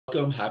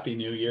welcome. Happy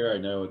New Year. I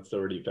know it's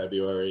already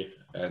February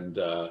and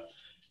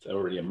it's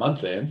already a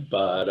month in,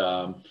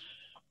 but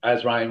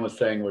as Ryan was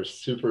saying, we're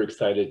super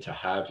excited to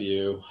have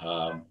you,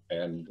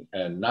 and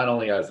not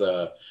only as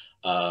a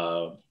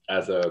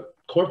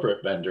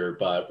corporate vendor,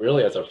 but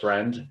really as a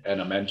friend and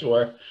a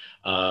mentor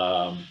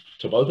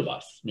to both of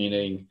us.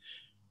 Meaning,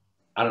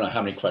 I don't know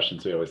how many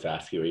questions we always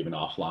ask you, even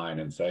offline,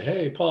 and say,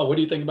 "Hey, Paul, what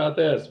do you think about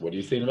this? What do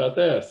you think about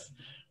this?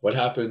 What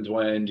happened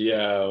when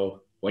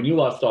when you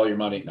lost all your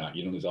money?" No,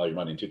 you didn't lose all your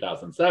money in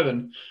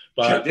 2007,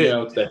 but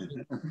I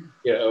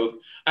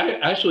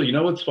actually, you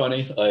know what's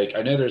funny? Like,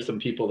 I know there's some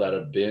people that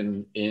have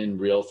been in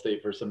real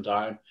estate for some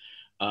time.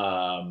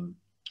 And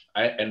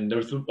there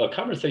was a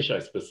conversation I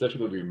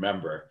specifically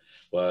remember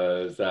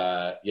was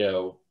that,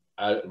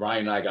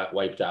 Ryan and I got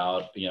wiped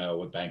out,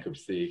 with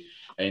bankruptcy.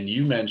 And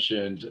you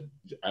mentioned,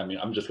 I mean,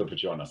 I'm just gonna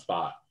put you on the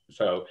spot.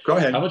 So go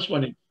ahead. How much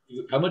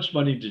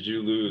money did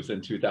you lose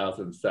in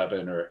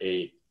 2007 or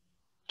 8?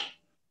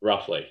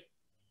 Roughly,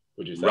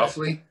 would you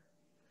say?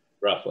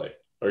 Roughly?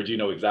 Or do you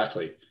know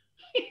exactly?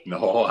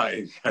 No,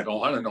 I don't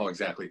want to know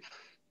exactly.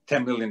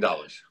 $10 million.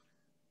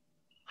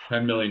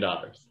 $10 million.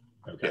 Okay.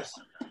 Yes.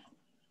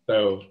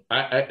 So,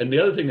 and the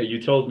other thing that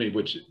you told me,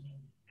 which,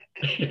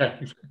 yeah,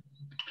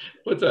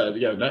 what's that?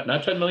 Yeah,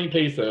 not 10 million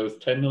pesos,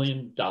 $10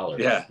 million.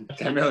 Yeah,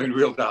 10 million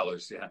real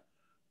dollars. Yeah.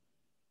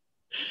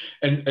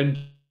 And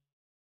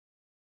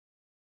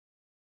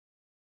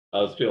I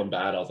was feeling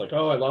bad. I was like,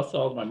 oh, I lost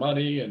all of my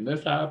money and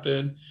this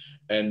happened.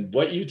 And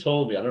what you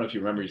told me, I don't know if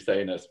you remember you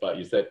saying this, but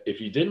you said if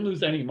you didn't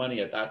lose any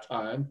money at that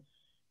time,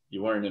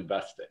 you weren't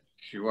investing.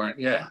 You weren't.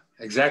 Yeah,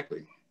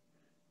 exactly.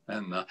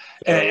 And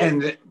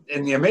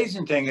the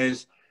amazing thing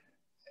is,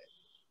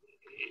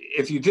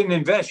 if you didn't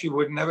invest, you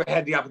would never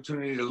had the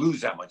opportunity to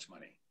lose that much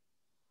money.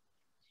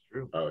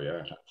 True. Oh yeah,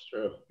 that's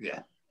true.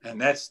 Yeah,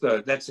 and that's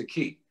the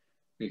key,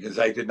 because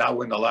I did not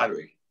win the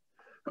lottery.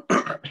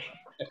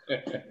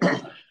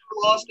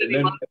 Lost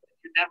any money,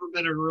 you've never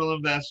been a real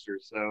investor.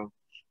 So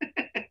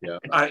yeah.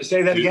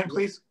 Say that again,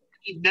 please.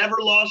 If you've never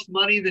lost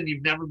money, then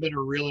you've never been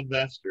a real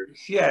investor.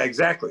 Yeah,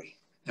 exactly.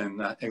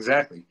 And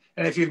exactly.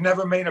 And if you've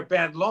never made a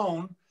bad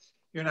loan,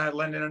 you're not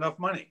lending enough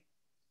money.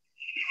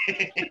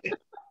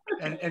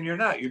 and you're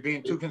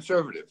being too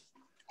conservative.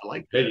 I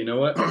like that. Hey, you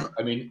know what?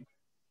 I mean,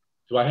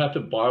 do I have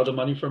to borrow the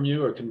money from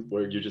you, or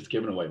are you just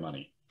giving away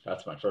money?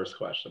 That's my first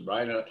question.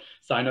 Brian,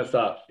 sign us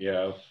up.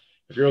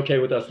 If you're okay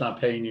with us not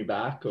paying you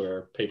back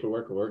or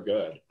paperwork, we're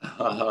good.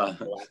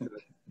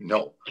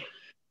 No.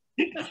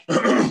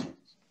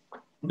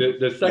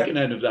 The second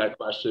end of that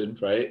question,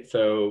 right?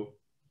 So,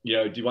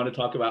 do you want to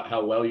talk about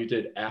how well you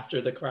did after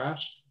the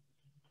crash?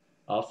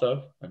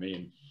 Also, I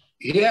mean,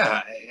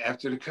 yeah,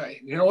 after the crash,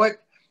 you know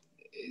what?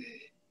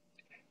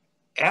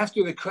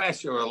 After the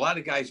crash, there were a lot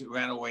of guys that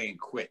ran away and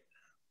quit.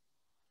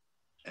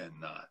 And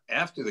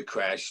after the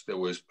crash, there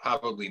was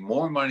probably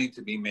more money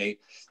to be made.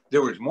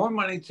 There was more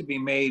money to be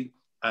made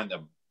on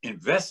the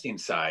investing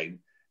side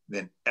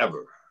than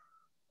ever,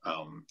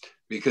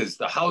 because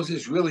the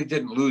houses really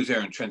didn't lose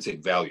their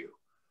intrinsic value.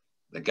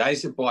 The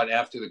guys that bought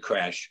after the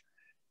crash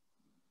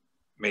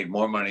made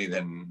more money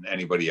than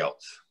anybody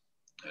else.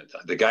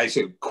 The guys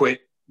that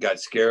quit, got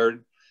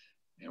scared,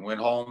 and went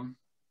home,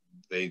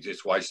 they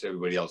just watched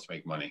everybody else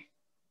make money.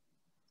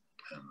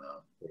 And,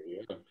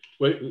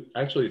 wait,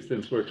 actually,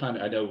 since we're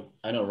I know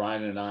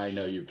Ryan and I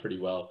know you pretty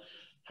well.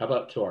 How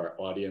about to our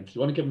audience?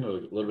 You want to give them a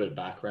little bit of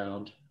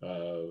background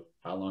of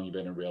how long you've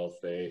been in real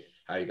estate,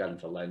 how you got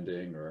into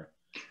lending, or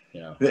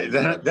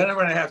Then I'm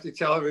going to have to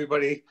tell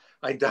everybody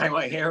I dye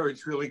my hair.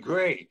 It's really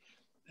gray.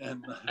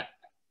 And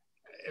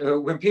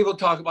when people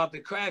talk about the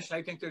crash,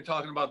 I think they're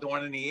talking about the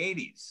one in the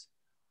 80s.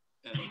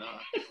 And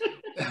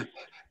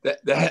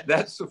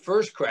that's the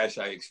first crash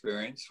I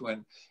experienced,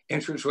 when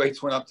interest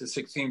rates went up to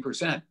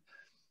 16%.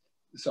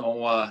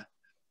 So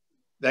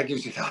that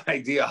gives you an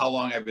idea how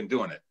long I've been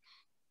doing it.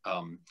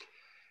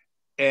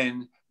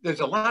 And there's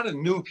a lot of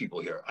new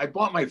people here. I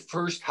bought my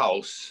first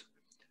house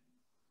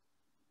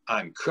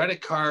on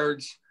credit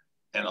cards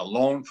and a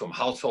loan from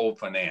Household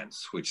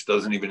Finance, which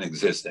doesn't even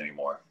exist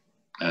anymore.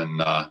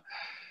 And I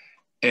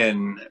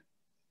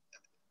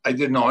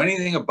didn't know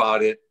anything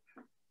about it.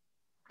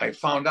 I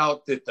found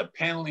out that the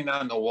paneling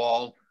on the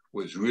wall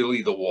was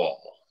really the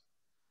wall.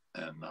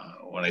 And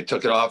when I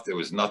took it off, there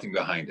was nothing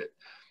behind it.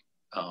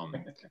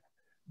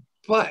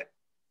 But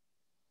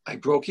I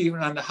broke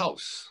even on the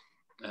house.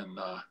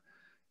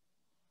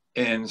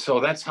 And so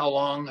that's how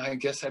long, I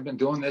guess I've been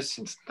doing this,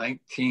 since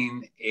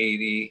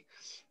 1980.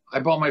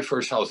 I bought my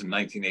first house in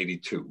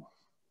 1982.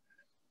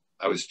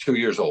 I was 2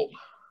 years old.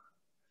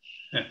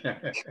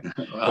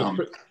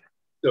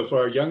 So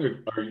for our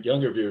younger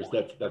viewers,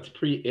 that's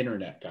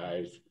pre-internet,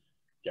 guys.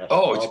 Yes,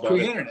 oh, it's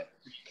pre-internet.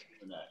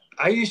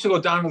 I used to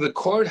go down to the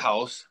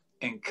courthouse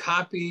and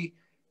copy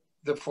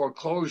the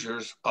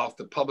foreclosures off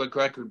the public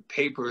record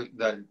paper.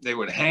 That they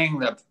would hang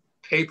the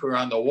paper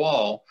on the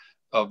wall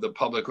of the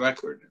public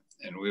record,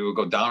 and we would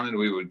go down and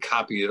we would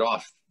copy it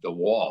off the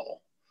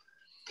wall.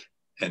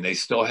 And they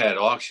still had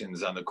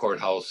auctions on the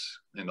courthouse,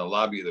 in the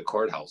lobby of the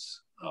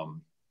courthouse.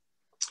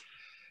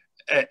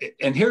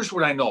 and here's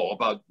what I know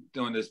about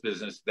doing this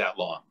business that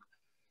long.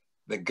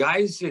 The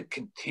guys that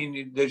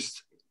continue,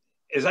 there's,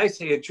 as I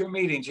say, at your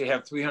meetings, you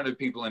have 300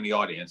 people in the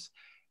audience,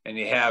 and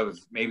you have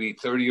maybe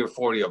 30 or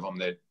 40 of them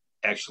that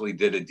actually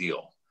did a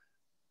deal.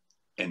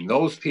 And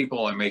those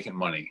people are making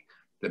money.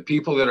 The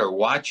people that are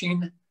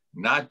watching,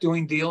 not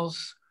doing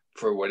deals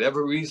for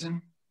whatever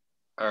reason,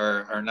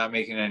 are not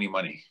making any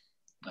money.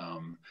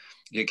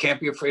 You can't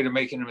be afraid of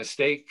making a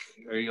mistake,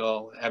 or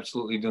you'll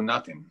absolutely do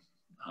nothing.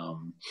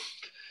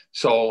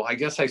 So I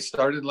guess I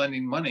started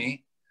lending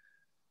money.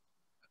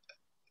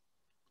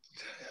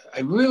 I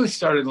really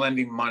started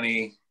lending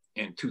money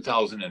in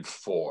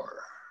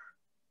 2004.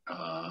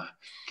 I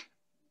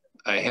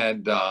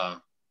had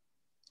a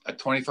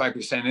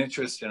 25%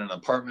 interest in an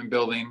apartment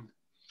building.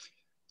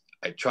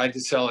 I tried to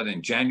sell it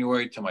in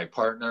January to my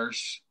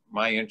partners,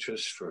 my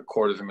interest for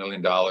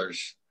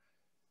 $250,000.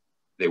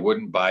 They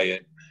wouldn't buy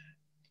it.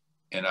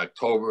 In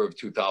October of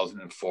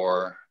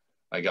 2004,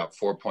 I got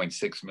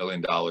 $4.6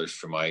 million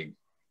for my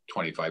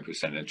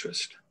 25%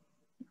 interest.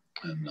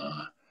 And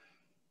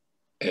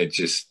it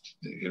just,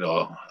 you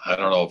know, I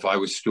don't know if I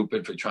was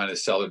stupid for trying to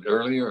sell it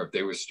earlier or if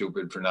they were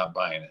stupid for not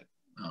buying it.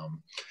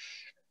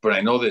 But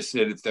I know this,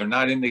 that if they're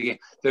not in the game,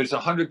 there's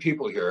 100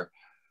 people here.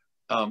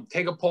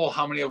 Take a poll,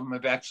 how many of them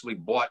have actually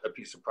bought a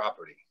piece of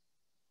property?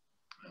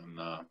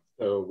 And,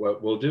 so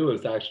what we'll do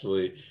is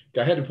actually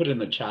go ahead and put it in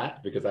the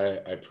chat, because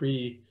I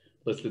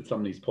pre-listed some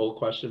of these poll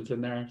questions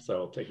in there. So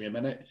it'll take me a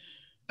minute.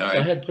 all Go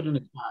right. ahead and put in the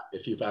chat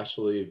if you've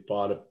actually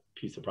bought a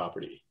piece of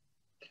property.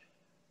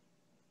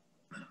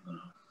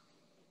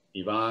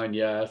 Yvonne,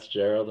 yes.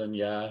 Geraldine,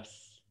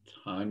 yes.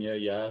 Tanya,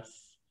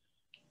 yes.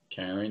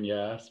 Karen,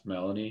 yes.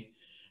 Melanie.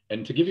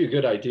 And to give you a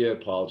good idea,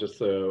 Paul, just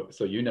so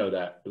you know,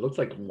 that it looks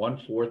like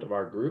 1/4 of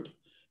our group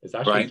has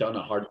actually done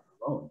a hard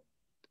loan.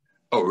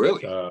 Oh,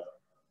 really? So,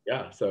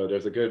 yeah, so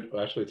there's a good,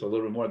 actually it's a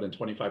little bit more than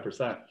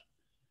 25%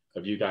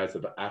 of you guys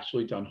have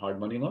actually done hard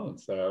money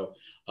loans. So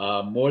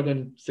more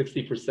than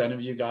 60%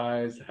 of you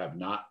guys have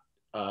not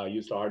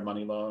used a hard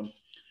money loan.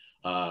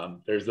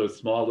 There's those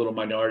small little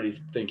minorities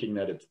thinking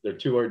that they're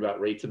too worried about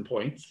rates and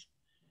points.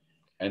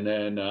 And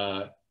then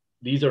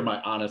these are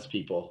my honest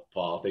people,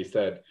 Paul. They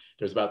said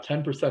there's about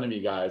 10% of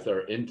you guys that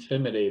are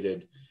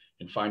intimidated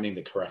in finding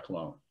the correct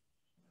loan.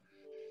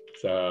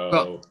 So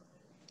well,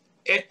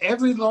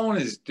 every loan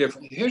is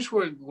different. Here's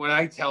what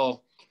I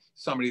tell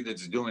somebody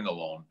that's doing a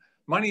loan.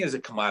 Money is a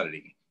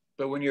commodity,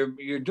 but when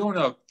you're doing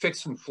a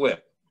fix and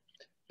flip,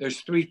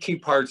 there's 3 key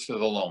parts to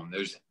the loan.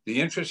 There's the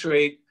interest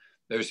rate,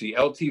 there's the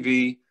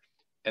LTV,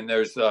 and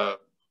there's the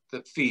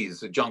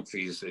fees, the junk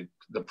fees,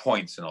 the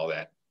points and all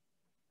that.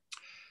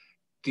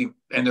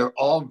 And they're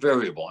all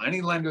variable.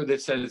 Any lender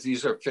that says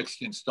these are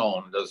fixed in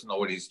stone doesn't know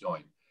what he's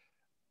doing.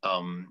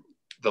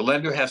 The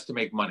lender has to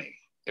make money.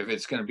 If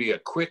it's going to be a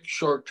quick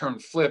short-term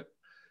flip,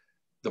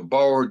 the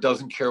borrower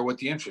doesn't care what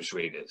the interest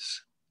rate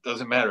is.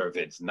 Doesn't matter if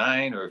it's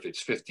 9 or if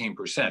it's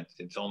 15%.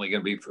 It's only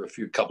going to be for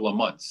a couple of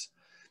months.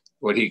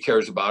 What he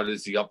cares about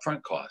is the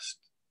upfront cost.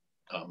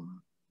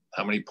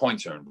 How many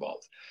points are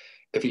involved?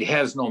 If he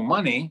has no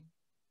money,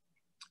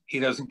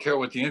 he doesn't care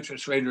what the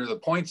interest rate or the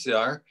points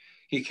are.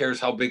 He cares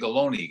how big a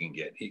loan he can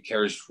get. He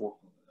cares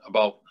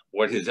about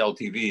what his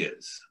LTV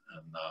is.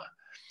 And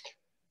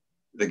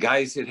the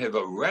guys that have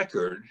a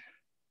record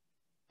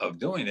of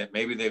doing it,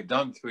 maybe they've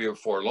done 3 or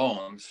 4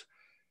 loans,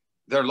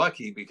 they're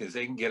lucky because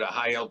they can get a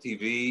high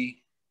LTV,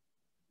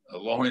 a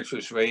low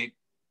interest rate,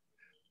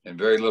 and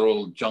very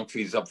little junk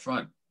fees up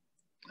front.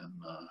 And,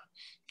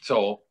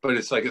 but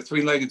it's like a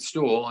 3-legged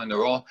stool, and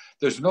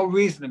there's no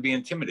reason to be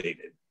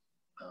intimidated,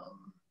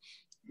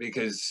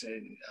 because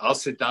I'll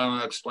sit down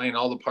and explain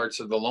all the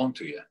parts of the loan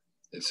to you.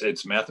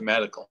 It's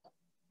mathematical.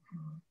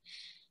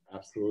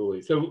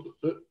 Absolutely. So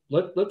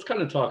let's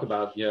kind of talk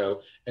about,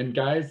 and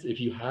guys, if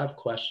you have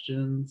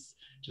questions,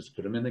 just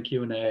put them in the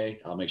Q&A.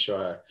 I'll make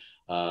sure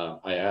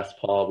I ask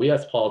Paul. We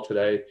asked Paul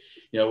today,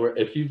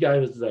 if you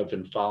guys have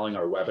been following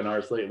our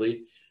webinars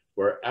lately,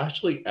 we're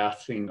actually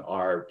asking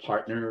our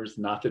partners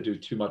not to do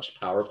too much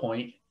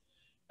PowerPoint.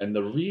 And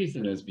the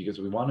reason is because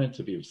we want it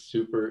to be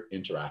super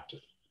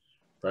interactive,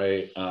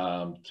 right?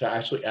 To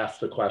actually ask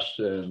the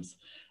questions.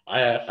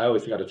 I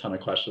always got a ton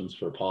of questions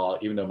for Paul,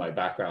 even though my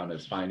background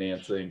is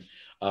financing.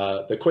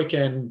 The quick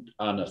end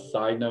on a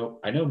side note,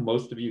 I know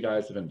most of you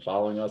guys have been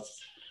following us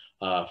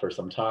for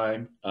some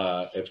time.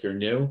 If you're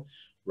new,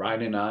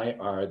 Ryan and I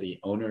are the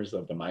owners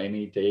of the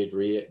Miami-Dade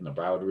REIA and the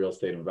Broward Real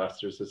Estate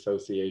Investors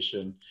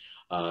Association.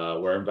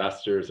 We're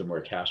investors and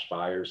we're cash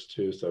buyers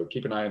too. So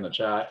keep an eye on the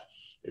chat.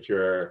 If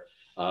you're,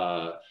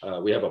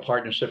 we have a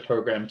partnership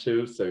program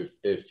too. So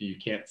if you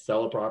can't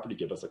sell a property,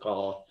 give us a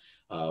call.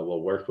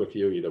 We'll work with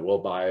you. Either we'll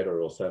buy it or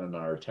we'll send in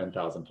our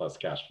 10,000 plus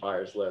cash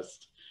buyers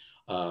list.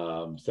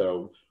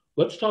 So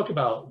let's talk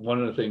about one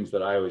of the things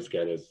that I always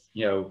get is,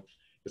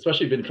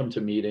 especially when you come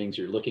to meetings,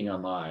 you're looking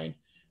online,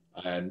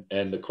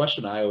 and the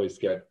question I always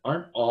get,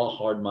 aren't all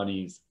hard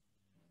monies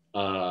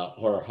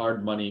or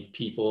hard money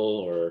people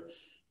or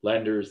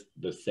lenders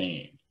the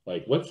same?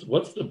 Like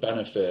what's the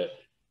benefit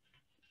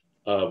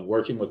of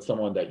working with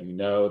someone that you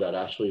know that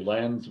actually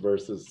lends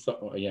versus,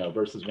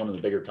 versus one of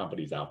the bigger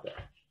companies out there?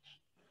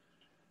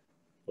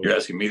 You're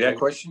asking me that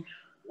question?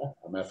 Yeah,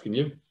 I'm asking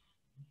you.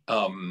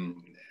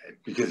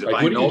 Because if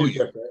like, I know you,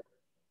 different?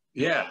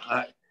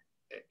 yeah,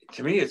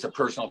 to me, it's a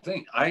personal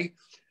thing.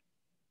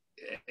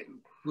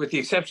 With the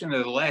exception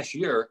of the last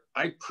year,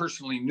 I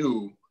personally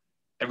knew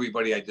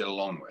everybody I did a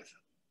loan with.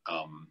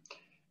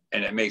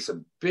 And it makes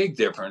a big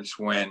difference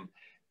when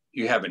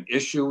you have an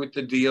issue with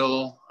the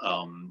deal.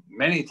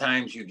 Many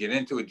times you get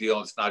into a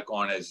deal, it's not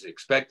going as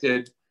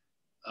expected.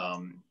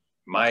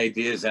 My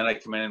idea is then I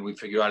come in and we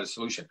figure out a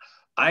solution.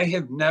 I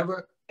have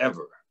never,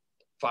 ever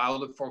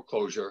filed a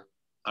foreclosure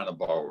on a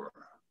borrower.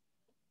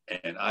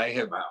 And I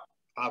have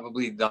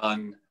probably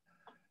done,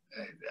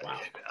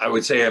 I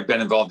would say I've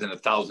been involved in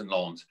 1,000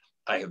 loans.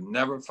 I have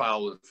never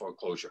filed a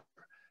foreclosure.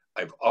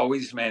 I've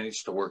always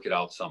managed to work it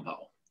out somehow,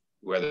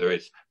 whether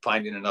it's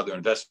finding another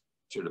investor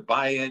to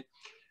buy it,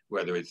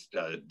 whether it's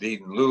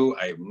deed in lieu.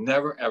 I have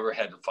never, ever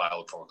had to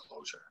file a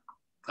foreclosure.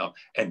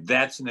 And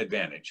that's an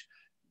advantage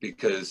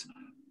because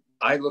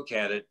I look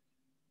at it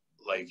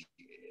like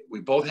we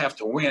both have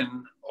to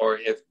win, or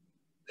if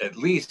at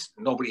least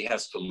nobody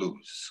has to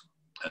lose.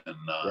 And,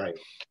 right.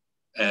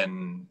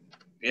 And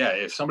yeah,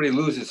 if somebody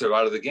loses, they're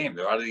out of the game.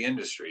 They're out of the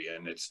industry,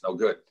 and it's no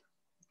good.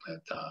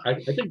 I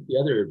think the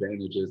other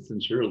advantage is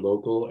since you're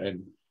local,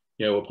 and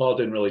what Paul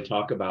didn't really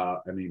talk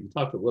about. I mean, he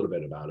talked a little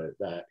bit about it,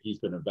 that he's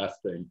been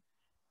investing.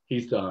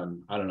 He's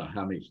done, I don't know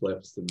how many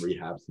flips and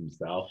rehabs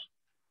himself.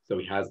 So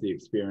he has the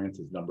experience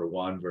as number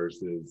one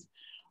versus,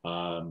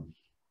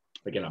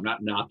 again, I'm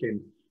not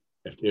knocking.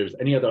 If there's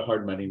any other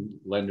hard money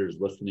lenders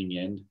listening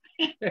in,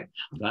 I'm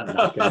not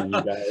knocking on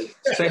you guys.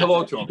 Say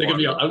hello to them.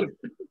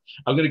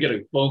 I'm going to get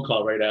a phone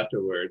call right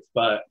afterwards.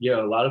 But, a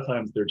lot of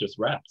times they're just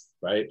reps,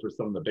 right? For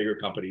some of the bigger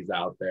companies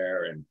out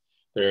there. And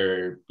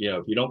they're,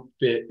 if you don't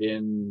fit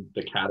in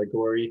the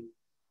category,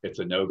 it's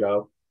a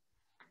no-go.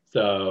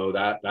 So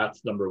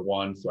that's number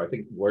one. So I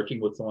think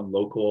working with someone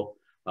local,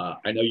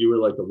 I know you were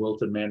like the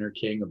Wilton Manor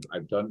king.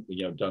 I've done,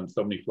 done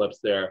so many flips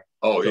there.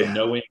 Oh, so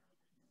yeah.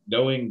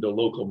 Knowing the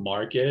local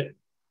market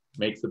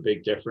makes a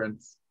big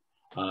difference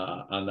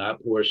on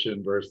that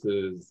portion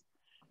versus,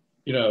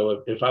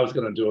 if I was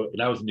going to do it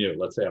and I was new,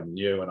 let's say I'm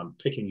new and I'm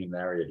picking an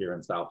area here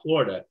in South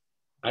Florida,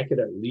 I could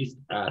at least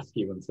ask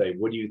you and say,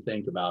 what do you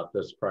think about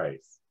this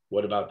price?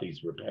 What about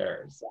these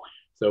repairs?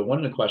 So one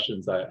of the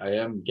questions I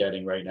am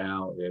getting right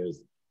now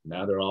is,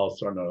 now they're all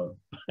starting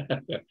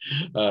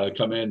to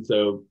come in.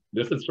 So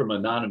this is from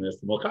Anonymous,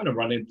 and we'll kind of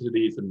run into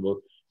these, and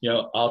we'll,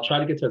 I'll try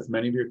to get to as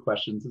many of your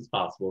questions as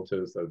possible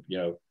too. So,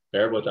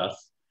 bear with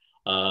us.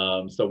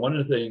 So one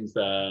of the things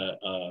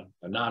that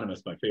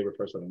Anonymous, my favorite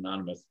person,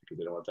 Anonymous, because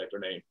they don't want to type their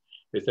name,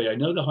 they say, I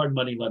know the hard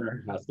money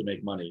lender has to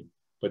make money,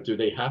 but do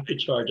they have to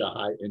charge a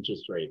high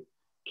interest rate?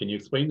 Can you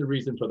explain the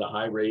reason for the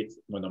high rates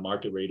when the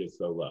market rate is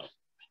so low?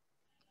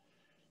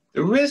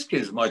 The risk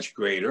is much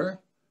greater.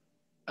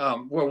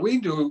 What we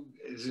do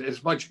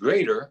is much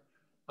greater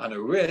on a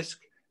risk.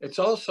 It's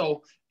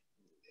also,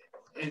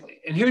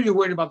 and here you're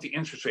worried about the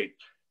interest rate.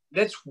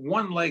 That's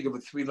one leg of a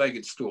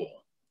three-legged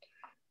stool.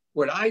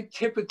 What I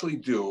typically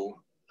do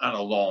on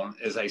a loan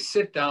is I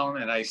sit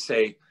down and I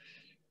say,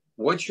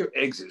 what's your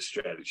exit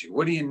strategy?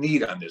 What do you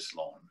need on this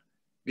loan?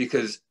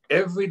 Because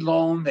every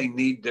loan, they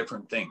need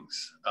different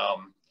things.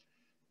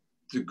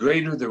 The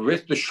greater the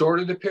risk, the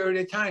shorter the period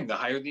of time, the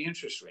higher the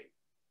interest rate.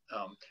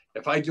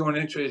 If I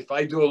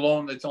do a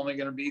loan that's only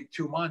going to be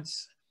 2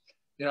 months,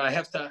 I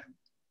have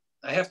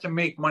to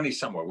make money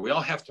somewhere. We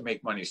all have to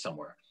make money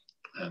somewhere.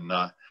 And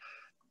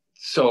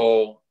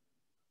so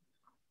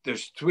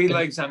there's three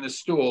legs on the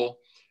stool.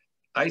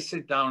 I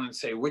sit down and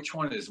say, which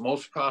one is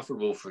most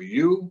profitable for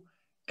you?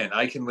 And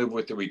I can live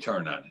with the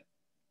return on it.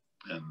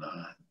 And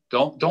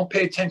don't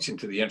pay attention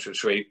to the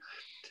interest rate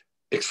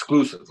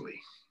exclusively.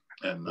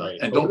 And, right.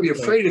 And don't be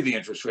afraid of the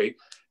interest rate,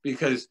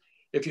 because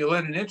if you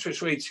let an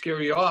interest rate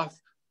scare you off,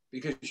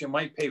 because you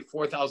might pay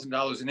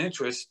 $4,000 in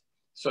interest,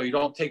 so you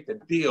don't take the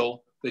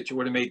deal that you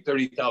would have made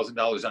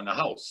 $30,000 on the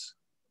house.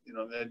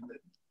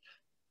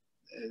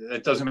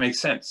 That doesn't make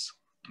sense.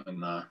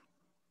 And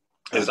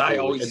as I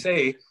always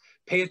say,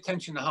 pay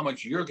attention to how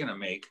much you're going to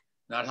make,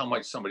 not how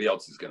much somebody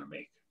else is going to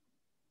make.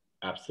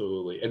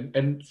 Absolutely.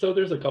 And so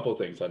there's a couple of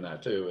things on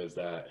that too, is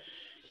that,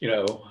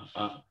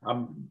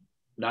 I'm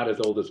not as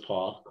old as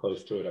Paul,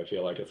 close to it, I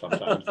feel like it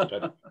sometimes,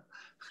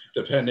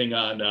 depending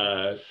on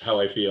how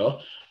I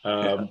feel.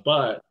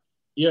 But,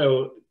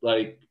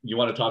 like, you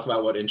want to talk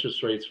about what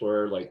interest rates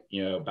were like,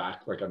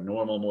 back like a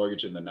normal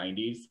mortgage in the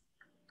 90s?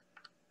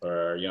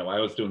 Or, I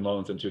was doing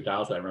loans in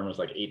 2000. I remember it was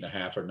like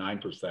 8.5% or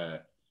 9%.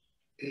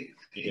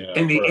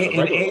 In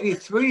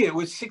 83, it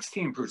was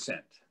 16%.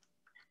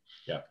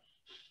 Yeah.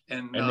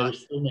 And they were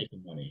still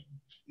making money.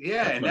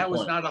 Yeah, and that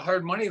was not a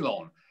hard money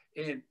loan.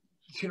 And,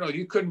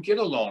 you couldn't get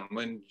a loan.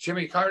 When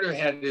Jimmy Carter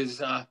had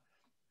his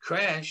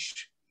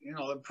crash,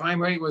 the prime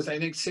rate was, I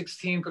think,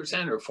 16%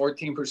 or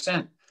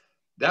 14%.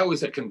 That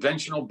was a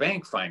conventional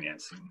bank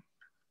financing.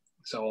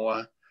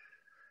 So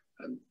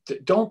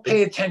Don't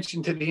pay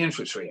attention to the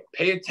interest rate.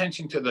 Pay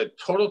attention to the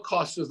total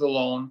cost of the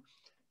loan,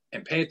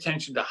 and pay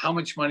attention to how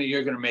much money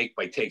you're going to make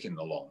by taking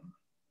the loan.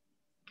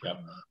 Yep.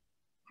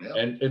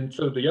 Yep. And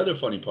so the other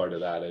funny part of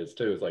that is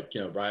too, is like,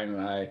 Brian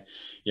and I,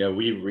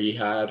 we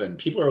rehab, and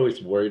people are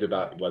always worried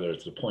about whether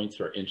it's the points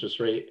or interest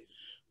rate,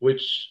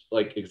 which,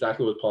 like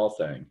exactly what Paul's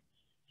saying,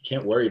 you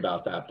can't worry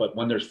about that. But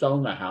when they're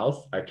selling the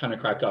house, I kind of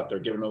crack up. They're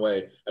giving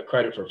away a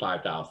credit for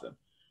 $5,000,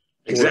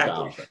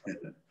 Exactly.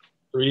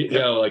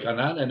 $4,000. Like on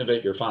that end of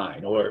it, you're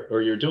fine.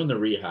 Or you're doing the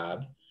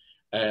rehab,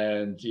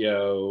 and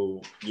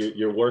your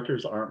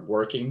workers aren't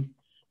working,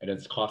 and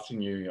it's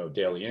costing you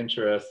daily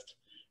interest.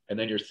 And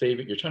then you're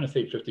trying to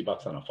save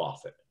 $50 on a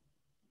faucet.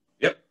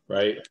 Yep.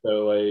 Right.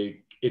 So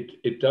like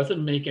it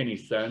doesn't make any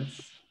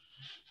sense.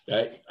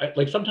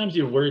 Like sometimes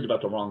you're worried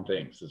about the wrong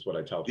things, is what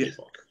I tell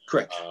people. Yeah,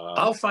 correct.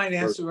 I'll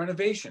finance the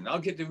renovation. I'll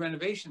get the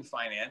renovation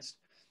financed.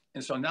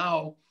 And so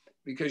now,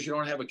 because you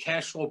don't have a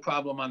cash flow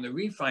problem on the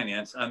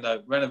refinance, on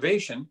the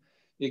renovation,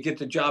 you get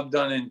the job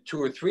done in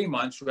 2 or 3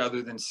 months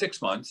rather than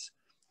 6 months,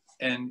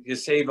 and you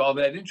save all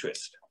that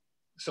interest.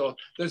 So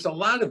there's a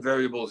lot of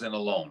variables in a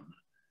loan.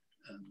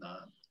 And,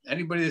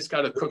 anybody that's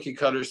got a cookie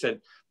cutter said,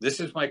 this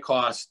is my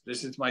cost,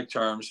 this is my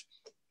terms,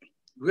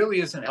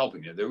 really isn't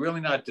helping you. They're really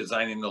not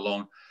designing the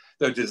loan.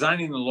 They're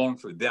designing the loan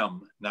for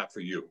them, not for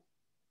you.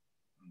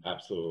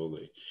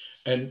 Absolutely.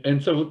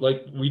 And so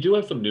like we do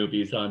have some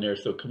newbies on there.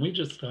 So can we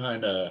just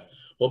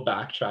we'll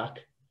backtrack,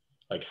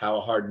 like how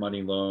a hard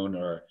money loan,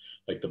 or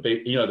like the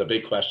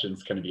big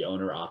questions, can it be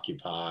owner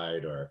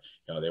occupied, or,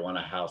 they want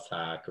a house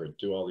hack, or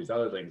do all these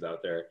other things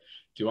out there.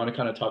 Do you want to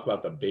kind of talk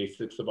about the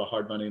basics of a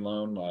hard money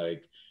loan?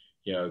 Like,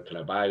 can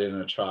I buy it in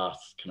a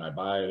trust? Can I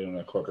buy it in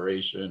a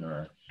corporation?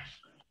 Or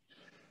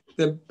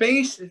the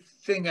basic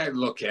thing I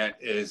look at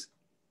is,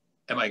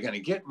 am I going to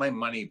get my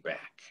money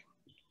back?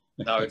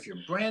 Now, if you're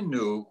brand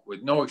new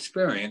with no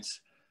experience,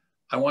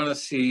 I want to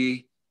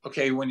see,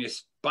 okay, when you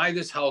buy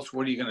this house,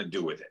 what are you going to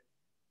do with it?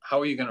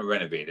 How are you going to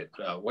renovate it?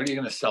 What are you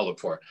going to sell it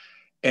for?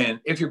 And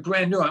if you're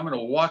brand new, I'm going to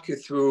walk you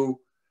through.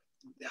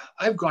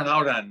 I've gone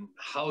out on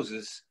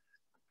houses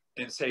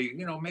and say,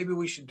 maybe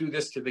we should do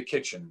this to the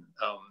kitchen.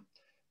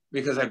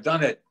 Because I've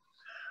done it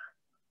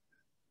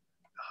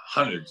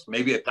hundreds,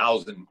 maybe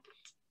 1,000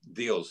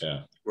 deals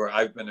where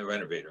I've been a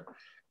renovator.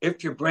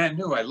 If you're brand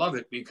new, I love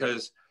it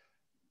because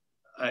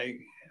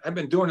I've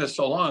been doing this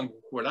so long.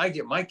 What I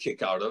get my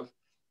kick out of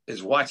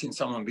is watching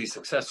someone be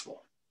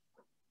successful.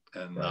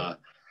 And right.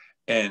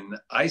 And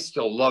I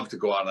still love to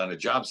go out on a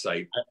job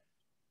site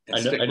and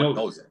stick my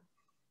nose in.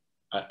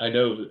 I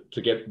know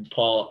to get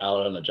Paul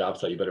out on the job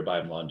site, you better buy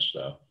him lunch,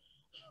 though.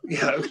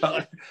 Yeah.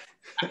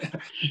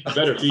 You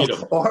better feed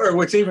him. Or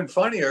what's even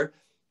funnier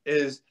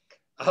is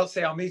I'll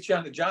say, I'll meet you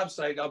on the job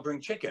site. I'll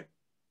bring chicken.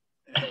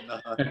 And,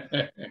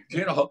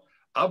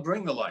 I'll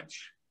bring the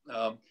lunch.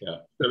 So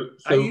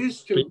I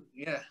used to,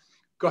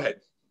 go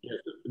ahead. Yeah,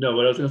 no,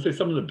 what I was going to say,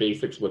 some of the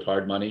basics with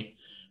hard money.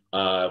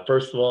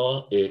 First of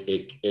all,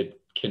 it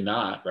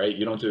cannot, right?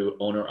 You don't do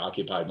owner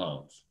occupied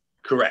loans.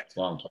 Correct.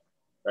 Long term,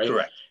 right?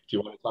 Correct. Do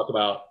you want to talk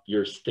about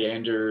your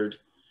standard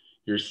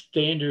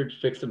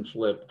fix and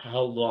flip?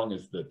 How long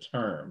is the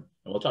term?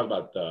 And we'll talk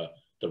about the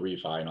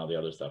refi and all the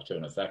other stuff too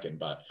in a second.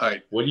 But all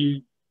right, what do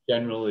you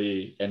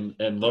generally and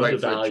loan to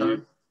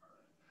value?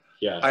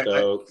 Yeah.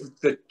 So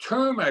the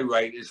term I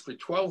write is for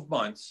 12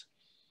 months,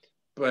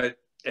 but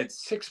at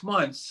 6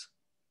 months,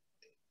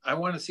 I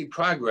want to see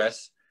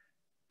progress.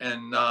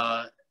 And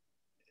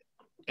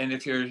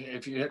if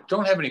you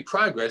don't have any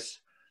progress,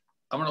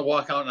 I'm going to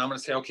walk out and I'm going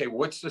to say, okay,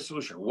 what's the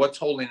solution? What's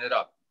holding it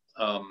up?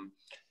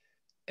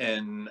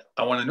 And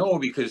I want to know,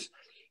 because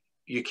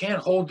you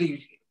can't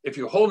if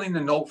you're holding the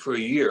note for a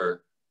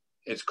year,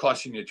 it's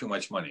costing you too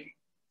much money.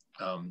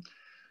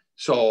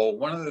 So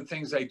one of the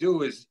things I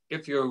do is,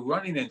 if you're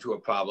running into a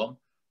problem,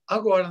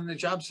 I'll go out on the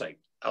job site.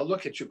 I'll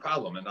look at your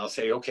problem and I'll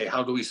say, okay,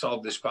 how do we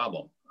solve this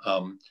problem?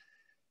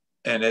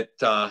 And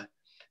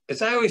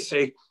as I always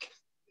say,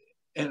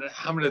 and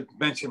I'm going to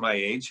mention my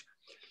age,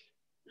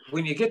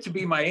 when you get to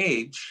be my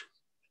age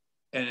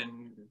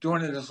and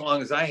doing it as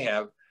long as I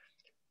have,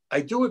 I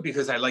do it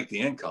because I like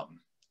the income,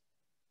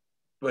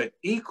 but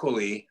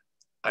equally,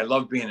 I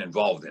love being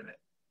involved in it.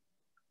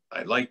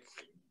 I like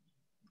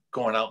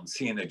going out and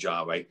seeing the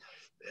job. I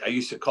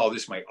used to call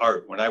this my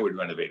art when I would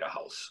renovate a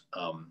house.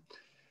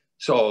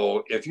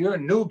 So if you're a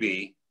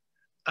newbie,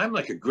 I'm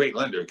like a great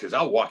lender because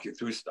I'll walk you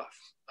through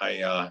stuff.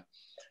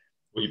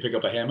 Will you pick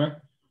up a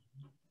hammer?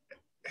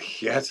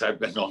 Yes, I've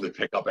been known to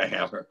pick up a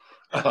hammer.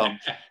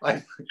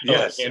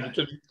 Yes.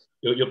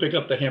 You'll pick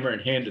up the hammer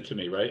and hand it to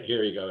me, right?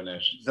 Here you go,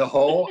 Nish.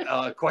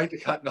 No, quite the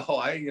cut.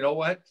 No, you know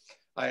what?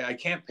 I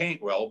can't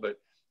paint well, but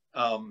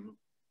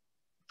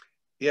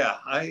yeah,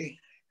 I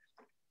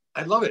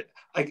love it.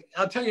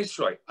 I'll tell you a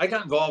story. I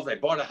got involved. I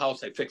bought a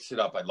house. I fixed it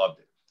up. I loved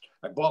it.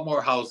 I bought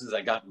more houses.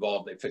 I got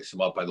involved. I fixed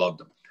them up. I loved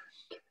them.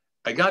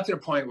 I got to the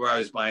point where I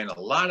was buying a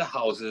lot of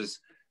houses.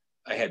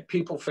 I had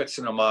people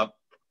fixing them up.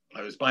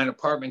 I was buying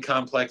apartment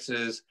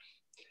complexes,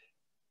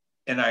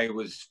 and I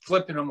was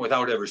flipping them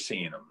without ever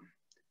seeing them.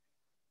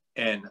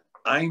 And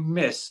I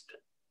missed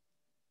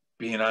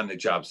being on the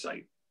job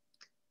site.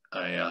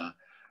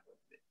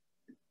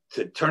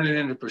 To turn it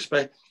into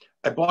perspective,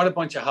 I bought a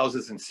bunch of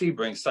houses in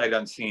Sebring, sight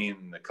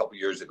unseen, a couple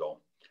years ago.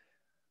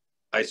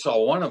 I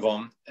saw one of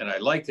them and I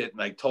liked it,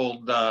 and I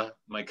told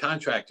my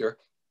contractor,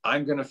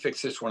 I'm going to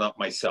fix this one up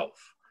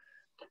myself.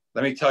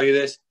 Let me tell you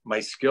this, my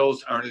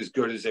skills aren't as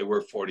good as they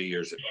were 40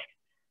 years ago.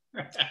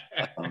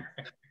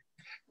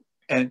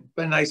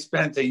 But I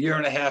spent a year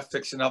and a half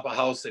fixing up a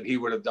house that he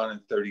would have done in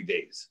 30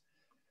 days.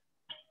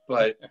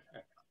 But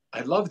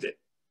I loved it.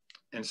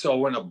 And so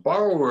when a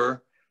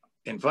borrower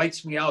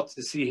invites me out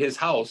to see his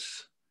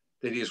house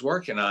that he's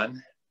working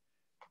on,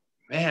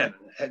 man,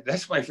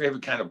 that's my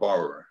favorite kind of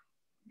borrower,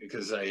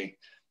 because I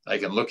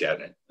can look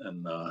at it.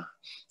 And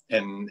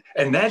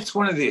that's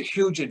one of the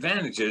huge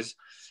advantages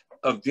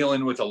of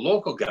dealing with a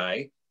local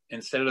guy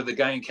instead of the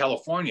guy in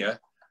California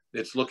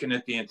that's looking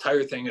at the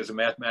entire thing as a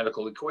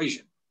mathematical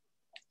equation.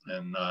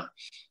 And,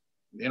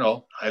 you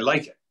know, I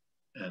like it.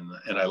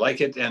 And I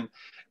like it. And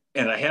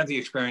I have the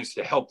experience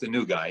to help the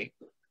new guy.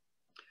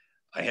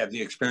 I have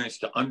the experience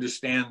to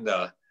understand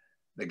the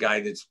guy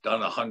that's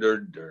done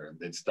 100 or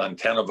that's done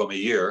 10 of them a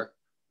year,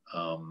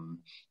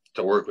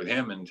 to work with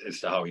him and as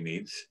to how he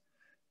needs.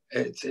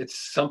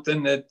 It's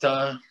something that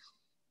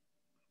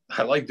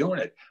I like doing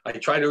it. I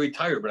try to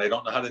retire, but I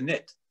don't know how to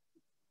knit.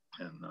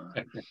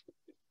 And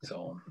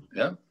so,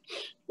 yeah.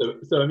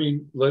 So I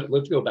mean,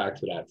 let's go back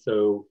to that.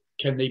 So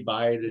can they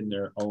buy it in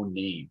their own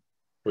name?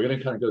 We're going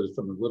to kind of go to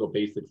some little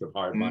basics of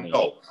hard money.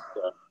 No,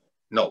 so,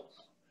 no.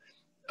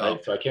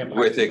 Right, so I can't buy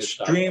with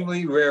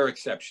extremely rare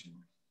exception.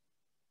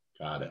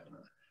 Got it.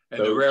 And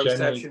so the rare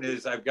exception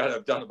is I've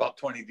done about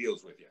 20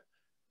 deals with you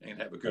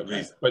and have a good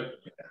reason.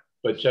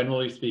 But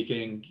generally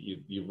speaking,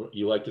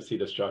 you like to see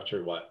the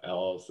structure, what,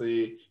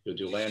 LLC, you'll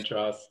do land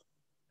trust?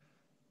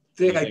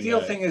 The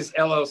ideal thing is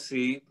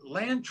LLC.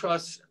 Land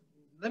trust,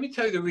 let me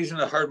tell you the reason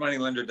a hard money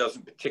lender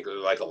doesn't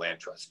particularly like a land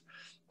trust.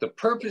 The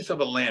purpose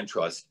of a land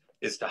trust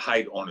is to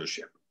hide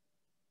ownership.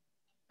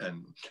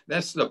 And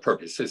that's the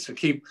purpose, is to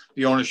keep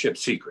the ownership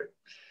secret.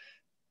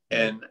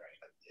 And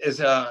as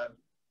a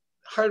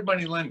hard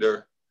money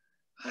lender,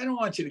 I don't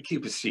want you to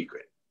keep a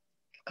secret.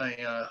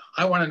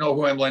 I want to know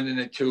who I'm lending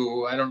it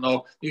to. I don't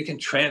know. You can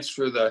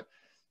transfer the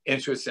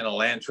interest in a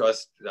land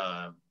trust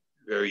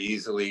very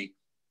easily.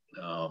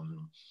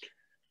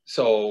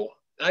 So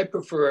I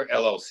prefer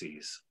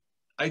LLCs.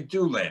 I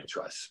do land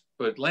trusts,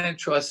 but land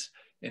trusts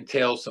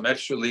entails some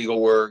extra legal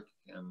work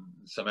and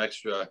some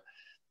extra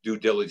due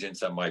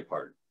diligence on my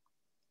part.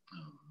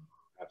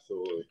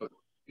 Absolutely.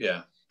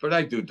 But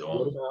I do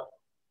them.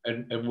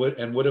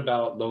 And what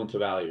about loan to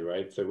value,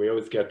 right? So we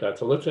always get that.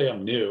 So let's say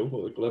I'm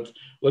new.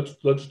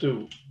 Let's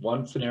do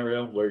one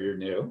scenario where you're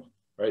new,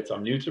 right? So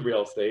I'm new to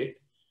real estate.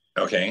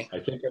 Okay. I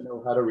think I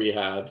know how to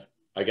rehab.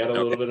 I got a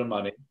little bit of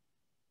money.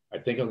 I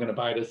think I'm going to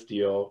buy this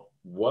deal.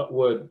 What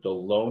would the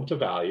loan to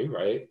value,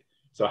 right?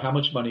 So how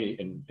much money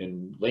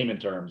in layman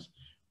terms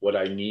would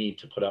I need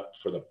to put up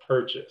for the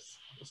purchase?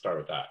 Let's start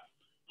with that.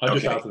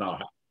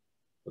 $100,000.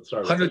 Let's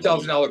start with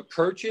 $100,000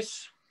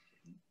 purchase.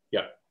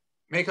 Yeah.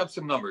 Make up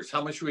some numbers.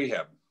 How much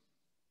rehab?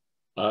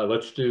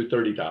 Let's do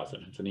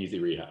 30,000. It's an easy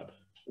rehab.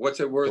 What's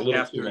it worth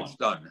after it's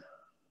done?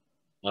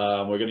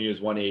 We're going to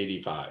use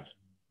 185.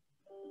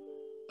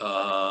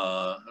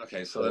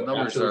 Okay, so the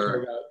numbers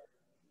are.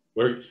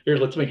 Here,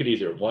 let's make it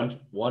easier.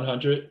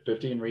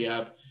 150 in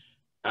rehab.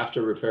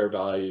 After repair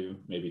value,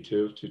 maybe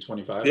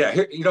 225. Yeah,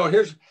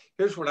 here's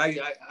what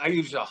I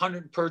use: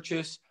 100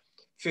 purchase,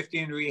 50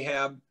 in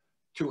rehab,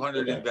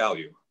 200 in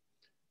value.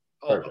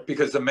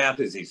 Because the math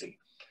is easy.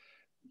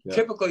 Yeah.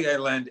 Typically, I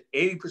lend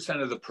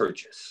 80% of the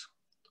purchase.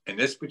 In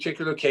this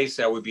particular case,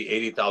 that would be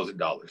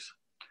 $80,000.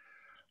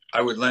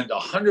 I would lend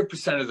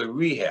 100% of the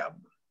rehab.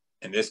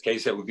 In this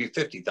case, that would be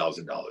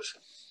 $50,000.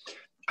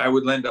 I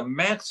would lend a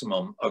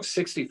maximum of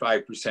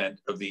 65%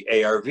 of the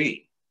ARV.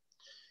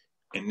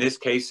 In this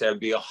case, that would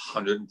be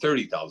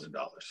 $130,000.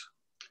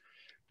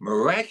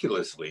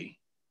 Miraculously,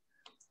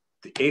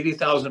 the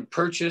 80,000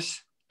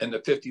 purchase and the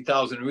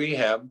 50,000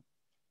 rehab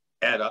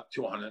add up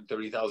to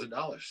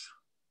 $130,000.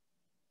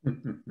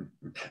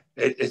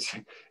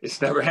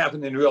 It's never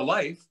happened in real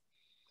life,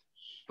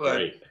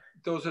 but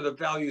those are the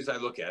values I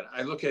look at.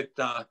 I look at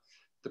the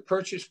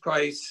purchase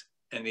price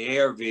and the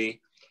ARV.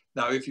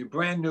 Now, if you're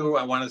brand new,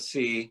 I want to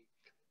see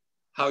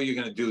how you're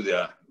going to do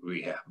the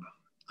rehab.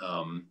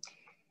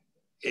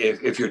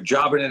 If you're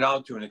jobbing it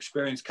out to an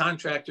experienced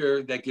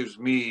contractor, that gives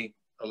me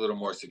a little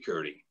more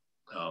security,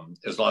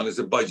 as long as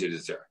the budget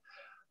is there.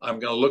 I'm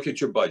going to look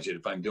at your budget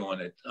if I'm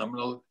doing it.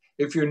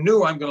 If you're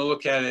new, I'm going to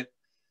look at it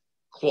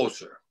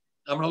closer.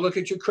 I'm going to look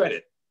at your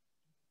credit.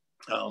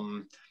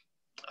 I'm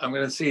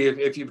going to see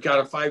if you've got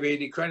a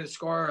 580 credit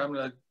score. I'm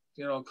going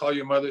to call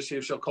your mother, see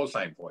if she'll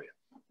co-sign for you.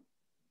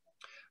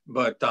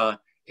 But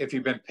if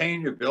you've been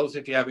paying your bills,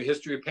 if you have a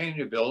history of paying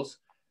your bills,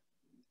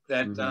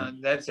 that's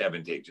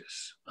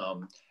advantageous.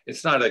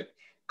 It's not a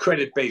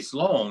credit-based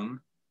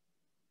loan,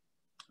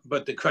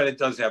 but the credit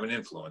does have an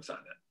influence on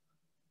it.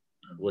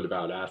 What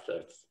about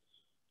assets?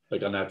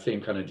 Like on that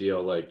same kind of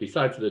deal, like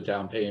besides the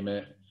down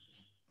payment,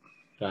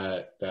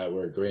 that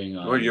we're agreeing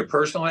on? What your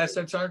personal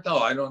assets are? No,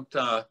 I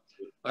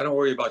don't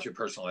worry about your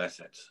personal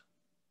assets.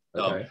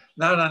 Okay.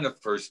 Not on the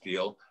first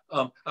deal.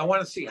 I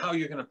want to see how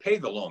you're going to pay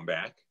the loan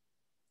back.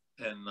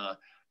 And,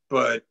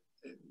 but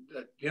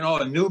you know,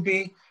 a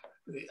newbie,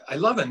 I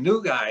love a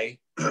new guy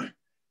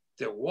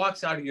that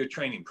walks out of your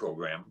training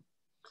program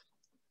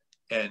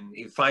and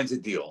he finds a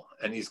deal,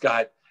 and he's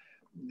got,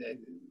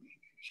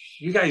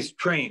 you guys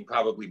train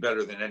probably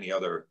better than any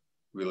other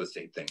real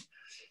estate thing.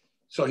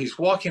 So he's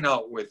walking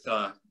out with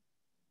the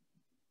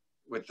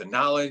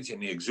knowledge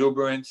and the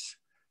exuberance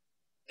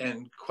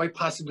and quite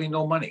possibly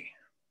no money.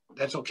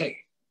 That's okay.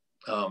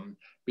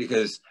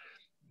 Because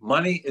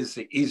money is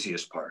the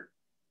easiest part.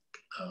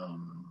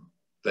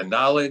 The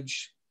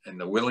knowledge and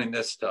the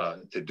willingness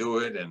to do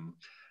it, and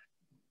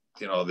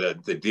you know,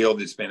 the deal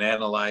that's been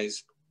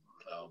analyzed,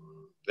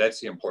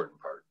 that's the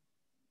important part.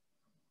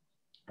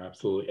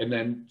 Absolutely. And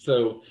then,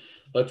 so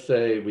let's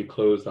say we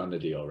closed on the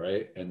deal,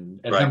 right? And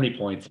right. How many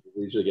points do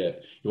you usually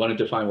get? You want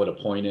to define what a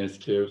point is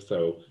too?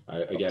 So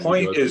again, a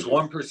point is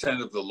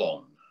 1% of the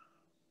loan.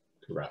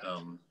 Correct.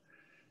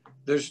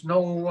 There's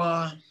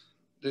no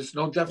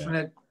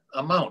definite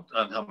amount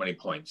on how many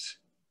points.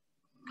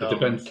 It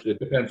depends. It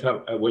depends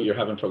what you're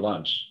having for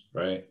lunch,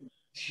 right?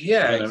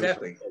 Yeah,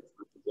 exactly.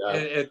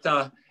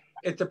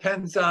 It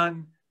depends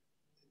on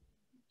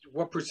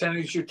what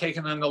percentage you're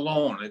taking on the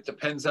loan. It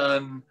depends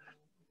on,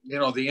 you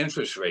know, the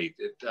interest rate.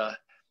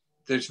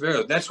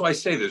 That's why I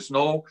say there's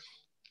no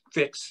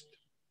fixed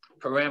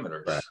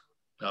parameters.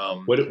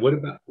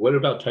 Right. What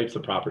about types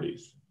of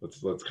properties?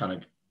 Let's kind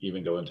of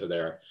even go into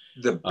there.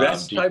 The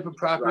best type of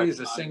property is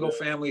a single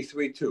family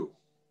 3-2.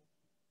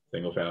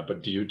 Single family,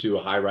 but do you do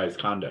high-rise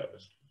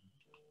condos?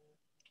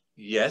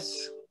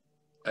 Yes,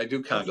 I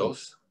do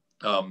condos.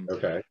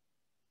 Okay.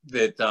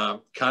 That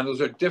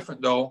condos are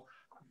different though.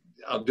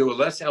 I'll do a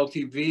less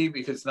LTV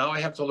because now I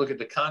have to look at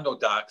the condo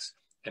docs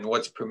and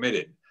what's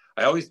permitted.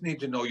 I always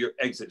need to know your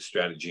exit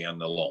strategy on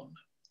the loan.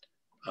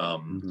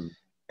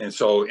 And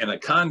so in a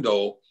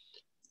condo,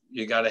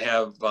 you got to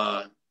have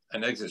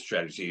an exit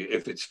strategy.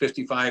 If it's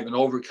 55 and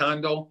over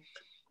condo,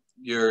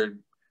 your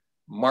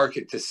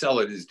market to sell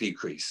it is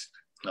decreased.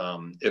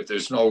 If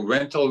there's no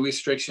rental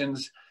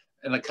restrictions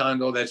in a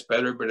condo, that's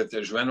better. But if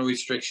there's rental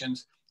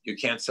restrictions, you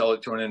can't sell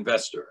it to an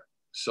investor.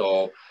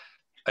 So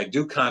I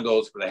do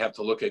condos, but I have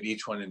to look at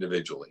each one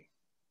individually.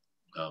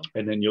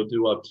 And then you'll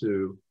do up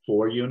to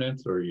 4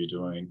 units, or are you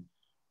doing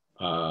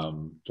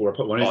 4?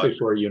 When I say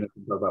 4 units,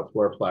 I'm talking about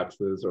 4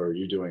 plexes, or are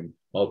you doing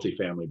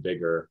multifamily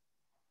bigger?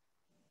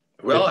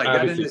 Well, I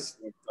got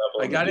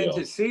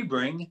into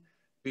Sebring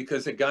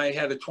because a guy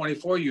had a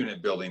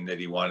 24-unit building that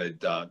he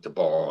wanted to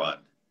borrow on.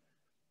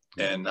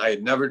 And I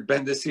had never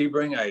been to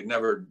Sebring. I had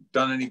never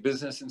done any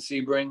business in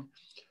Sebring.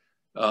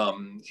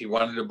 He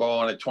wanted to borrow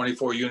on a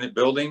 24-unit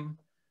building.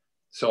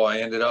 So I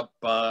ended up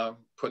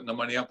putting the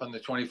money up on the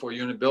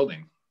 24-unit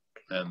building.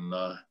 And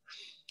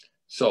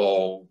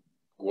so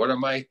what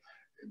am I?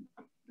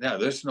 Yeah,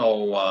 there's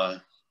no...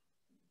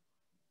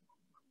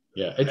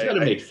 yeah, it's got to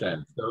make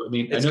sense. So, I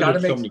mean, it's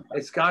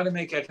got to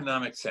make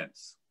economic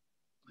sense.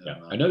 Yeah,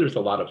 I know there's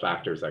a lot of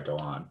factors that go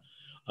on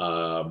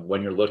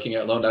when you're looking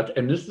at loan.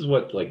 And this is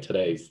what like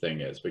today's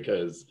thing is,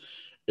 because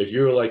if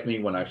you were like me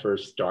when I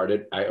first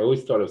started, I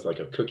always thought it was like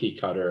a cookie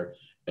cutter.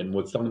 And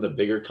with some of the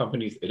bigger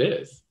companies, it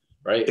is,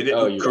 right?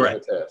 You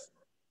correct this.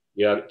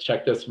 You got to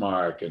check this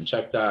mark and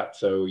check that.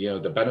 So, you know,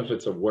 the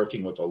benefits of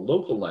working with a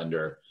local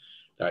lender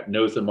that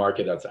knows the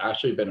market, that's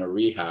actually been a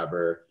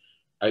rehabber,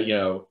 you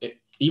know,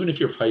 even if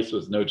your price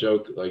was, no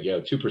joke, like, you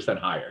know, 2%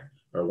 higher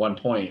or 1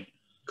 point.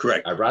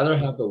 Correct. I'd rather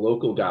have the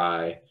local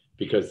guy,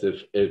 because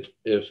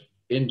if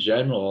in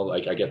general,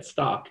 like I get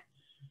stuck,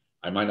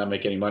 I might not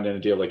make any money in a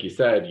deal. Like you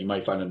said, you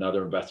might find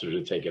another investor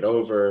to take it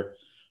over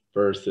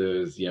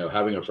versus, you know,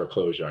 having a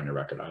foreclosure on your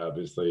record.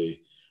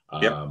 Obviously,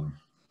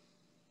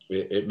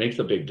 it makes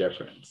a big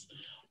difference.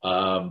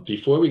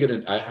 Before we get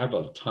in, I have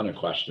a ton of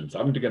questions.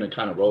 I'm going to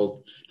kind of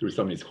roll through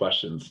some of these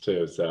questions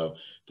too. So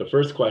the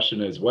first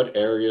question is, what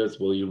areas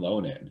will you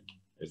loan in?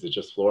 Is it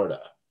just Florida,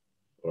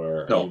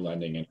 or are you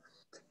lending in?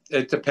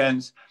 It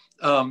depends.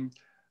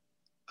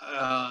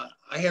 I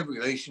have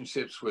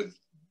relationships with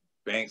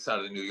banks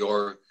out of New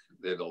York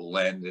that'll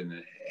lend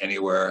in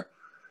anywhere.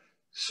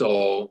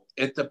 So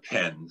it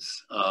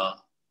depends.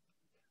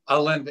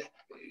 I'll lend.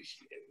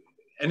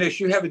 And if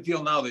you have a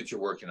deal now that you're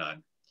working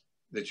on,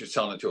 that you're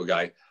selling it to a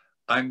guy,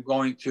 I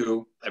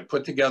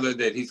put together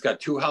that he's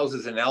got 2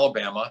 houses in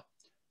Alabama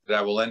that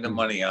I will lend him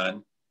money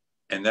on.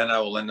 And then I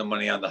will lend him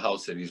money on the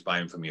house that he's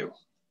buying from you.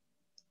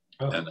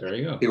 Oh, and there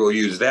you go. He will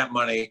use that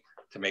money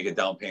to make a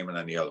down payment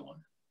on the other one.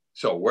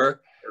 So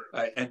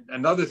and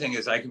another thing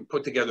is I can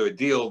put together a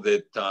deal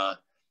that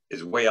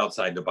is way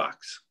outside the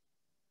box.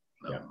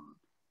 Yeah.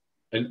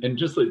 And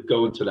just like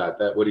go into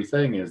that what he's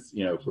saying is,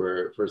 you know,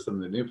 for some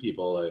of the new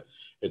people,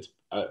 it's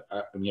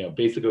you know,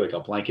 basically like a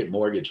blanket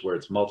mortgage where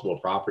it's multiple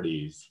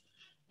properties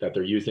that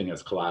they're using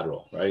as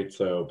collateral, right?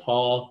 So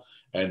Paul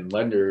and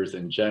lenders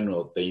in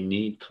general, they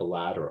need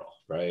collateral,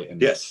 right? And,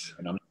 yes.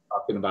 And I'm not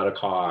talking about a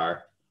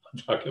car. I'm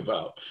talking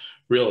about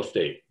real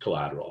estate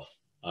collateral.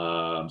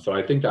 So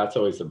I think that's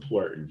always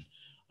important.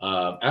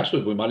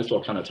 Actually, we might as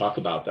well kind of talk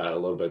about that a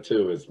little bit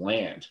too, is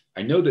land.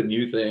 I know the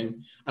new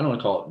thing, I don't want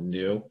to call it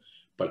new,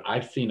 but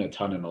I've seen a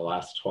ton in the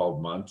last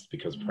 12 months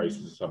because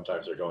prices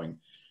sometimes are going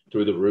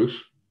through the roof,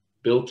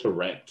 build to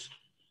rent.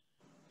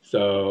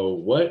 So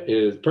what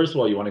is, first of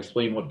all, you want to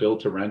explain what build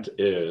to rent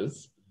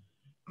is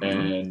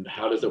and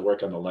how does it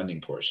work on the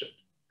lending portion?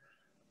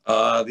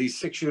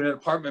 These 6-unit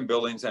apartment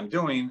buildings I'm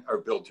doing are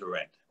built to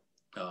rent.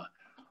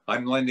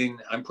 I'm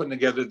putting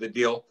together the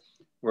deal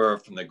where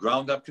from the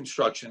ground up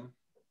construction,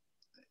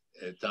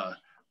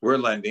 we're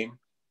lending,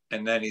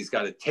 and then he's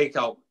got a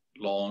takeout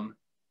loan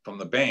from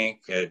the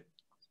bank at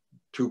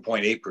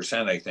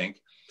 2.8%, I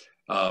think,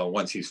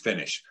 once he's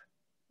finished.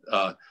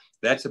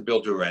 That's a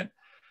build to rent.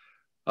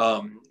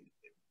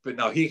 But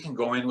now he can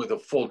go in with a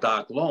full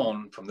doc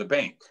loan from the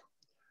bank.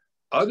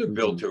 Other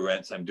build to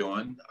rents I'm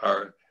doing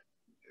are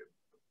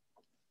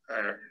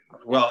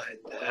well,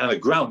 on the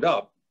ground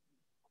up,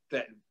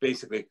 that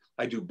basically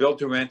I do build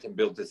to rent and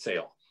build to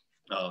sale.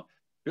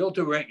 Build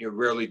to rent, you're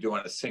rarely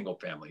doing a single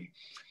family.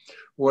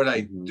 What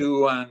I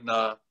do on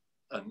a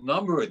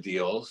number of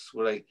deals,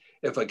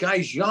 if a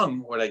guy's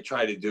young, what I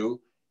try to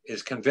do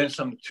is convince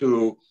him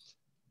to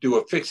do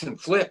a fix and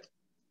flip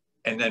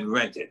and then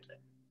rent it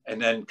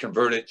and then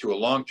convert it to a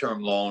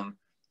long-term loan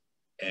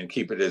and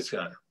keep it as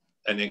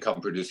an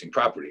income producing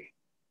property.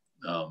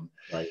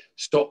 Right.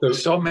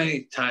 So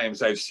many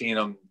times I've seen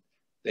them,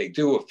 they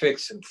do a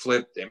fix and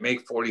flip, they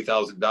make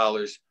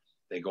 $40,000,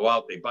 they go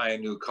out, they buy a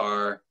new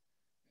car,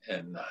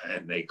 and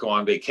they go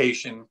on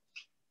vacation,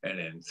 and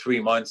in 3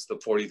 months, the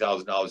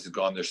 $40,000 is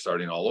gone, they're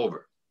starting all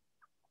over.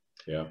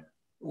 Yeah.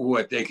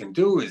 What they can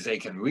do is they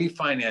can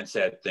refinance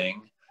that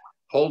thing,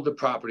 hold the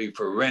property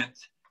for rent,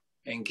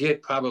 and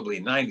get probably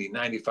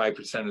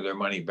 95% of their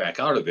money back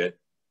out of it.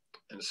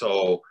 And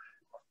so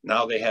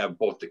now they have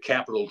both the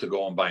capital to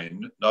go and buy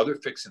another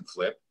fix and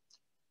flip,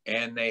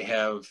 and they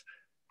have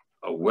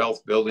a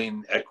wealth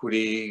building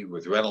equity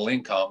with rental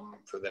income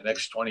for the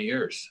next 20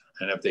 years.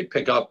 And if they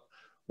pick up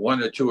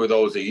 1 or 2 of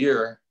those a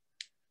year,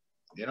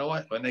 you know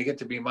what? When they get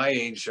to be my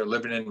age, they're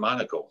living in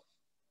Monaco.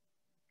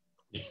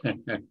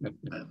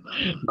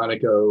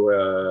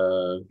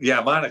 Monaco.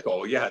 Yeah,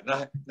 Monaco. Yeah,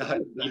 not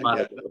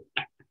Monaco.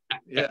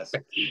 Yes.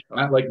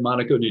 Not like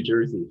Monaco, New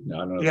Jersey. No, I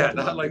don't know. Yeah,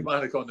 not like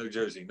Monaco, New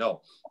Jersey.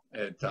 No.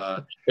 If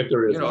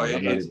there is, you know,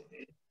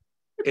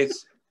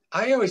 it's.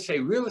 I always say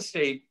real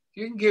estate,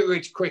 you can get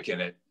rich quick in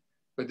it,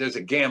 but there's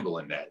a gamble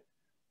in that.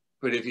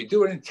 But if you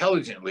do it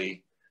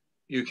intelligently,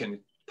 you can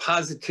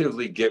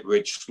positively get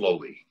rich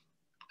slowly.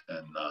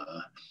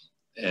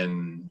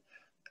 And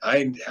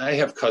I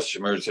have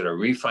customers that are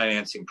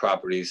refinancing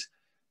properties.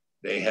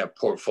 They have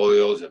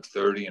portfolios of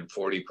 30 and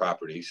 40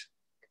 properties,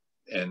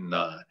 and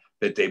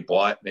that they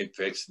bought, and they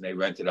fixed, and they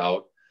rented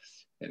out,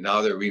 and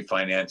now they're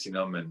refinancing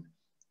them, and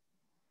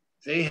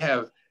they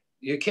have,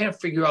 you can't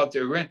figure out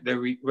their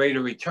rate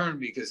of return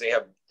because they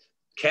have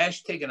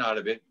cash taken out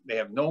of it. They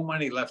have no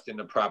money left in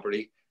the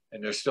property,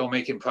 and they're still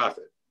making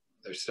profit.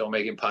 They're still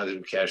making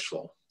positive cash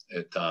flow.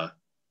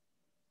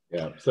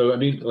 Yeah. So, I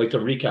mean, like to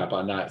recap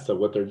on that. So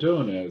what they're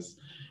doing is,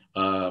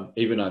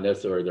 even on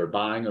this, or they're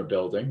buying or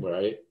building,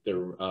 right? They're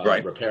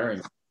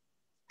repairing.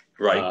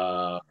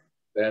 Right.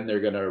 Then they're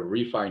going to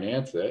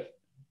refinance it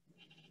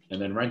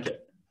and then rent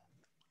it.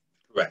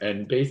 Right.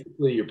 And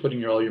basically you're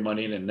putting all your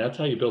money in, and that's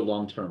how you build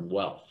long-term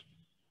wealth.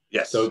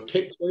 Yes. So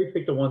pick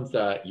the ones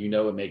that you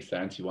know it makes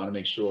sense. You want to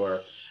make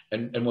sure.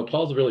 And what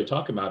Paul's really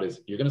talking about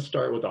is you're going to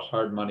start with a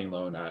hard money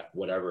loan at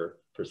whatever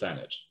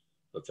percentage,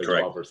 let's say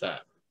 12%.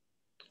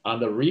 On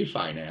the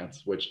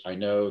refinance, which I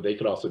know they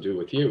could also do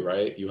with you,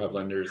 right? You have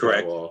lenders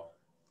that will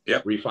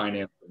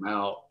refinance them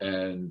out,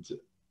 and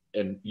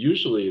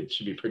usually it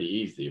should be pretty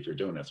easy if you're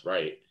doing this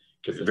right,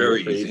 because it's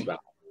very easy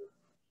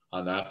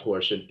on that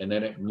portion, and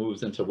then it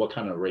moves into what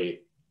kind of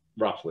rate,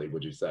 roughly,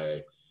 would you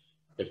say?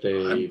 If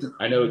they,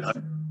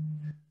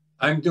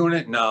 I'm doing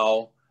it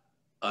now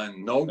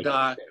on no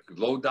doc,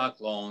 low doc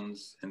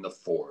loans in the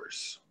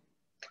 4s.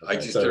 Okay, I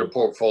just did a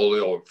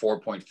portfolio of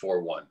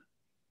 4.41.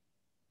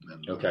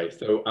 Okay,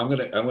 so I'm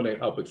gonna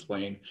help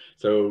explain.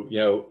 So, you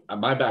know,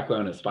 my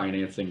background is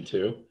financing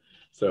too,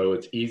 so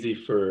it's easy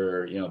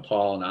for, you know,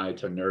 Paul and I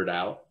to nerd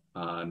out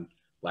on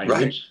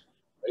language.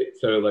 Right?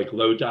 So, like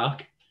low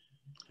doc,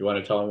 you want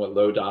to tell them what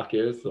low doc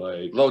is?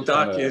 Like low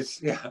doc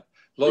is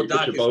low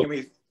doc is give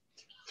me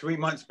 3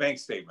 months bank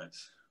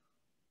statements.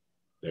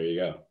 There you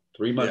go,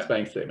 3 months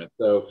bank statement.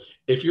 So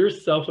if you're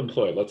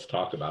self-employed, let's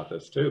talk about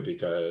this too,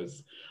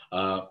 because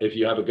if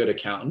you have a good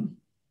accountant,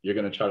 you're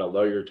going to try to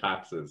lower your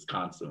taxes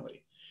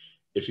constantly.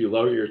 If you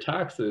lower your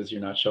taxes, you're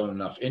not showing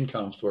enough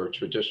income for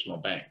traditional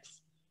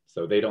banks.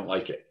 So they don't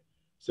like it.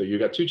 So you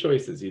got 2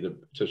 choices, either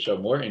to show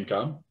more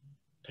income,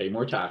 pay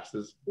more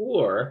taxes,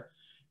 or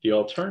the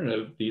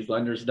alternative, these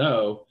lenders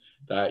know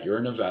that you're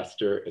an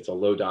investor, it's a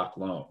low doc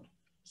loan.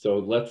 So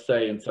let's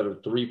say instead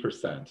of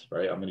 3%,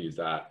 right? I'm going to use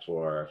that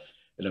for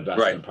an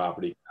investment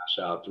property,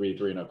 cash out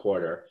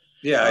 3.25.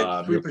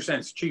 Yeah, 3%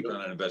 is cheap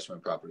on an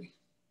investment property.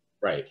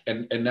 Right.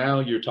 And now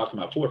you're talking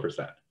about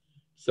 4%.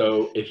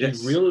 So if you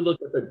Yes. really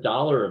look at the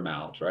dollar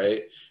amount,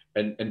 right?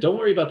 And don't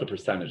worry about the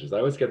percentages. I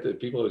always get the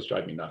people always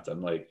drive me nuts.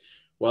 I'm like,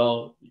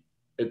 well,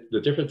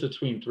 the difference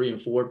between 3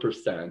 and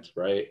 4%,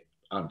 right,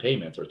 on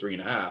payments, or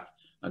 3.5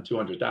 on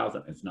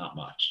 200,000 is not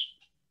much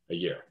a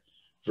year,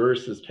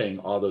 versus paying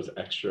all those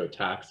extra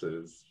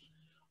taxes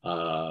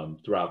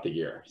throughout the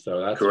year.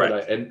 So that's Correct.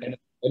 what and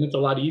it's a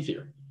lot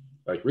easier.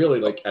 Like really,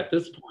 like at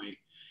this point,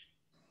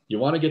 you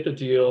want to get the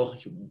deal.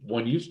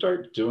 When you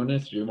start doing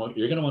this, you're going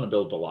to want to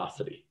build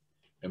velocity.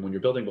 And when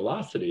you're building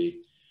velocity,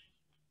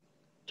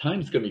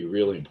 time's going to be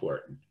really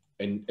important.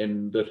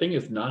 And the thing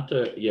is not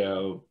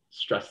to,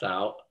 stress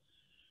out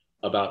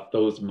about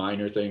those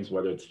minor things,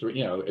 whether it's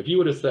if you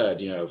would have said,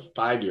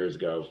 5 years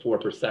ago,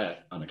 4%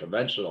 on a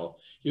conventional,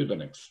 you'd have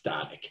been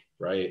ecstatic,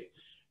 right?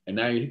 And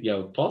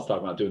now, Paul's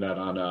talking about doing that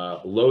on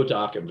a low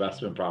doc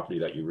investment property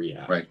that you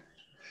rehab. Right.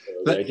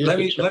 So Let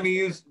me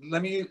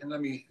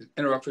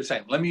interrupt for a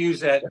second. Let me use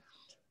that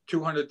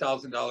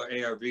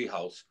 $200,000 ARV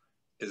house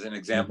as an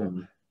example.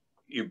 Mm-hmm.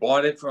 You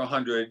bought it for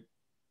 100.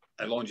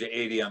 I loaned you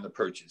 80 on the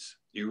purchase.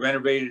 You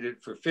renovated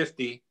it for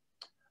 50.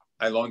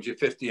 I loaned you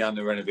 50 on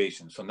the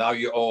renovation. So now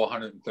you owe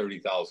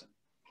 130,000.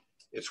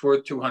 It's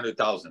worth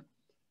 200,000.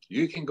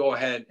 You can go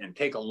ahead and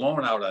take a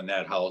loan out on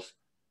that house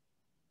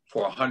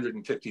for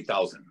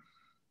 150,000.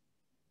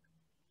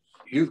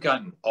 You've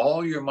gotten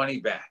all your money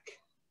back,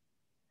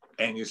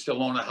 and you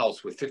still own a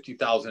house with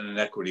 50,000 in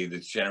equity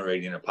that's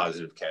generating a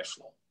positive cash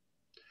flow.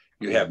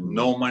 You have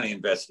no money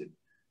invested.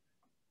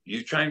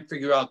 You try and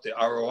figure out the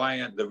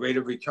ROI on the rate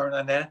of return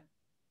on that,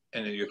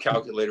 and then your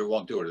calculator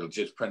won't do it. It'll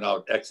just print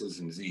out X's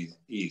and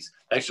E's.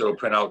 Actually, it'll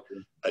print out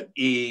an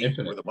E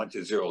infinite with a bunch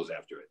of zeros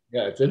after it.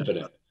 Yeah, it's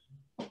infinite.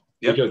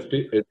 Yep. Because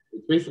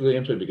it's basically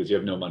infinite because you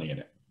have no money in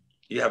it.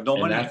 You have no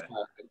money in it.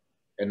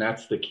 And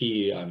that's the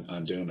key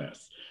on doing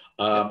this.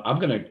 I'm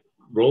going to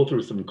roll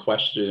through some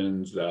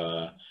questions.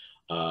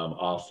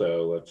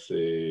 Also, let's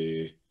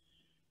see.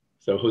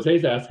 So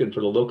Jose's asking,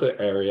 for the local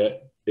area,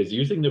 is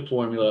using the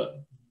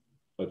formula,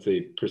 let's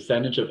see,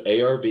 percentage of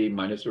ARV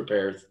minus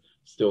repairs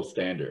still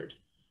standard?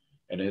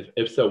 And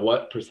if so,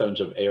 what percentage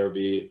of ARV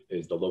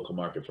is the local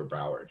market for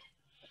Broward?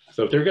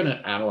 So if they're going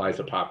to analyze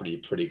a property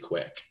pretty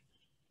quick,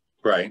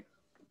 right?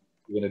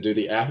 You're going to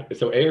do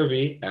so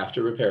ARV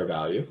after repair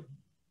value.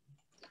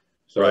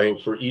 So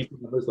for easy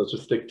numbers, let's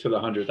just stick to the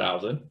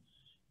 100,000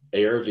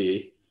 ARV.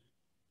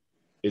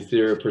 Is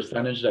there a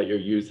percentage that you're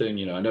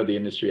using? I know the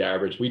industry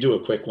average, we do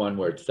a quick one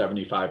where it's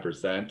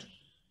 75%,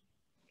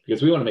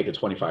 because we want to make a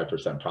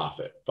 25%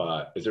 profit.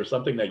 But is there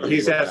something that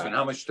he's asking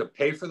how much to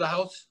pay for the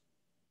house?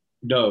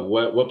 No,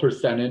 what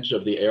percentage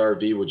of the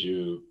ARV would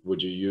you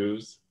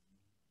use?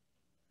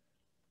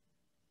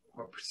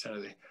 What percent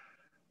of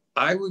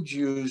I would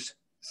use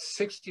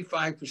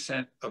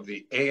 65% of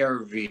the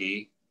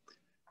ARV.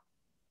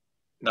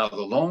 Now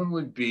the loan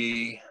would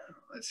be,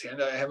 let's see,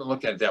 I haven't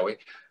looked at it that way,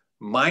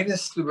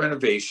 minus the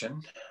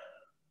renovation.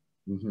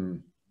 Mm-hmm.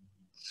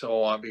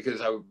 So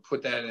because I would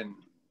put that in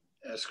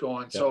escrow,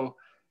 and so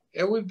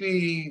it would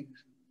be,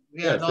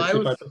 I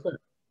would,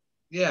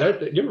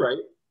 you're right.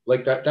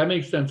 Like that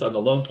makes sense on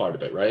the loan part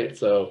of it, right?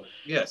 So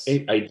yes,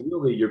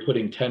 ideally you're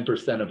putting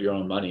 10% of your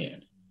own money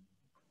in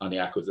on the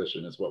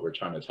acquisition is what we're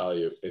trying to tell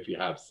you. If you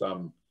have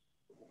some.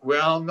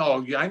 Well,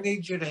 no, I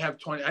need you to have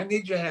 20. I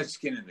need you to have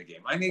skin in the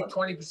game. I need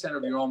 20%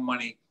 of your own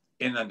money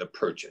in on the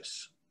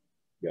purchase.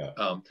 Yeah.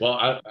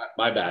 Well,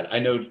 my bad. I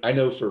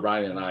know for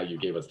Ryan and I, you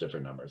gave us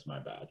different numbers. My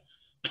bad.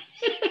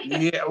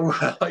 Yeah.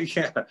 Well,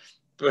 yeah,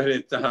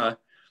 but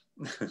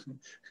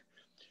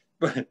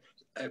but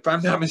if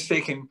I'm not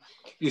mistaken,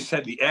 you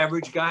said the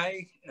average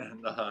guy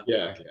and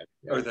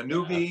or the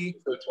newbie.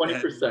 So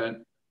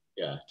 20%.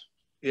 Yeah.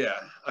 Yeah.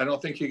 I don't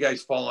think you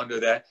guys fall under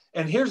that.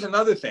 And here's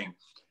another thing.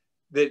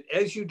 That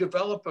as you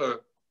develop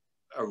a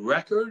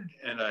record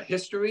and a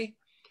history,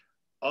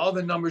 all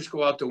the numbers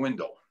go out the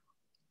window.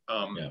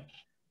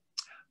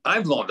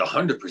 I've loaned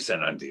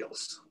 100% on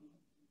deals.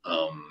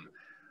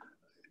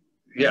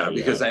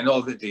 Because I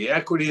know that the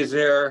equity is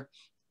there,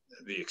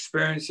 the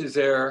experience is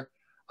there.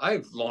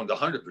 I've loaned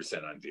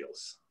 100% on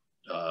deals.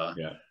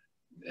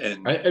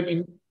 And I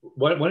mean,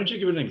 why don't you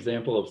give an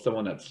example of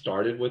someone that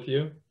started with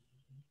you,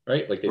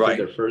 right? Like they did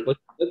their first.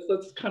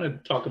 Let's kind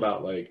of talk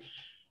about like.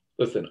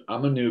 Listen,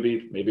 I'm a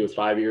newbie. Maybe it was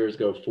 5 years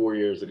ago, 4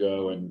 years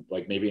ago, and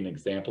like maybe an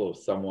example of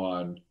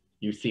someone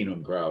you've seen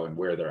them grow and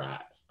where they're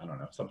at. I don't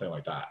know, something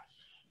like that.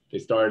 They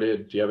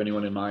started. Do you have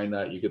anyone in mind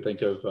that you could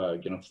think of?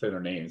 You don't have to say their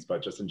names,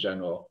 but just in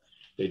general,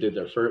 they did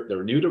their first. They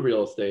were new to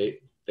real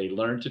estate. They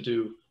learned to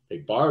do. They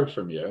borrowed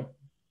from you,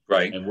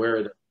 right? And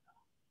where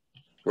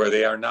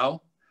they are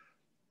now?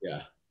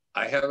 Yeah,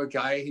 I have a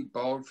guy. He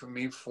borrowed from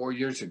me 4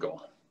 years ago.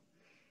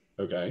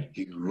 Okay.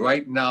 He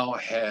right now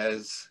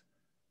has,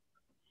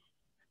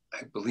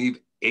 I believe,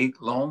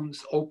 8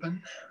 loans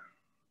open.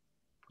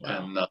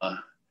 Wow. And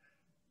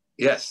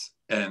yes,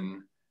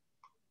 and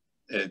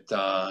it.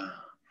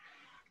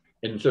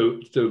 And so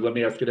let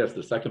me ask you this: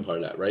 the second part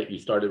of that, right? You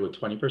started with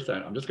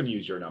 20%. I'm just going to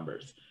use your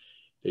numbers.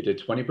 They did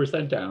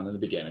 20% down in the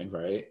beginning,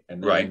 right?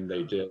 And then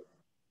they did.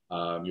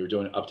 You were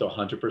doing up to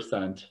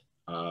 100%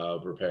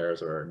 of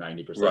repairs or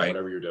 90%, Right.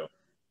 whatever you're doing.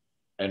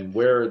 And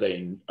where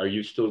are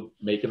you still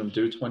making them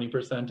do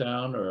 20%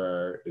 down,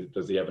 or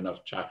does he have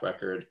enough track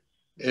record?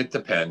 It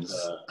depends.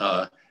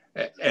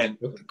 And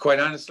quite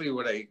honestly,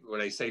 what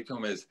I say to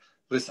him is,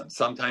 listen,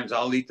 sometimes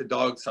I'll eat the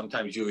dog,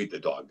 sometimes you eat the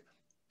dog.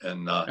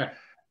 And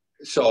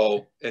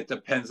so it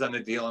depends on the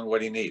deal and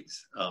what he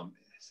needs.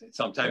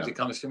 Sometimes he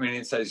comes to me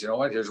and says, you know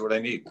what, here's what I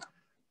need.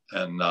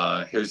 And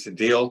here's the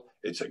deal.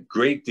 It's a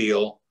great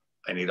deal.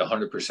 I need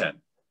 100%.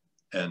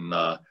 And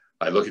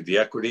I look at the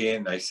equity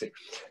and I say,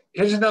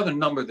 here's another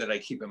number that I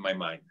keep in my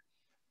mind.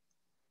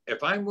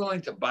 If I'm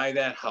willing to buy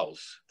that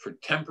house for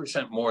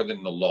 10% more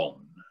than the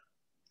loan,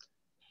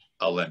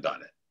 I'll lend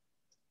on it.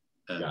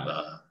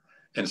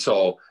 And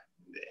so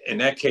in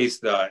that case,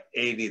 the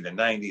 80, the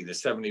 90, the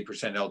 70%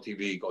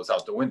 LTV goes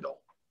out the window.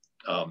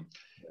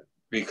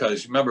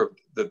 Because remember,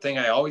 the thing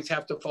I always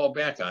have to fall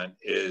back on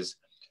is,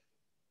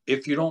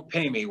 if you don't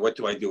pay me, what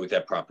do I do with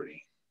that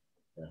property?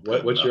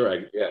 What's your,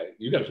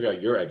 you got to figure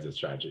out your exit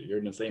strategy. You're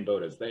in the same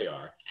boat as they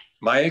are.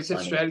 My exit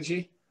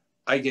strategy,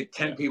 I get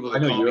 10 people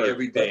that call me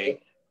every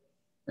day.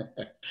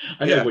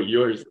 I know what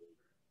yours,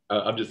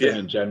 I'm just saying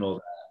in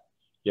general,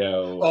 I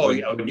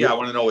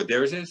want to know what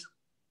theirs is?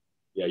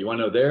 Yeah, you want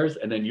to know theirs,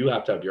 and then you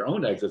have to have your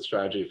own exit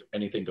strategy if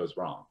anything goes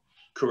wrong.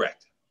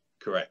 Correct.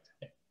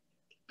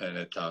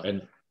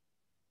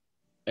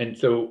 And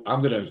so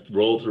I'm going to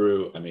roll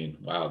through. I mean,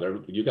 wow,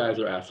 you guys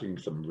are asking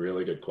some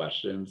really good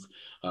questions.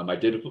 I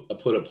did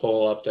put a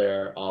poll up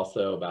there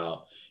also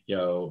about,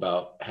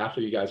 about half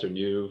of you guys are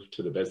new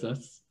to the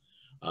business.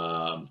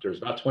 There's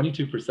about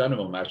 22% of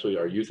them actually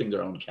are using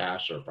their own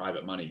cash or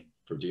private money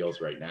for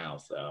deals right now.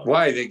 So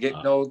why? They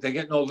get no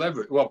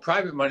leverage. Well,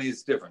 private money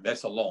is different.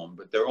 That's a loan,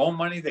 but their own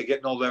money, they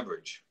get no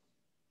leverage.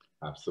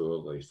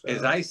 Absolutely. So,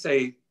 as I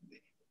say,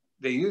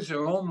 they use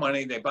their own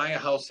money. They buy a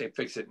house, they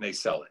fix it, and they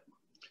sell it.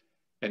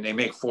 And they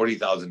make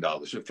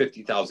 $40,000 or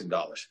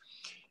 $50,000.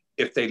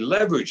 If they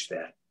leverage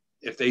that,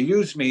 if they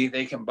use me,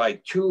 they can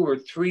buy 2 or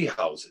 3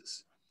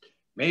 houses.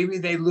 Maybe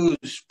they lose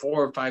 $4,000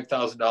 or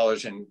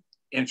 $5,000 in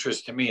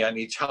interest to me on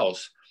each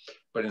house,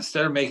 but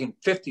instead of making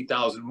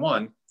 $50,000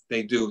 one,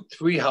 they do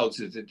 3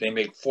 houses that they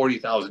make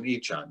 $40,000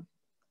 each on.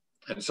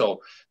 And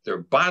so their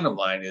bottom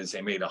line is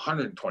they made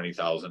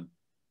 $120,000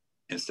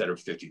 instead of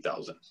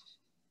 $50,000.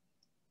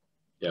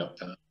 Yeah,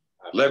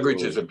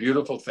 leverage is a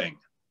beautiful thing.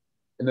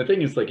 And the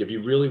thing is, like, if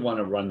you really want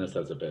to run this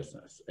as a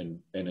business and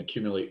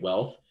accumulate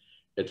wealth,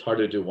 it's hard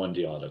to do one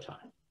deal at a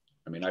time.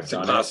 I mean, I've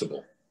done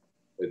impossible.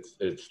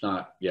 It's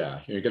not. Yeah,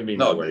 you're going to be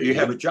nowhere. You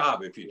have a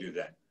job if you do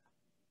that.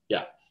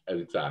 Yeah,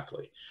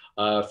 exactly.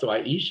 So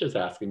Aisha's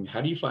asking, how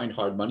do you find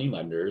hard money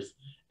lenders,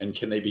 and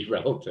can they be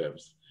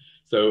relatives?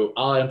 So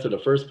I'll answer the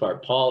first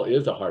part. Paul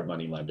is a hard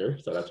money lender,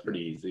 so that's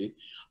pretty easy.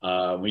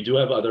 We do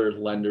have other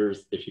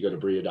lenders if you go to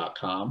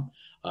BREIA.com.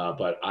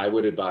 But I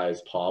would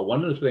advise Paul.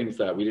 One of the things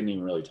that we didn't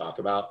even really talk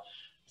about.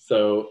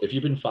 So if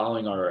you've been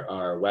following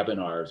our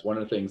webinars, one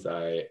of the things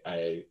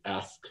I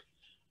ask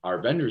our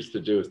vendors to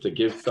do is to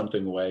give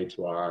something away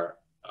to our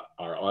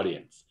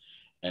audience.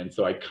 And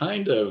so I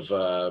kind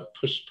of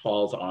pushed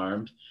Paul's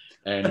arms,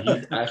 and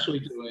he's actually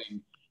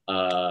doing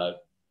a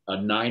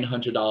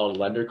 $900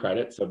 lender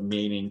credit. So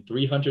meaning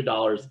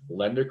 $300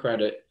 lender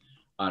credit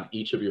on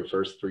each of your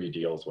first 3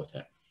 deals with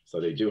him. So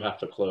they do have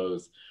to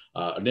close.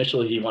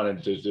 Initially, he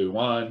wanted to do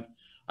 1.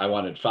 I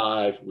wanted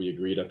 5. We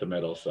agreed at the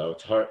middle. So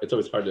it's hard. It's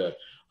always hard to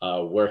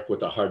work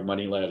with a hard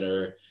money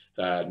lender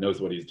that knows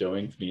what he's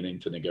doing, meaning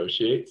to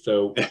negotiate.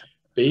 So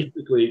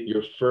basically,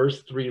 your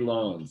first 3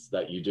 loans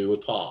that you do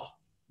with Paul,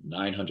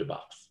 $900.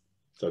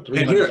 So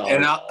 $300.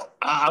 And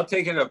I'll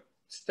take it a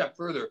step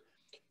further.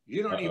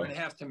 You don't even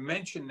have to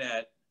mention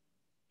that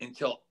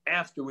until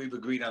after we've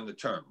agreed on the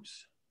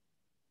terms.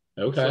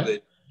 Okay.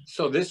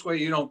 So this way,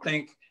 you don't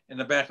think in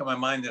the back of my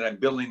mind that I'm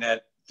building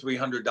that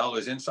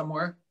 $300 in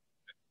somewhere.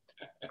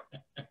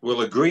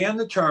 We'll agree on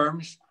the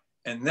terms,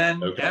 and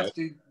then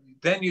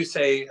then you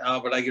say,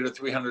 but I get a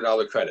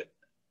 $300 credit,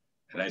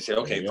 and I say,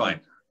 okay, fine.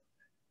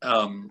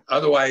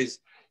 Otherwise,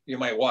 you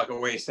might walk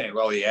away saying,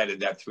 well, he added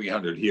that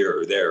 300 here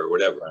or there or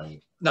whatever.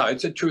 Right. No,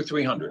 it's a true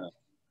 300.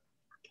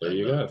 There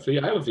you go. See,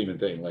 I was even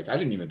thinking, like, I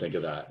didn't even think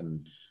of that.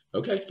 And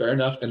okay, fair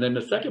enough. And then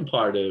the second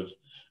part of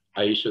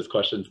Aisha's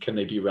questions, can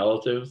they be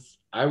relatives?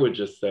 I would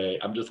just say,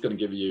 I'm just going to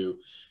give you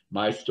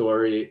my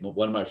story.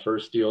 One of my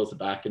first deals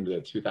back in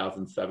the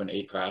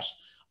 2007-8 crash,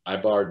 I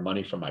borrowed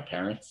money from my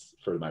parents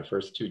for my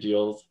first 2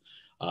 deals.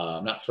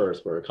 Not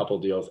first, but a couple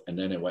of deals, and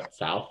then it went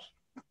south.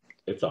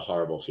 It's a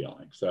horrible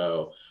feeling.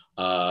 So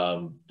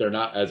they're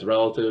not as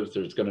relatives.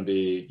 There's going to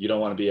be, you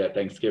don't want to be at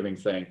Thanksgiving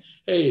saying,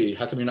 hey,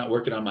 how come you're not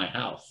working on my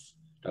house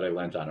that I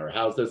lent on? Or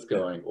how's this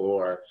going?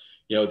 Or,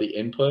 the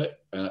input.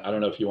 I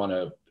don't know if you want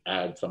to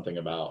add something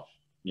about,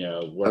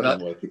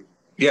 working with.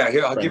 Yeah,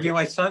 here, I'll give you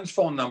my son's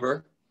phone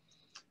number,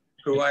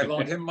 who I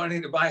loaned him money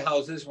to buy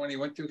houses when he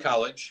went through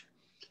college.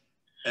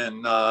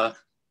 And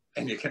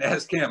you can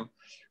ask him,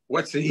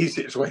 what's the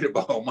easiest way to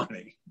borrow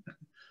money?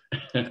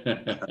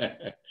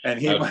 And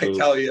he might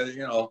tell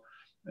you,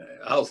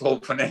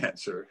 household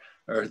finance or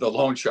the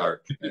loan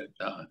shark.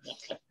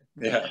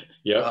 Yeah.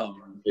 Yeah.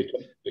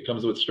 It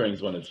comes with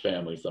strings when it's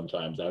family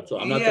sometimes. That's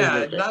I'm not yeah,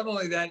 saying not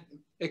only that,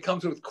 it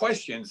comes with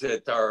questions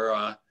that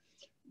are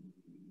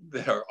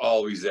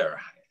always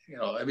there. You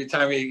know, every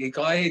time he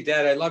calls, hey,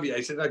 Dad, I love you.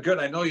 I said, oh, good.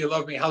 I know you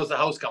love me. How's the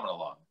house coming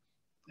along?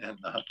 And,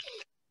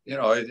 you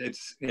know,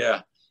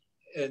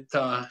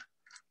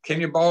 can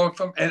you borrow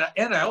from, and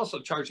I also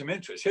charge him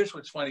interest. Here's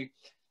what's funny.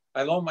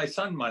 I loan my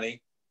son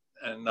money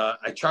and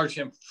I charge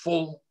him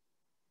full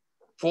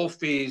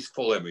fees,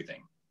 full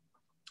everything.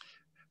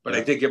 But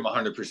I did give him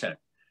 100%.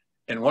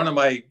 And one of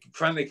my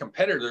friendly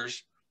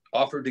competitors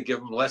offered to give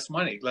him less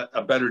money,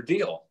 a better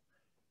deal.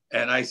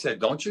 And I said,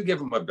 don't you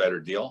give him a better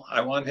deal. I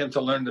want him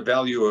to learn the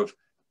value of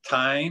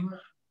time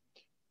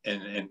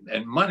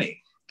and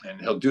money. And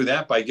he'll do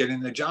that by getting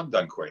the job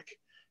done quick.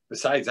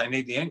 Besides, I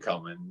need the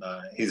income, and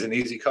he's an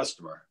easy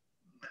customer.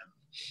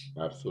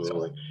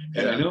 Absolutely. So,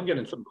 and yeah. I know I'm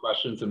getting some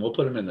questions, and we'll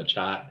put them in the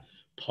chat.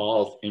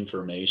 Paul's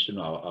information,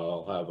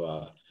 I'll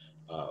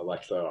have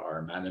Alexa,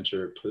 our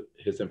manager, put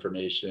his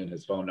information,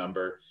 his phone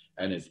number,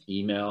 and his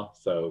email.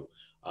 So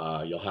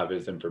you'll have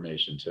his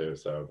information too.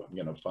 So I'm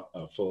getting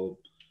a full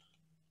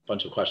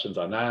bunch of questions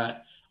on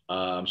that.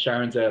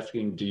 Sharon's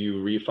asking, do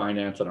you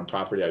refinance on a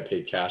property I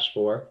paid cash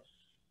for?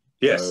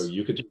 Yes. So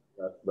you could do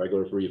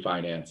regular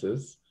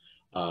refinances.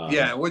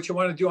 Yeah, what you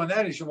want to do on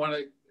that is you want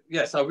to,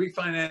 yes, I'll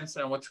refinance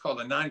on what's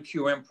called a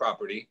non-QM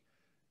property,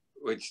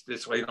 which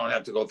this way you don't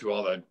have to go through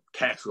all the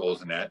tax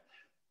rules and that.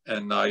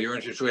 And your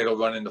interest rate will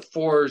run in the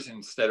 4s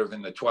instead of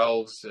in the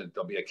 12s. And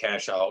there'll be a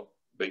cash out.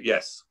 But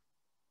yes,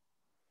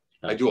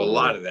 absolutely. I do a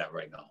lot of that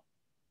right now.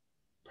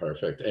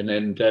 Perfect. And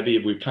then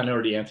Debbie, we've kind of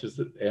already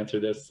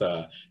answered this.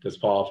 Does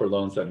Paul offer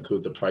loans that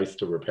include the price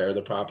to repair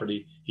the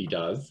property? He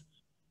does.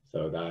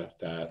 So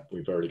that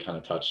we've already kind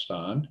of touched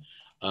on.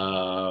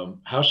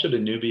 How should a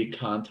newbie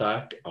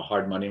contact a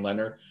hard money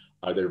lender?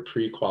 Are there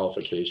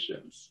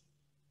pre-qualifications?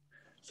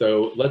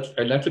 So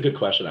and that's a good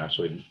question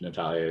actually,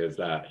 Natalia, is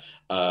that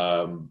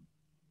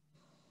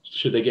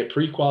should they get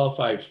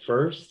pre-qualified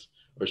first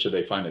or should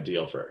they find a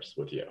deal first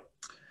with you?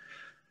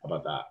 How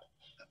about that?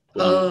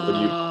 What do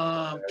you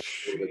a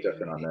little bit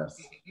different on this?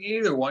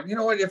 Either one. You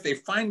know what? If they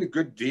find a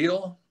good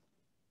deal,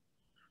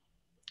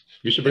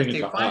 you should bring it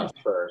to us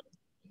first.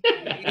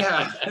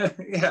 Yeah,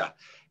 yeah.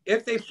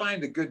 If they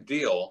find a good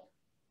deal,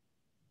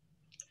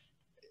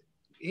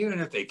 even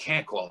if they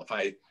can't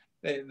qualify,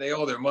 they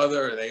owe their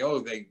mother, they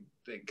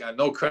got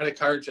no credit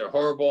cards, they're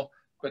horrible,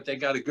 but they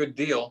got a good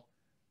deal.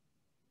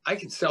 I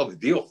can sell the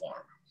deal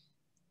for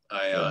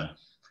them.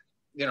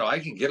 You know, I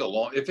can get a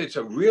loan. If it's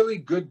a really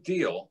good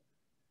deal,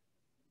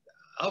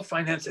 I'll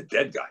finance a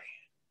dead guy.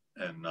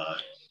 And,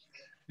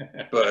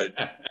 but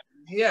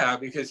yeah,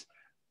 because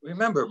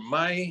remember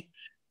my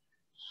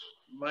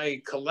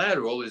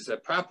collateral is a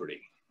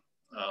property.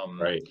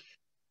 Right.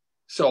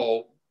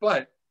 So,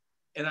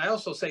 and I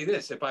also say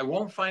this, if I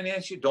won't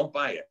finance you, don't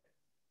buy it.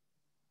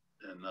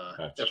 And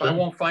if true. I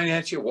won't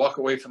finance you, walk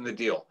away from the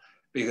deal,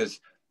 because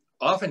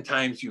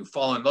oftentimes you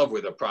fall in love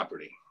with a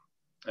property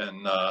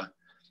and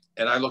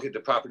I look at the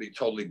property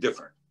totally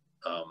different.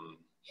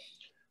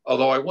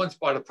 Although I once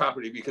bought a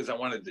property because I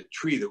wanted the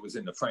tree that was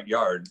in the front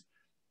yard.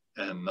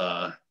 And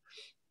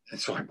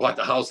so I bought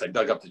the house, I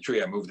dug up the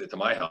tree, I moved it to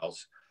my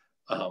house.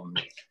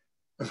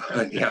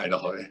 Yeah, I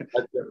know.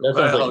 That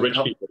sounds like rich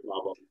people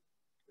problem.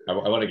 I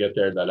want to get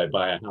there that I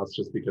buy a house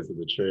just because of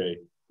the tree.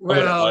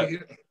 Well,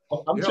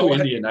 I'm too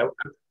Indian. I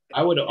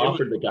would have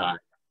offered the guy.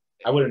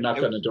 I would have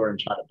knocked on the door and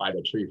tried to buy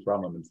the tree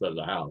from him instead of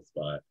the house.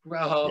 But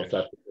well,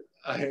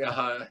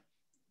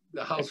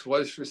 the house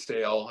was for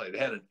sale. It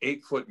had an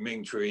 8-foot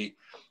Ming tree,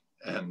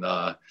 and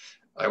I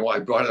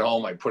brought it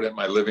home. I put it in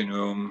my living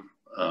room,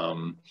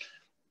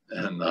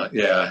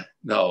 yeah,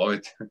 no,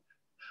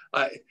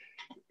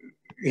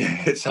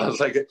 it sounds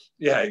like it.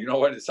 Yeah, you know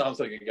what? It sounds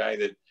like a guy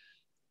that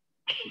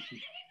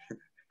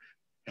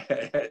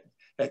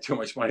had too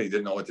much money,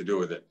 didn't know what to do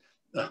with it.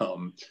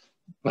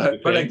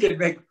 But I did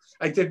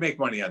make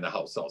money on the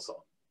house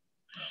also.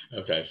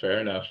 Okay, fair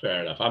enough.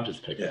 I'm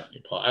just picking on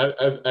you, Paul.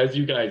 As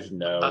you guys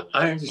know,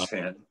 I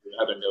understand. You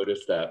haven't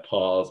noticed that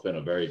Paul's been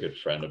a very good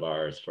friend of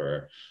ours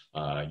for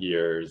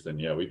years, and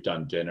we've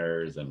done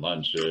dinners and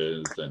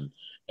lunches, and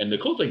the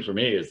cool thing for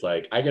me is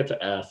like I get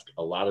to ask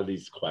a lot of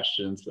these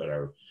questions that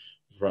are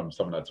from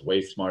someone that's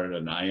way smarter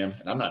than I am,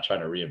 and I'm not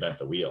trying to reinvent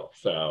the wheel.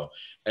 So,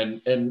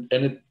 and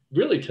it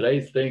really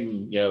today's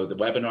thing, the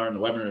webinar and the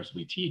webinars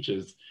we teach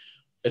is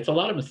it's a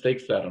lot of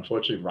mistakes that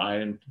unfortunately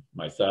Ryan,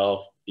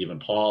 myself, even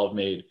Paul have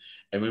made,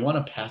 and we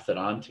want to pass it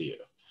on to you.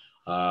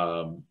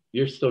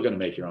 You're still going to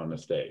make your own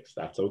mistakes.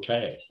 That's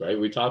okay, right?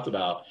 We talked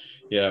about,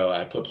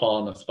 I put Paul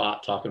on the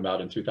spot talking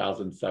about in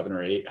 2007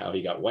 or 8 how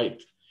he got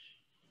wiped.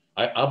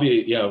 I'll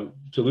be, to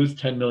lose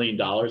 $10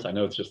 million. I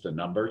know it's just a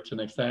number to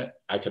an extent.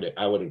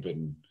 I would have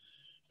been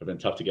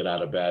tough to get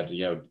out of bed.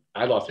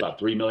 I lost about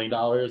 $3 million,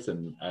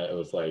 and it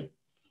was like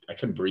I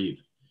couldn't breathe.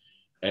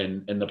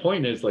 And the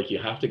point is, like, you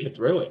have to get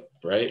through it,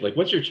 right? Like,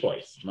 what's your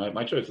choice?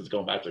 My choice is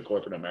going back to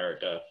corporate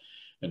America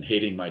and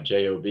hating my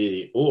job,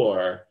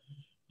 or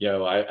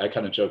I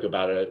kind of joke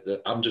about it.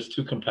 That I'm just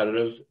too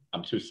competitive.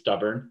 I'm too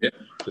stubborn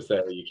to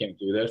say you can't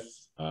do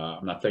this.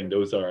 I'm not saying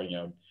those are,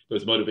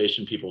 those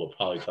motivation people will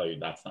probably tell you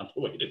that's not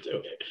the way to do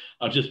it.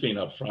 I'm just being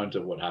upfront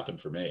of what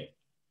happened for me.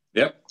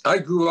 Yep. I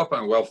grew up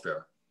on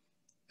welfare,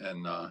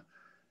 and I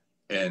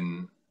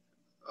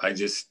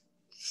just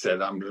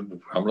said, I'm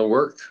gonna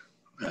work.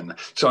 And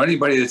so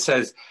anybody that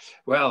says,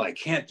 well, I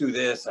can't do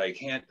this, I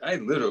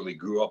literally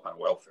grew up on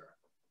welfare.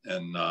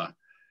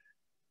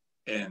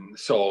 And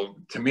so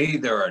to me,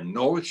 there are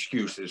no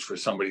excuses for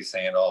somebody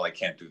saying, oh, I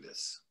can't do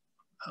this.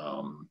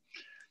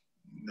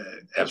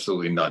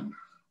 Absolutely none,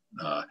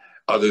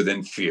 other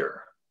than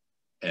fear.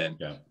 And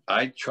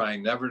I try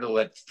never to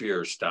let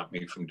fear stop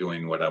me from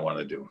doing what I want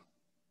to do.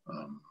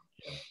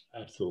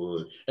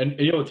 Absolutely. And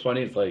what's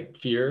funny is like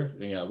fear,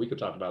 we could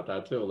talk about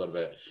that too a little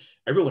bit.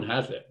 Everyone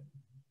has it.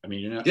 I mean,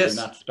 you're not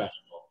special.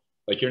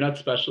 Like, you're not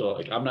special.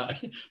 Like, I'm not,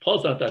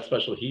 Paul's not that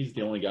special. He's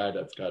the only guy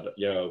that's got,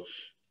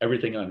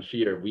 everything on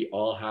fear. We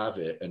all have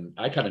it. And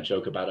I kind of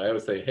joke about it. I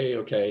always say, hey,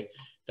 okay,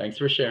 thanks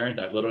for sharing.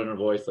 That little inner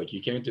voice, like,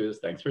 you can't do this.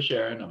 Thanks for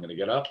sharing. I'm going to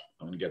get up.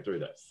 I'm going to get through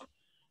this.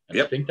 And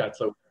I think that's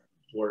so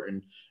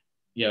important,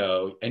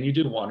 and you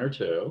do one or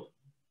two,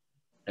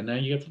 and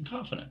then you get some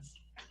confidence.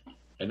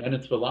 And then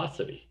it's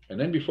velocity. And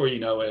then before you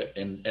know it,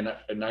 and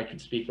I can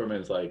speak from it,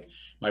 it's like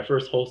my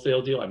first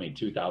wholesale deal, I made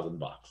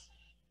 $2,000.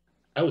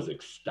 I was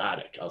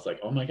ecstatic. I was like,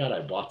 oh my God,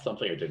 I bought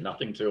something, I did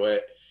nothing to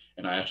it,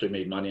 and I actually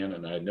made money on it,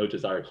 and I had no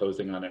desire of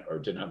closing on it or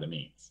didn't have the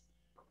means.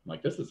 I'm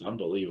like, this is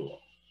unbelievable.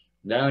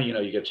 Now,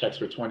 you get checks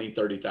for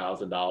 $20,000,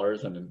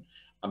 $30,000, and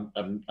I'm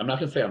not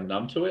gonna say I'm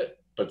numb to it,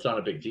 but it's not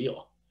a big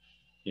deal.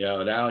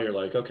 Now you're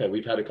like, okay,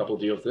 we've had a couple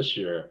deals this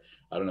year.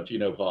 I don't know if you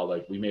know, Paul,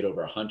 like we made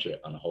over 100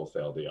 on a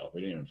wholesale deal.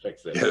 We didn't even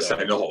fix it. Yes, so.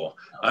 I know.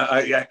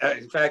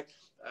 In fact,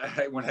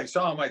 when I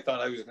saw him, I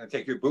thought I was going to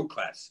take your boot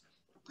class.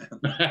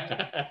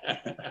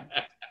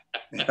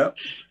 Yep.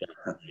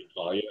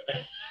 Paul,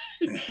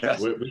 yes.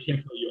 We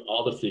can tell you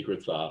all the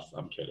secret sauce.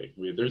 I'm kidding.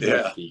 There's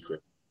no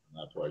secret in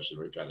that portion.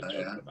 We're kind of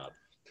joking about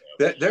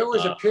it. There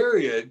was a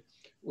period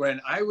when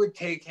I would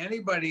take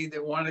anybody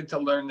that wanted to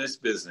learn this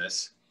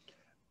business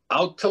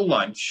out to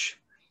lunch,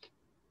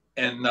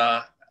 and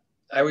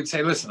I would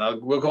say, listen,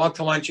 we'll go out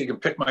to lunch. You can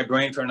pick my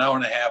brain for an hour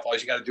and a half. All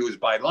you got to do is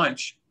buy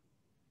lunch.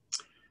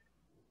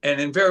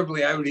 And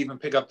invariably, I would even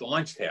pick up the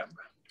lunch tab.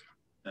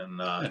 And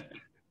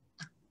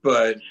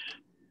but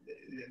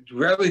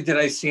rarely did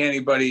I see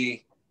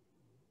anybody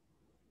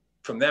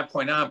from that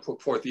point on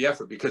put forth the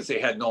effort because they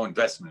had no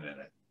investment in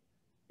it.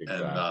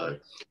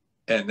 Exactly.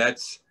 And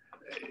that's,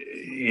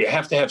 you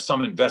have to have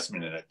some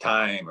investment in it,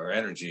 time or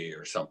energy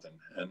or something.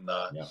 And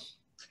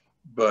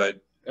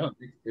but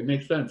it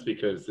makes sense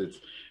because it's,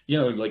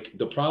 like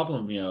the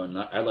problem, and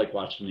I like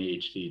watching the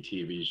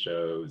HGTV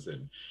shows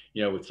and,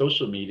 with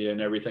social media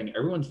and everything,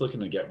 everyone's looking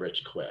to get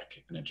rich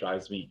quick, and it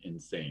drives me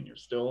insane. You're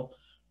still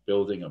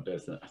building a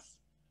business.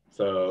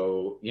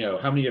 So,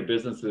 how many of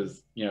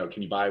businesses,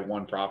 can you buy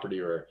one property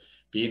or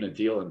be in a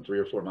deal and 3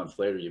 or 4 months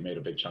later, you made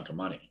a big chunk of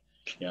money?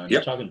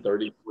 You're talking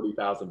 $30,000,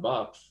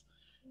 $40,000.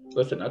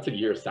 Listen, that's a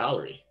year's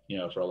salary,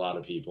 for a lot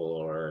of people,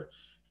 or,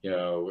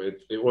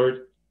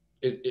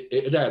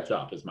 it adds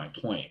up is my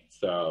point.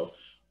 So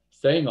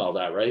saying all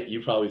that, right,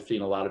 you've probably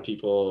seen a lot of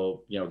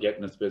people, get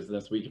in this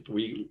business.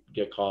 We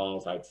get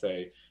calls, I'd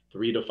say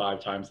 3 to 5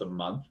 times a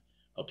month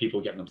of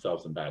people getting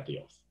themselves in bad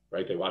deals,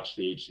 right? They watch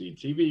the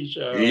HGTV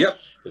show. Yep.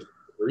 It's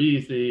super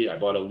easy. I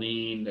bought a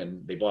lien,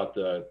 and they bought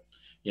the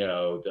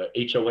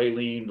HOA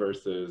lien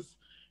versus,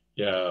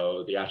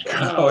 the actual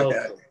house. Oh,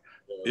 yeah.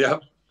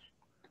 Yep.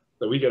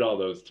 So we get all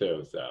those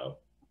too. So.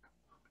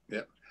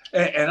 Yeah.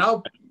 And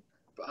I'll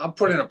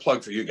put in a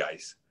plug for you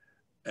guys,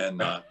 and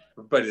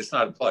but it's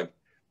not a plug.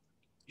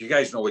 You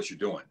guys know what you're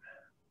doing.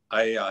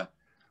 I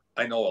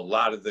know a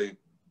lot of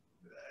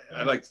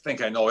I like to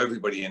think I know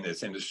everybody in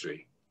this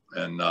industry,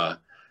 and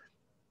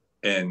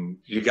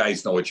you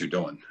guys know what you're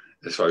doing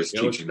as far as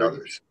teaching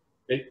others.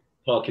 Hey,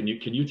 Paul, can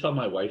you tell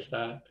my wife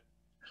that?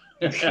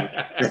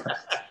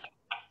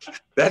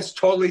 That's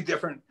totally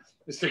different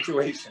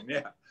situation.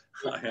 Yeah.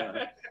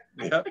 Yeah.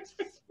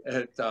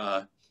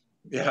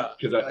 Yeah.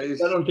 Because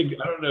I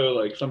don't know,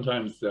 like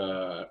sometimes,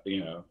 I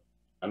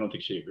don't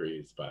think she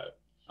agrees, but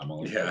I'm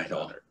only. Yeah, I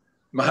know.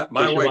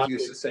 My wife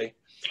used to say,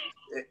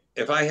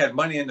 if I had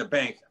money in the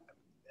bank,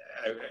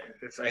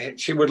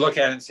 she would look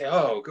at it and say,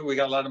 oh, good, we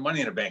got a lot of money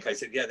in the bank. I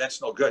said, yeah,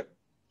 that's no good.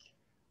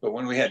 But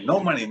when we had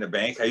no money in the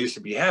bank, I used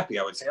to be happy.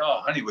 I would say,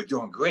 oh, honey, we're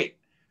doing great.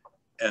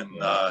 And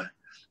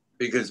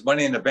because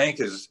money in the bank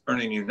is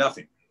earning you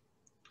nothing.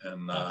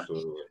 And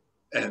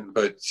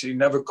but she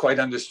never quite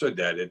understood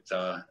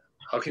that.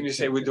 How can you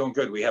say we're doing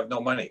good? We have no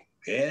money.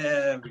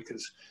 Yeah,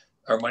 because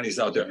our money's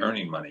out there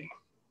earning money.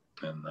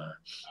 And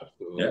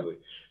absolutely.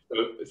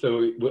 Yeah.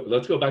 So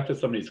let's go back to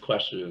some of these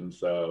questions.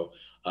 So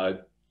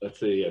let's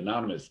see,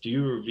 anonymous.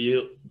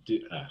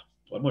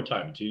 One more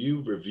time. Do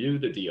you review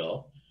the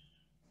deal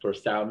for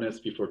soundness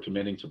before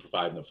committing to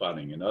providing the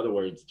funding? In other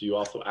words, do you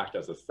also act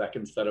as a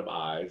second set of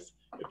eyes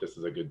if this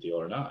is a good deal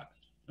or not?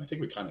 I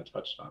think we kind of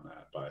touched on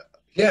that, but.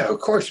 Yeah, of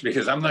course,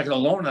 because I'm not going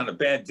to loan on a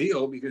bad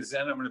deal, because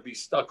then I'm going to be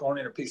stuck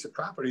owning a piece of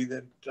property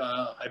that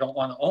I don't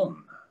want to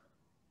own.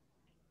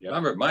 Yep,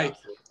 remember,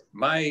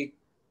 my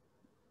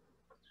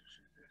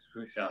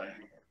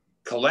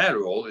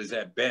collateral is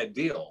that bad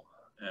deal,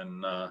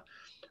 and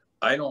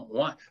I don't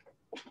want.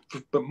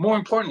 But more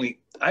importantly,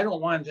 I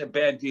don't want a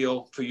bad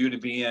deal for you to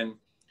be in,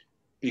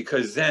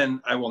 because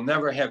then I will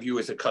never have you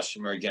as a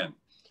customer again.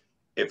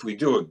 If we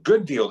do a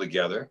good deal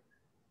together,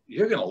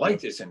 you're going to like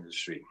this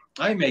industry.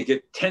 I may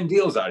get 10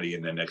 deals out of you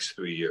in the next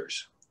 3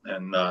 years.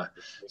 And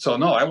so,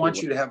 no, I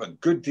want you to have a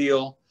good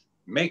deal,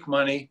 make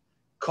money,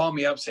 call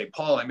me up, say,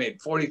 Paul, I made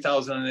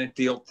 $40,000 on that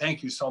deal.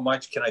 Thank you so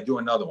much. Can I do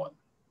another one?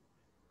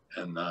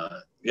 And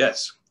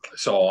yes.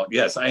 So,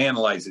 yes, I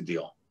analyze the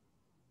deal.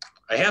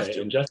 I have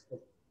to. And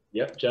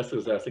Jess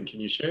was asking, can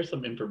you share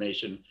some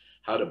information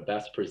how to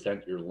best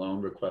present your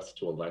loan request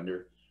to a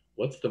lender?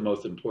 What's the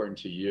most important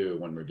to you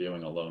when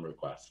reviewing a loan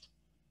request?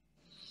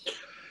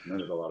 And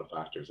there's a lot of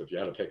factors. If you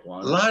had to pick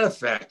one. A lot of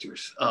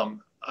factors.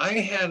 I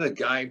had a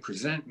guy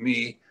present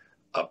me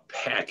a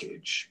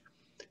package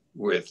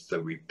with the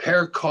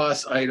repair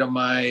costs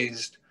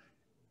itemized,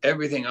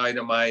 everything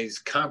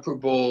itemized,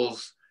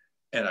 comparables.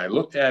 And I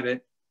looked at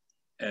it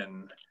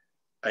and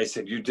I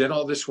said, you did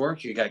all this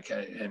work? You got,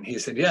 and he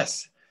said,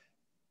 yes.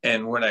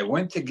 And when I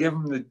went to give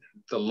him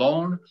the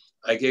loan,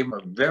 I gave him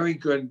a very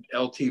good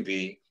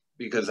LTV,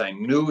 because I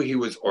knew he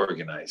was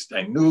organized.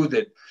 I knew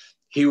that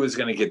he was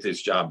going to get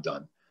this job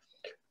done.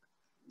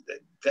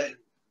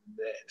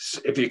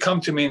 If you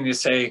come to me and you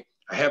say,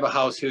 I have a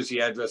house, here's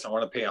the address, I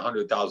want to pay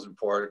 $100,000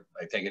 for it,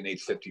 I think it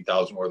needs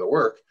 $50,000 worth of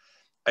work,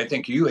 I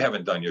think you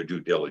haven't done your due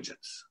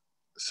diligence.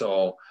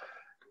 So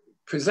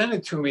present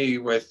it to me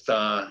with,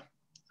 I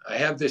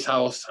have this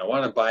house, I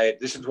want to buy it,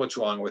 this is what's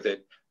wrong with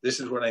it, this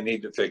is what I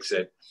need to fix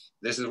it,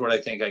 this is what I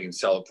think I can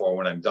sell it for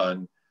when I'm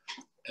done.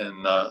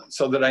 And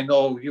so that I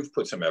know you've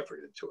put some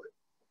effort into it.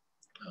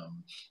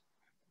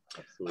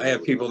 I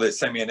have people that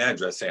send me an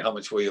address, say, how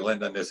much will you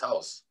lend on this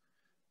house?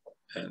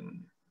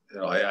 And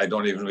I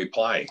don't even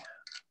reply.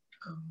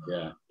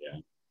 Yeah.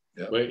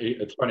 Well,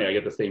 it's funny, I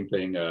get the same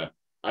thing.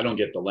 I don't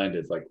get the lend.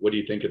 It's like, what do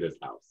you think of this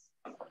house?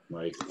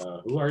 Like,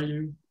 who are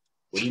you?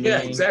 What do you mean?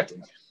 Yeah,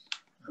 exactly.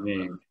 I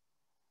mean,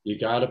 you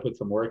got to put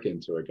some work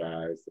into it,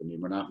 guys. I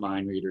mean, we're not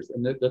mind readers.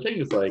 And the thing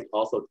is, like,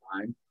 also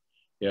time.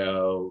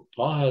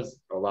 Paul has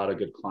a lot of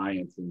good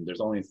clients, and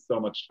there's only so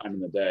much time in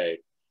the day.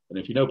 And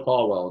if you know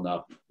Paul well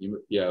enough,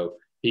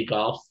 he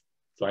golfs,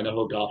 so I know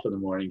he'll golf in the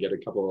morning, get a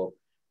couple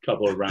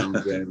of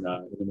rounds in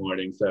the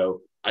morning.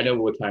 So I know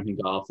what time he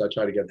golfs. I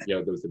try to get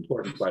those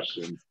important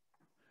questions.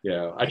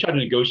 I try to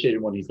negotiate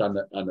it when he's on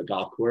the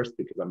golf course,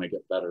 because I might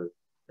get better.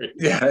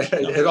 Yeah,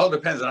 it all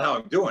depends on how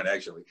I'm doing,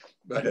 actually.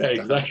 But yeah,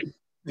 exactly.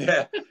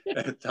 Yeah.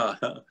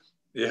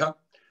 Yeah.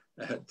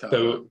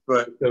 So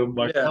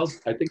Markel,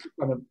 I think you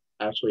kind of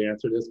actually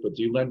answered this, but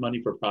do you lend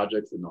money for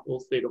projects in the whole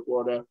state of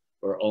Florida,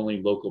 or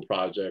only local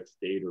projects,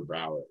 Dade or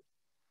Broward?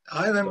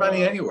 I lend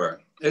money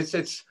anywhere.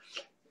 It's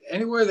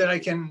anywhere that I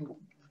can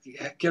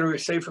get a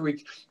safer,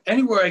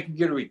 anywhere I can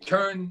get a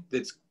return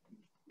that's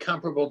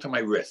comparable to my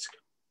risk.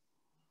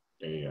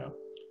 There you go.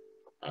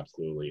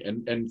 Absolutely.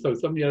 And so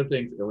some of the other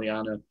things,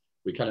 Ileana,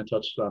 we kind of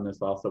touched on this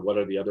also. What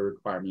are the other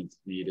requirements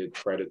needed?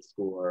 Credit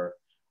score,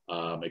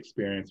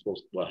 experience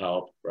will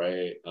help,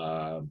 right?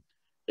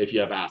 If you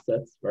have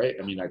assets, right?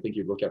 I mean, I think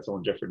you'd look at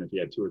someone different if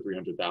you had $200,000 or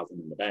 $300,000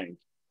 in the bank.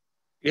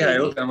 Yeah, I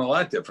look at them a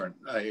lot different.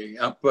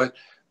 But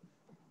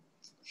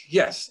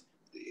yes,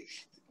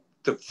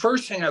 the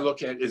first thing I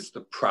look at is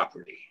the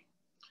property.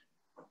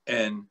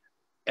 And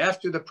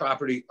after the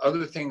property,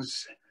 other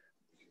things,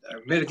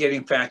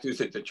 mitigating factors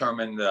that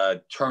determine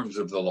the terms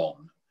of the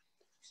loan.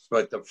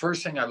 But the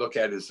first thing I look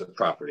at is the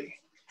property.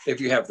 If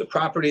you have the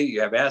property,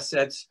 you have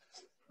assets,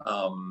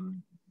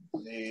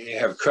 you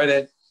have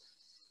credit,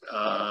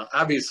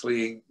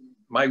 obviously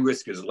my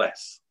risk is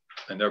less,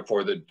 and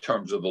therefore the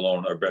terms of the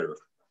loan are better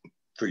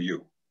for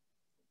you.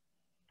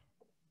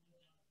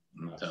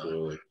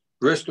 Absolutely.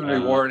 Risk and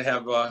reward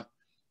have a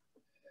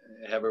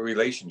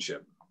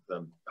relationship.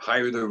 The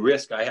higher the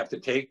risk I have to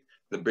take,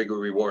 the bigger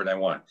reward I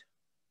want.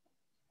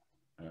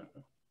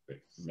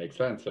 Makes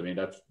sense. I mean,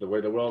 that's the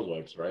way the world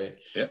works, right?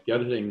 Yeah. The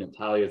other thing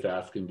Natalia is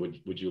asking,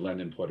 would you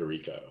lend in Puerto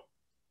Rico?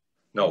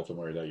 No.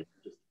 Somewhere that you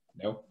just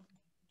no?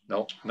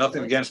 No,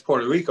 nothing against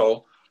Puerto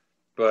Rico,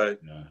 but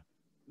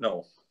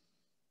no.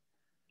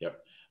 Yep.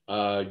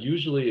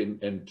 Usually,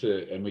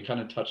 and we kind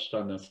of touched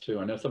on this too.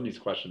 I know some of these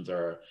questions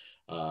are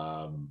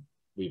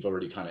we've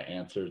already kind of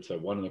answered. So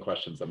one of the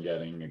questions I'm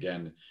getting,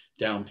 again,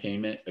 down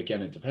payment.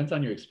 Again, it depends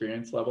on your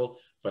experience level,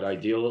 but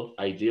ideally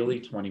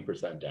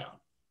 20% down.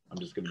 I'm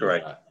just going to do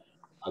that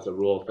as a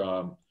rule of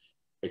thumb.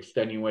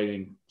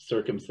 Extenuating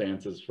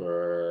circumstances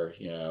for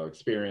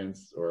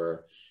experience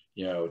or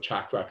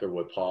track record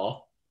with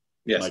Paul.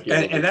 Yes,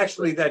 and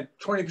actually that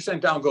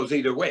 20% down goes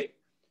either way.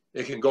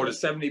 It can go to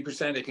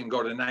 70%. It can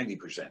go to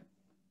 90%.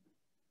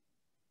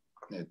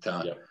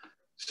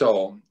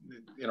 So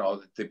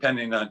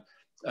depending on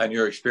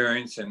your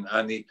experience and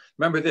on the,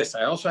 remember this,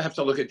 I also have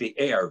to look at the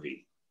ARV.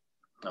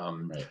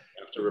 Right.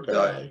 After repair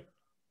value.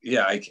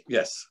 Yeah,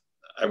 yes.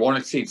 I won't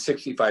exceed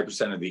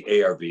 65% of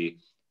the ARV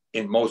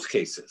in most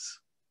cases.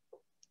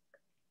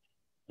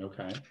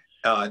 Okay.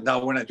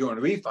 Now, when I'm doing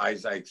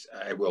refis,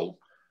 I will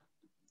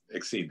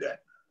exceed that.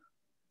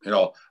 You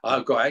know,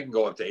 I can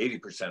go up to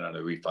 80% on a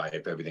refi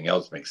if everything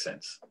else makes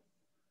sense.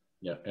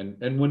 Yeah,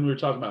 and when we're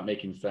talking about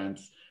making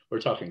sense, we're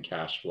talking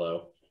cash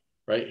flow,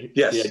 right?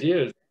 Yes.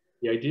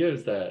 The idea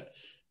is that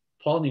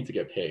Paul needs to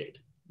get paid,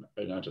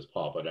 not just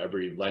Paul, but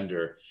every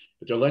lender.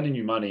 If they're lending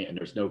you money and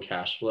there's no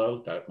cash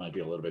flow, that might be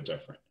a little bit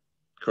different.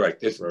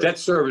 Correct. Debt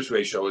service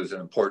ratio is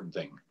an important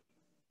thing.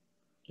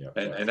 Yeah,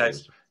 and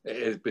that's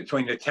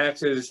between the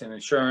taxes and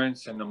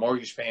insurance and the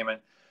mortgage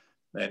payment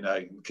and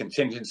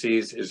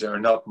contingencies. Is there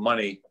enough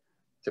money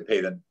to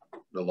pay the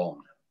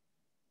loan?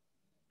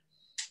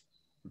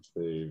 Let's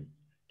see.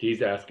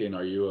 Dee's asking,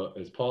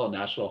 is Paul a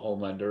national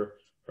home lender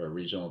or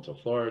regional to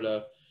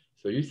Florida?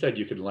 So you said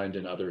you could lend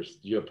in others.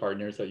 Do you have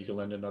partners that you can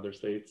lend in other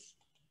states?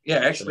 Yeah,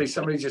 actually,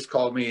 somebody just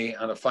called me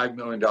on a $5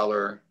 million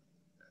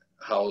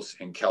house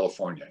in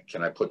California.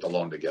 Can I put the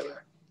loan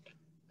together?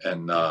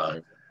 And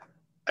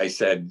I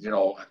said, you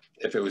know,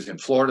 if it was in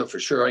Florida, for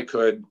sure I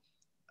could.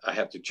 I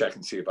have to check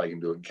and see if I can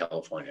do it in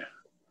California.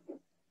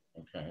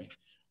 Okay.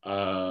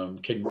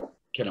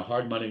 Can a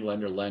hard money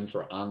lender lend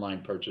for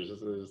online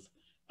purchases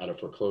at a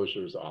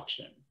foreclosures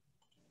auction?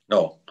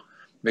 No,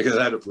 because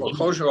at a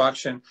foreclosure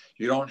auction,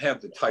 you don't have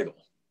the title.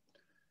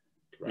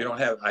 Correct. You don't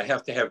have, I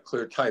have to have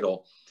clear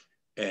title,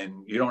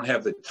 and you don't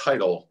have the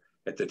title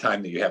at the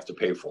time that you have to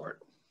pay for it.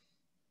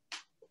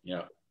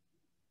 Yeah.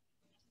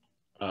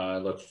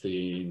 Let's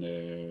see.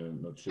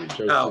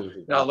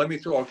 Now, let me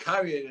throw a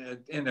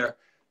caveat in there.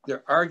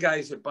 There are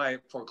guys that buy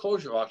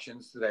foreclosure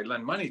auctions that I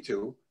lend money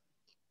to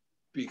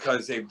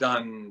because they've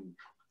done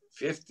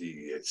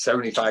 50,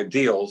 75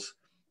 deals,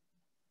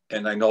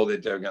 and I know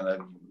that they're going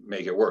to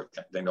make it work.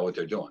 They know what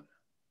they're doing.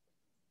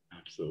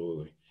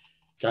 Absolutely.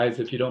 Guys,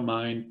 if you don't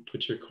mind,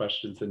 put your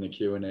questions in the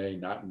Q&A,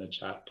 not in the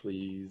chat,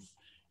 please.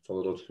 It's a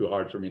little too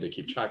hard for me to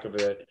keep track of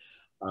it.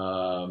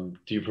 Do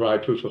you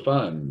provide proof of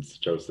funds?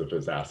 Joseph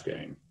is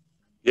asking.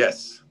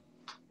 Yes.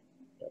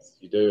 Yes,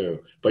 you do.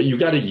 But you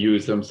got to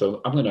use them.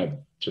 So I'm going to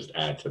just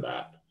add to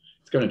that.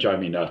 It's going to drive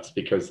me nuts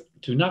because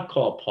do not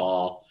call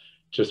Paul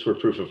just for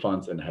proof of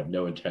funds and have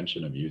no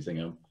intention of using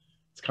them.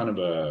 It's kind of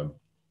a,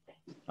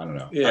 I don't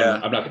know. Yeah.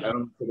 I don't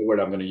know the word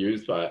I'm going to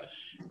use, but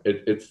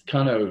it's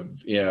kind of,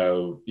 you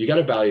know, you got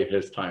to value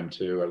his time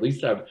too, or at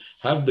least have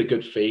the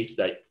good faith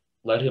that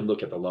let him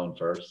look at the loan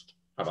first.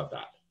 How about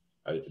that?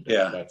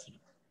 That's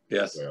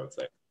yes. what I would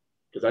say.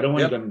 Because I don't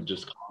want them to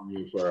just call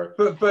you for.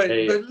 But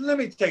let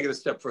me take it a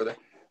step further.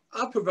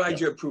 I'll provide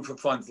you a proof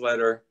of funds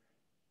letter,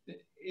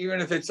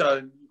 even if it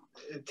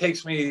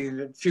takes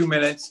me a few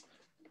minutes,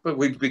 but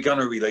we've begun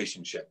a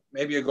relationship.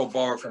 Maybe you go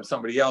borrow from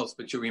somebody else,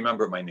 but you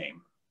remember my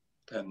name.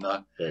 And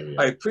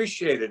I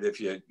appreciate it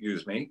if you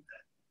use me,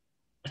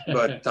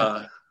 but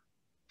I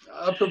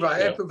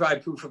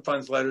provide proof of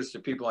funds letters to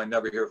people I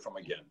never hear from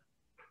again.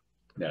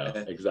 No,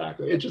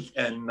 exactly. It just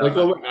like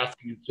what we're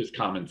asking is just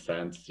common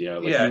sense. You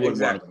know, like you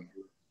exactly.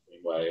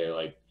 Way,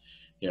 like,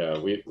 you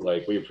know,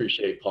 we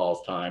appreciate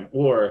Paul's time.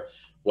 Or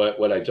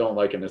what I don't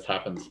like, and this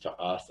happens to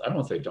us, I don't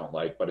want to say don't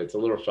like, but it's a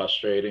little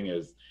frustrating,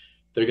 is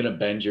they're going to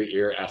bend your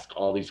ear, ask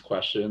all these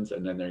questions,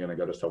 and then they're going to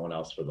go to someone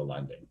else for the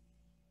lending.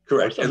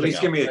 Correct. At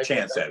least give me a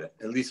chance at it.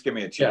 At least give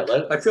me a chance.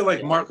 Yeah, I feel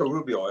like Marco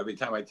Rubio every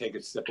time I take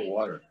a sip of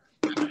water.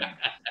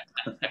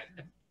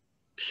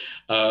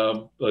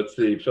 Let's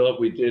see,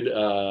 Philip, we did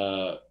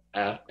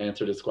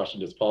answer this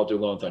question. Does Paul do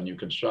loans on new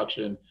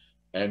construction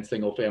and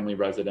single family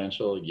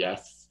residential?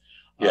 Yes.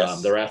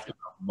 Yes. They're asking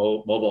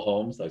about mobile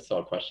homes. I saw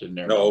a question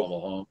there. No. About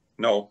mobile home.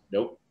 No.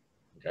 Nope.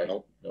 Okay.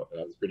 Nope. No,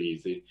 that was pretty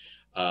easy.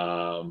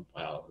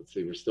 Wow. Let's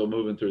see. We're still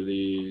moving through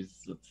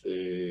these. Let's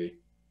see.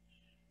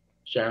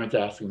 Sharon's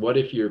asking, what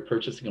if you're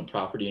purchasing a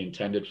property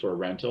intended for a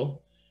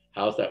rental?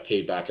 How's that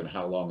paid back and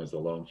how long is the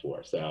loan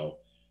for? So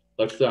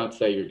let's not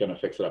say you're going to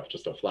fix it up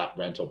just a flat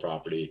rental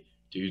property.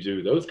 Do you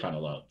do those kind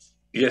of loans?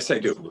 Yes, I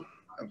do.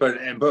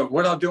 But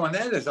what I'll do on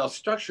that is I'll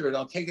structure it.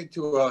 I'll take it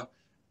to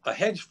a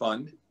hedge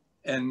fund,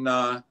 and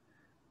what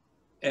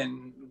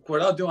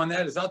I'll do on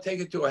that is I'll take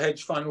it to a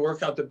hedge fund,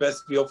 work out the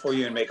best deal for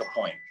you, and make a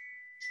point.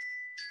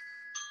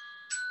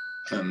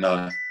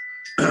 And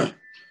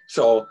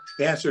so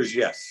the answer is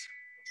yes.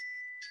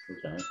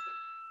 Okay.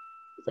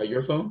 Is that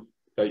your phone?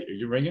 Are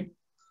you ringing?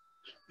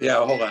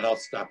 Yeah, hold on. I'll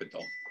stop it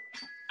though.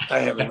 I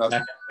have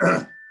another.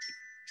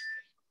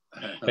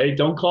 Hey,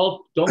 don't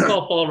call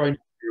Paul right now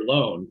for your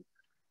loan.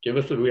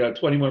 We have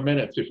 20 more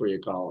minutes before you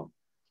call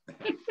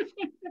him.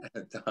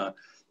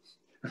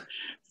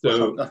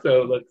 So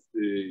let's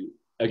see.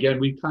 Again,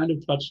 we kind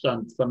of touched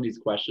on some of these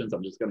questions.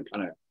 I'm just going to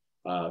kind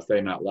of say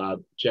them out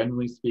loud.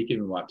 Generally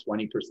speaking, we want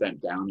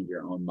 20% down of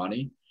your own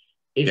money.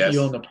 If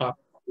you own the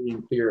property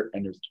in clear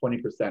and there's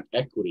 20%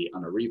 equity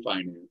on a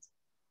refinance,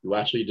 you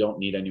actually don't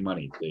need any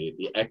money.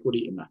 The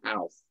equity in the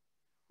house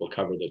will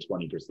cover the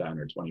 20%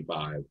 or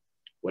 25%,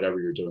 whatever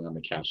you're doing on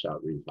the cash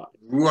out refi.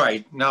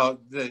 Right. Now,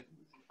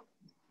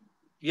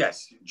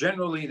 yes,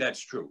 generally that's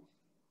true.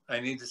 I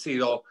need to see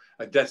though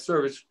a debt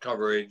service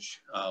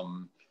coverage.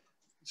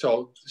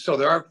 So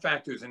there are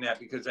factors in that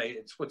because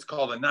it's what's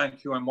called a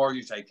non-QM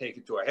mortgage. I take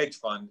it to a hedge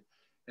fund,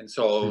 and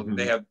so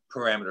they have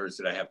parameters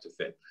that I have to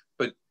fit.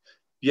 But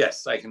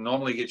yes, I can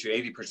normally get you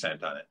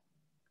 80% on it.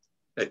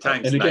 At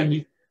times, and again,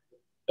 90.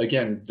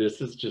 Again,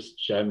 this is just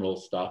general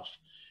stuff.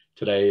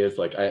 Today is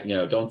like, I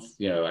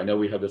know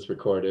we have this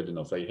recorded, and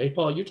they'll say, hey,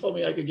 Paul, you told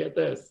me I could get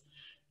this.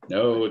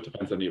 No, it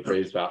depends on the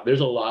appraised value. There's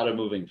a lot of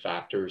moving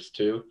factors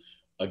too.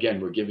 Again,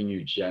 we're giving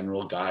you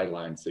general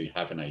guidelines so you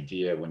have an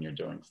idea when you're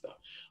doing stuff.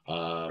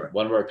 Right.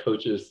 One of our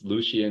coaches,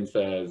 Lucian,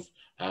 says,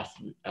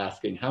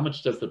 asking, how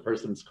much does the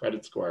person's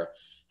credit score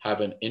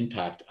have an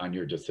impact on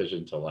your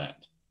decision to lend?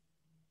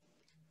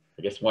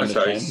 I guess 1 to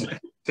 10.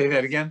 Say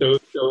that again.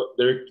 So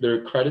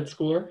their credit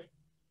score,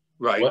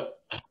 right?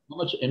 How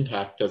much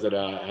impact does it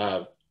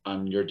have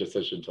on your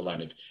decision to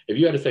lend? If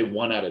you had to say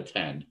 1 out of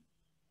 10,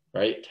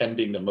 right? 10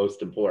 being the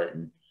most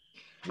important.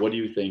 What do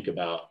you think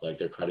about like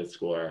their credit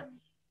score?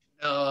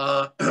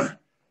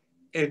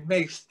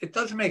 It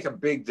doesn't make a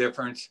big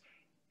difference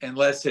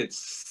unless it's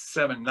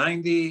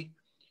 790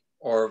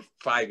 or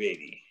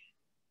 580.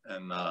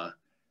 And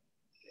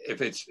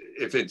if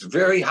it's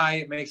very high,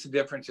 it makes a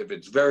difference. If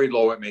it's very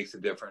low, it makes a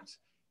difference.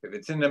 If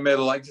it's in the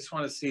middle, I just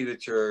want to see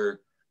that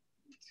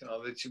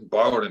that you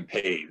borrowed and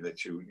paid, that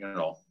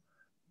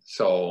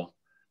so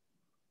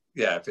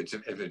yeah, if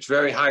it's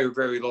very high or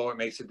very low, it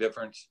makes a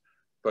difference.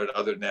 But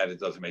other than that, it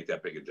doesn't make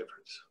that big a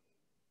difference.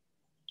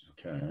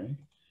 Okay.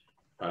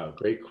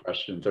 Great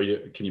question. So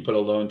can you put a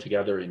loan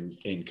together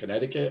in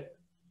Connecticut?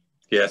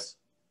 Yes.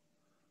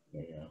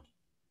 There you go.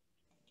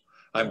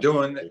 I'm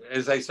doing,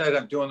 as I said,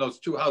 I'm doing those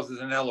 2 houses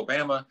in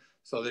Alabama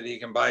so that he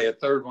can buy a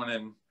 3rd one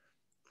in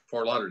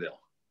Fort Lauderdale.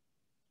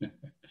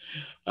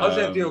 How's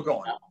that deal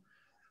going?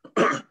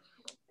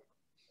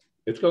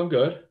 It's going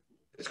good.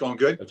 It's going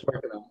good? It's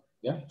working out.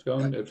 Yeah, it's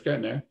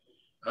getting there.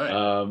 All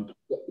right.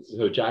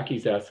 So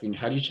Jackie's asking,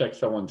 how do you check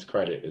someone's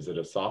credit? Is it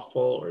a soft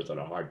pull or is it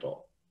a hard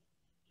pull?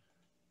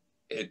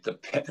 It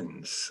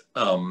depends.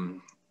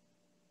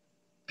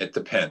 It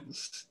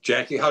depends.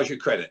 Jackie, how's your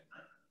credit?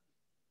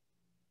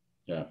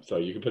 Yeah, so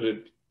you can put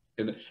it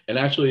in, and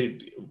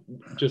actually,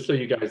 just so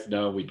you guys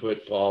know, we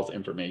put Paul's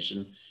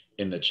information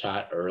in the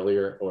chat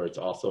earlier, or it's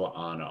also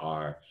on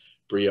our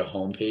BREIA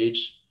homepage.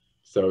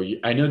 So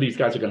I know these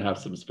guys are going to have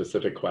some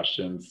specific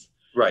questions,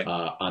 right,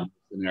 on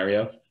the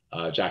scenario.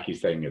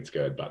 Jackie's saying it's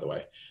good, by the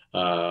way.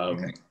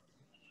 Okay.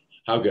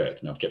 How good?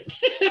 No, I'm kidding.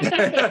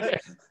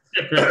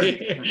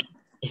 Right?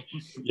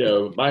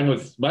 Mine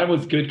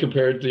was good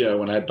compared to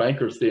when I had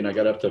bankruptcy and I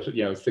got up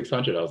to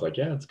 600. I was like,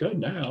 yeah, it's good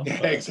now.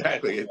 Yeah,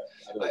 exactly.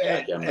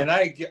 And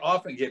I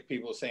often get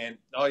people saying,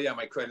 oh yeah,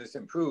 my credit's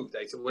improved.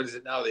 I said, what is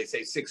it now? They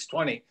say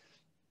 620.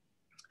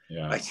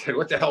 Yeah. I said,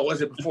 what the hell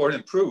was it before it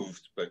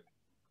improved? But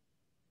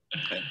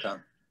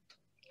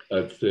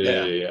let's see.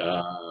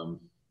 Yeah.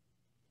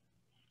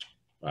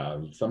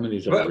 Wow, some of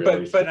these are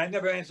but I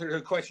never answered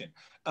her question.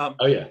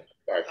 Oh yeah.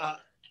 Sorry.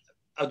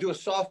 I'll do a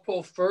soft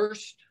pull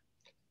first.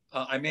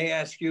 I may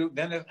ask you,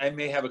 then if I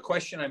may have a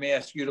question, I may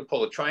ask you to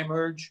pull a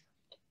tri-merge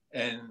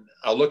and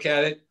I'll look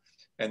at it.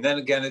 And then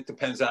again, it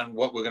depends on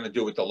what we're going to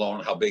do with the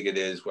loan, how big it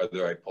is,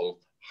 whether I pull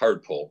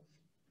hard pull.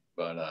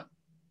 But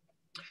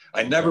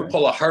I never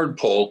pull a hard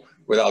pull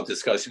without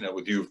discussing it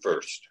with you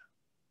first.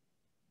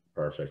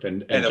 Perfect.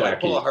 And if Jackie, I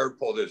pull a hard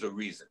pull, there's a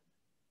reason.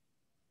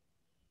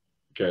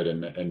 Good.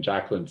 And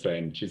Jacqueline's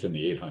saying she's in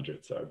the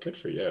 800. So good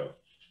for you.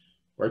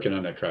 Working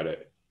on that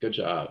credit. Good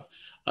job.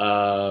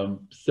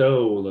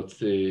 So let's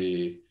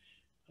see.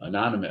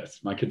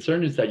 Anonymous. My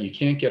concern is that you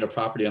can't get a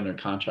property under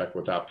contract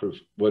without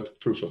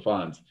proof of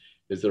funds.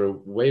 Is there a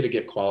way to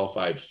get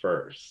qualified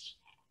first?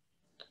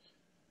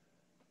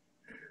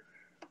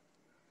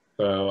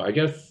 So I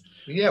guess.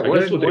 Yeah,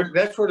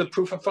 that's where the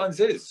proof of funds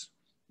is.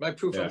 My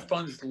proof of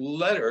funds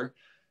letter,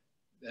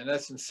 in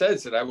essence,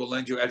 says that I will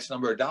lend you X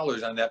number of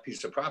dollars on that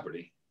piece of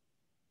property.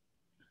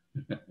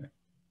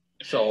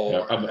 So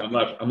yeah,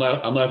 I'm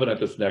laughing at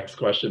this next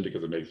question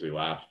because it makes me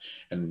laugh,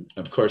 and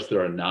of course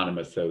they're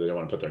anonymous, so they don't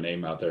want to put their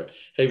name out there.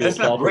 Hey, that's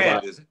not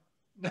Brad, is it?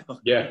 No.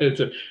 Yeah,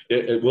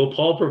 will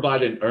Paul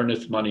provide an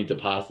earnest money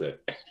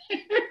deposit?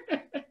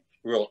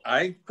 Will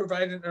I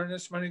provide an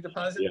earnest money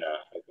deposit? Yeah,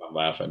 I'm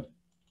laughing.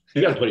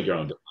 You got to put your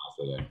own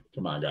deposit in.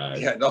 Come on,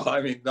 guys. Yeah, no,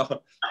 I mean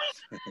no.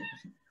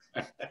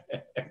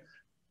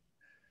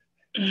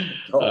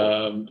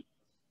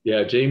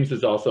 Yeah, James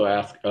is also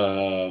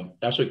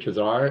actually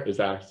Kazar is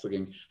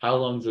asking, how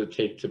long does it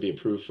take to be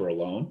approved for a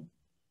loan?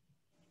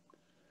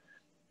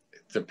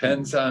 It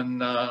depends on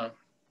how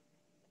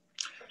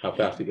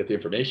fast you get the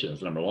information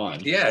is number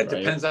one. Yeah, it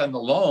depends on the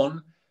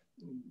loan.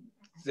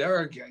 There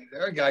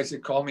are guys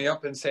that call me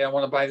up and say, I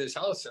want to buy this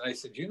house. And I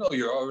said,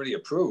 you're already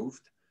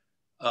approved.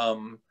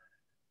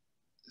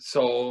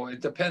 So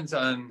it depends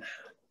on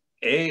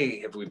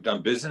if we've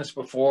done business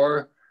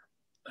before,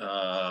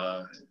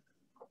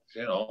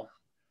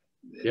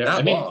 Yeah,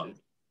 not long.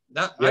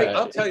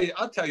 I'll tell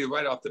you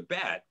right off the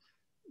bat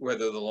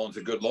whether the loan's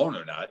a good loan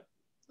or not.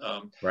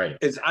 Right.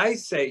 Here's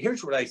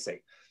what I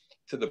say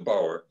to the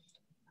borrower.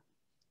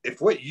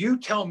 if what you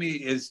tell me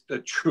is the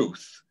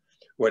truth,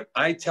 what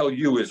I tell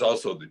you is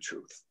also the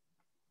truth.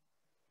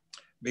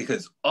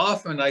 Because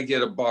often I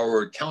get a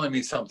borrower telling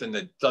me something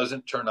that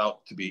doesn't turn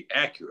out to be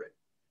accurate.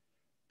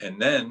 And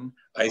then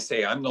I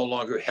say, I'm no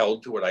longer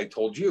held to what I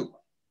told you.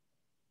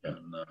 Yeah.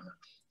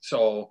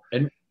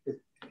 And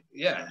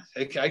yeah,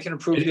 I can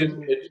approve it.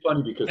 It's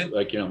funny because,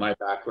 like, you know, my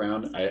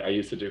background, I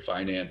used to do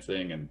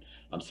financing, and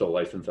I'm still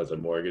licensed as a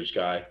mortgage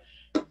guy.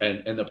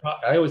 And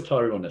I always tell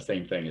everyone the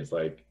same thing is,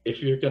 like, if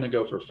you're going to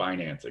go for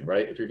financing,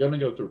 right? If you're going to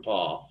go through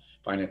Paul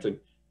financing,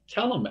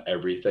 tell them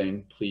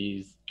everything,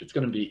 please. It's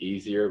going to be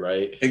easier,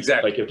 right?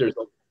 Exactly. Like if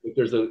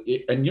there's a,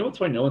 and you know what's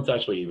funny? No one's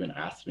actually even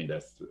asked me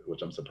this,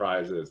 which I'm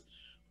surprised is,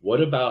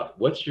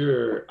 what's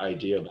your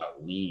idea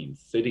about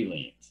liens, city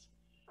liens?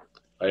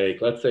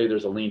 Like, let's say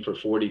there's a lien for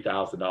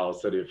 $40,000,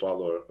 City of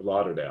Fort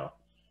Lauderdale.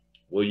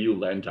 Will you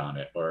lend on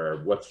it,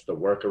 or what's the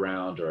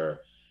workaround? Or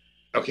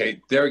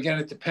okay, there again,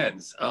 it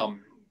depends,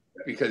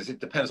 because it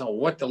depends on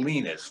what the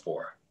lien is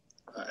for.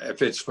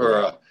 If it's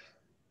for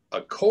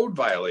a code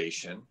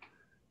violation,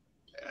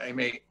 I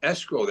may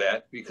escrow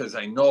that because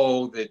I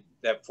know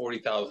that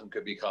 40,000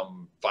 could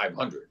become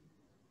 500.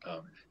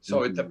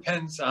 So it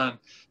depends on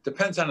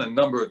a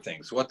number of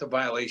things: what the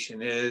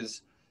violation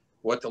is,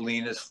 what the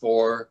lien is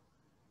for.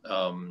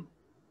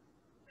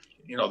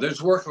 You know, there's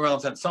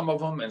workarounds on some of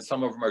them, and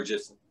some of them are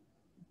just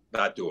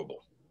not doable.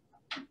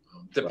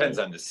 Depends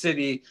on the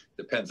city,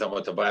 depends on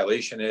what the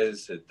violation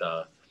is. It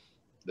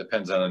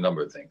depends on a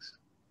number of things.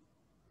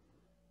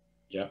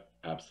 Yeah,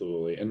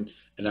 absolutely. And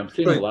I'm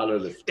seeing a lot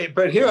of this.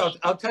 But here,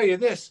 I'll tell you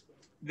this,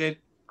 that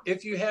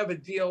if you have a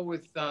deal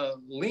with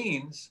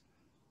liens,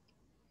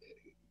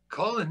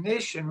 call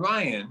Nish and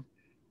Ryan,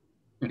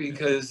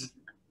 because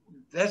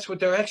that's what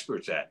they're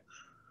experts at.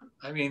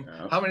 I mean,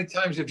 how many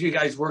times have you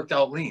guys worked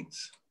out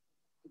liens?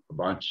 A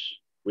bunch.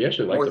 We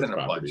actually like those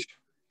properties.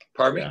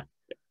 Pardon me?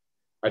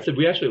 I said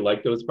we actually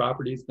like those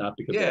properties, not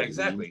because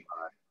exactly.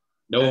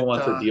 No one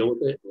wants to deal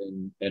with it,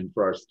 and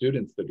for our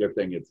students, the good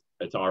thing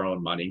it's our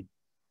own money.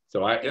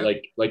 So I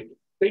like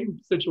same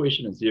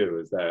situation as you,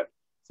 is that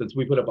since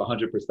we put up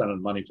 100% of the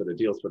money for the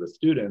deals for the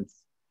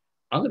students,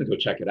 I'm going to go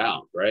check it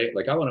out, right?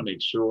 Like, I want to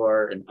make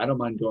sure, and I don't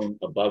mind going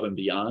above and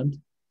beyond.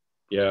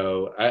 You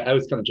know, I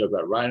was kind of joke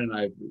about Ryan and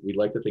I, we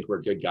like to think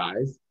we're good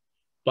guys,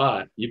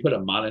 but you put a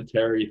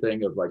monetary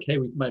thing of like, hey,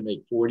 we might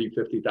make 40,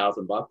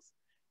 50,000 bucks.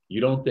 You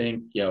don't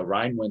think, you know,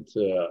 Ryan went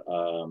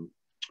to,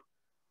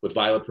 with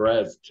Violet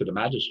Perez to the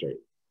magistrate,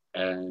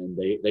 and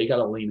they got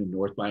a lien in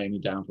North Miami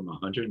down from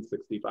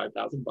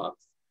 165,000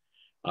 bucks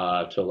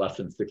to less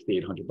than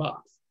 6,800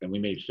 bucks. And we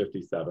made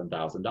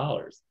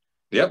 $57,000.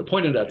 Yep. The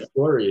point of that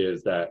story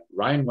is that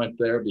Ryan went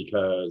there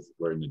because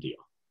we're in the deal,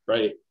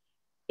 right?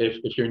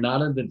 If you're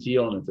not in the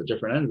deal and it's a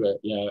different end of it,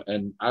 you know,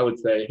 and I would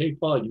say, hey,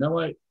 Paul, you know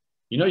what?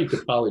 You know, you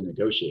could probably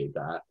negotiate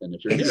that. And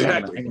if you're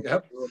exactly, hang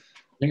up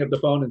the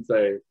phone and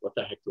say, what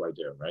the heck do I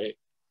do, right?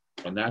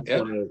 And that's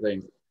one of the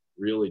things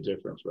really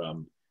different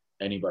from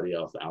anybody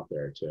else out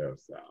there too.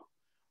 So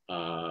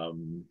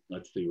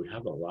let's see, we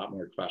have a lot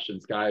more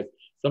questions, guys.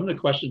 Some of the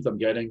questions I'm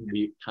getting,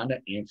 we kind of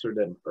answered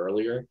them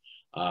earlier.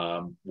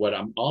 What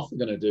I'm also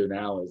going to do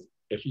now is,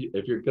 if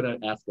you're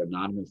going to ask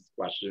anonymous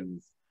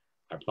questions,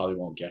 I probably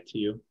won't get to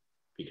you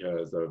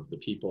because of the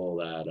people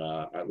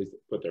that at least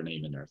put their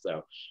name in there.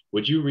 So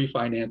would you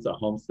refinance a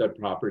homestead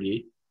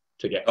property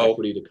to get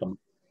equity to come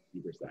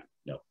 50%?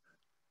 No.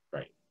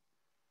 Right.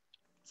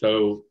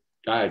 So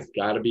guys,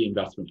 got to be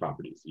investment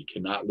properties. You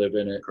cannot live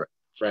in it. Correct.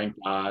 Frank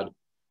Dodd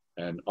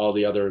and all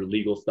the other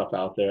legal stuff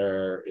out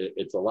there,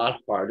 it's a lot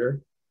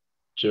harder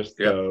just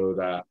so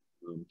that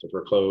to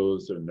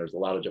foreclose, and there's a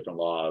lot of different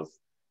laws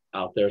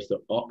out there.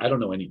 So I don't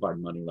know any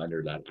hard money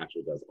lender that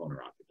actually does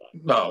owner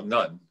occupied. No,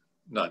 none.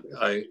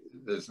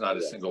 There's not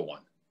a single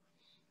one.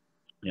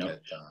 Yeah.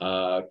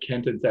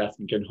 Kenton's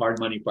asking, can hard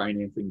money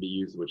financing be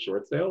used with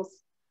short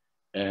sales?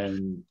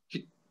 And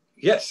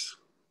yes.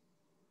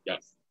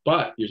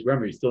 But you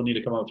remember, you still need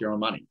to come up with your own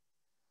money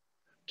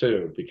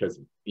too, because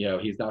you know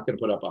he's not going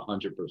to put up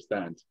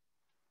 100%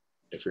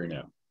 if you're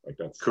new. Like,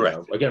 that's correct.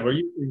 You know,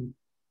 again,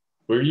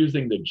 we're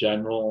using the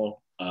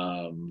general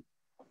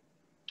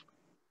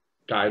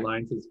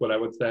guidelines is what I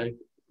would say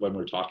when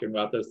we're talking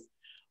about this.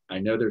 I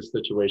know there's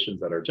situations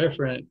that are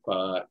different,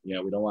 but you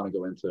know, we don't want to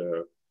go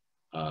into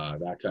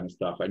that kind of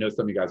stuff. I know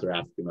some of you guys are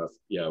asking us,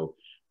 you know,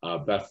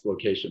 best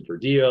location for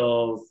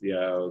deals. You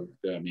know,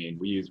 I mean,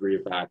 we use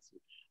REIA.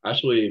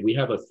 Actually, we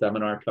have a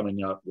seminar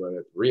coming up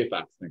with REIA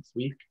next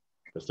week,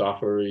 the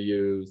software we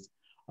use.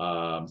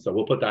 So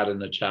we'll put that in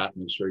the chat.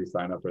 Make sure you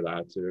sign up for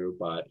that too.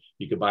 But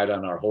you can buy it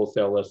on our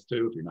wholesale list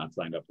too if you're not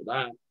signed up for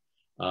that.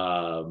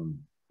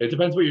 It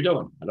depends what you're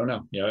doing. I don't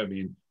know. You know, I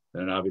mean,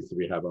 and obviously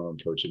we have our own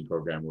coaching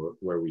program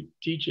where we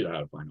teach you how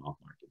to find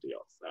off-market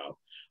deals. So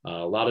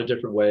a lot of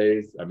different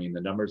ways. I mean,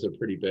 the numbers are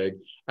pretty big.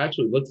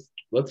 Actually,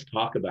 let's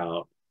talk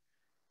about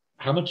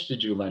how much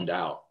did you lend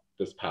out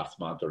this past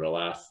month or the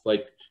last,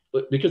 like,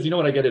 because you know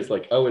what I get is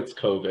like, oh, it's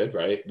COVID,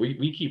 right?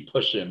 We keep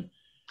pushing.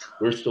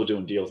 We're still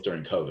doing deals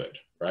during COVID,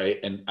 right?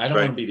 And I don't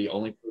want to be the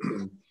only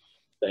person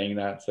saying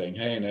that, saying,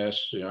 hey, Nish,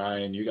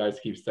 Ryan, you guys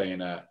keep saying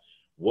that.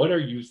 What are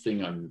you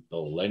seeing on the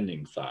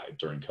lending side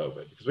during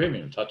COVID? Because we haven't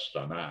even touched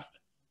on that.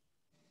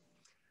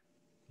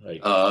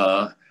 Like,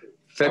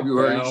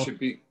 February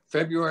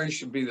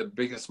should be the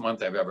biggest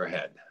month I've ever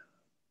had.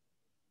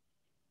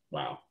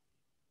 Wow.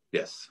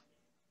 Yes.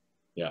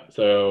 Yeah.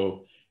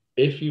 So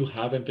if you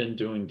haven't been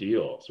doing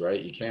deals,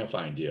 right, you can't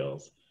find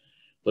deals.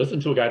 Listen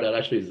to a guy that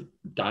actually is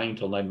dying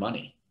to lend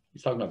money.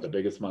 He's talking about the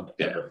biggest month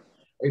ever.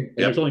 And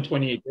there's only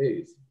 28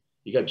 days.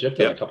 You got gypped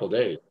in a couple of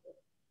days,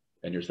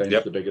 and you're saying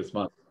it's the biggest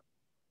month.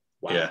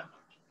 Wow. Yeah.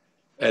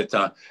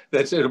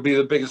 It'll be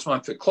the biggest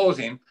month for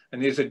closing.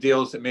 And these are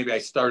deals that maybe I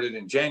started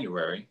in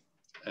January.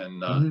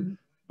 And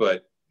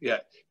but yeah,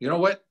 you know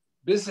what?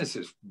 Business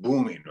is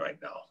booming right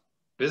now.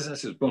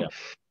 Business is booming.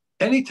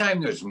 Yeah.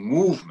 Anytime there's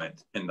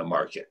movement in the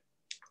market,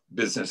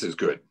 business is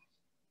good.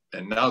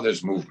 And now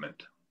there's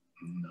movement.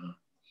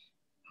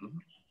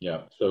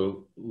 Yeah.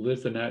 So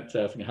Lizanette's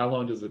asking, how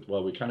long does it,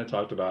 well, we kind of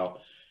talked about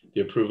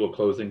the approval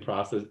closing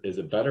process. Is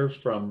it better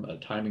from a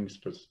timing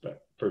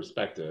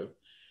perspective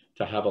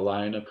to have a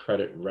line of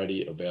credit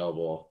ready,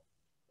 available,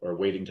 or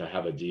waiting to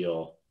have a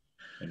deal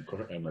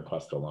and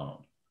request a loan?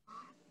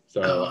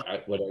 So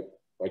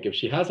like if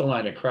she has a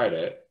line of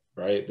credit,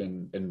 right,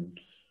 then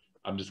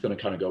I'm just going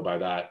to kind of go by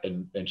that,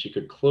 and she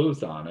could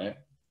close on it.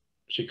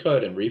 She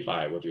could and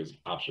refi it with his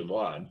option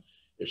one.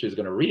 If she's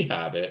going to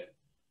rehab it,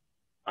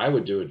 I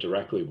would do it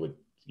directly with,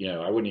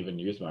 I wouldn't even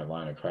use my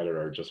line of credit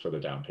or just for the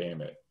down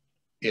payment.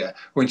 Yeah.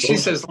 When she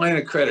says line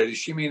of credit, is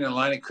she meaning a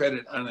line of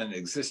credit on an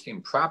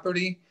existing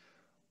property?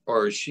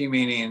 Or is she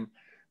meaning,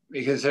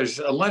 because there's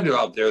a lender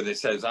out there that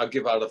says, I'll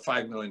give out a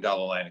 $5 million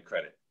line of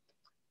credit.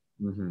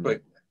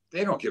 But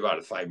they don't give out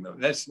a $5 million.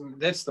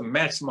 That's the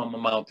maximum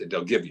amount that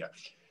they'll give you.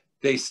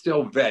 They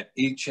still vet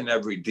each and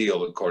every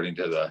deal according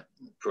to the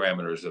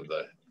parameters of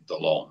the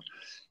loan.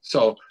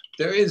 So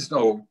there is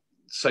no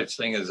such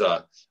thing as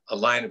a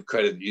line of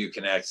credit that you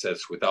can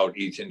access without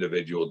each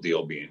individual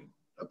deal being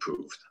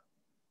approved.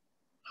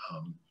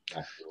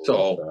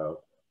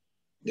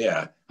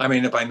 Yeah, I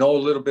mean, if I know a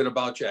little bit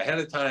about you ahead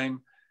of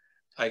time,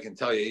 I can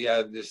tell you,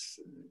 yeah, this,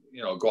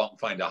 go out and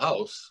find a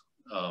house.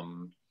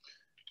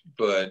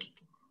 But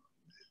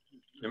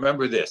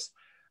remember this,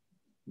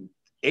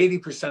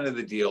 80% of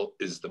the deal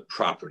is the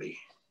property.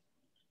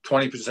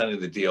 20% of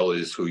the deal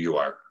is who you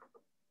are.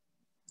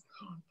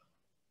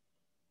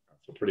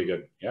 That's pretty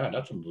good. Yeah,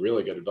 that's some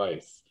really good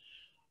advice.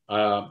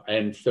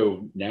 And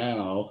so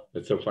now,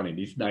 it's so funny,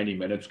 these 90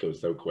 minutes go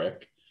so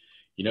quick.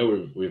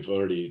 We've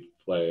already,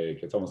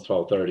 it's almost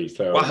 12:30.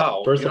 So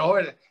wow,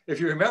 if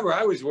you remember,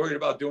 I was worried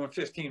about doing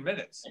 15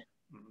 minutes.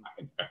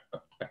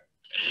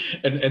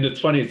 And it's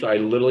funny, so I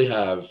literally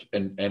have,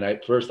 and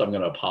first I'm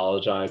going to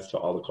apologize to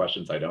all the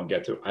questions I don't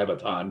get to. I have a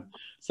ton.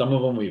 Some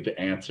of them we've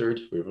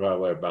answered. We've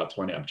probably about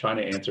 20. I'm trying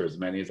to answer as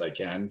many as I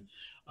can.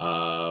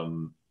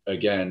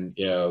 Again,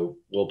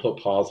 we'll put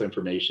Paul's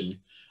information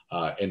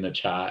in the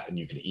chat, and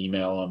you can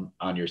email him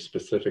on your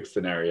specific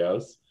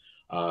scenarios,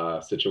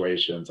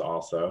 situations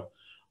also.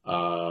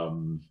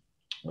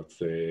 Let's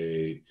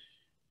see.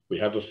 We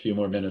have a few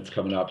more minutes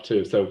coming up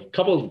too. So a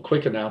couple of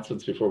quick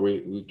announcements before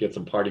we get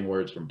some parting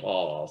words from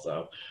Paul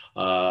also,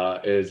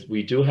 is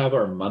we do have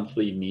our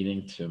monthly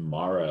meeting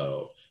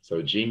tomorrow.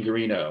 So Gene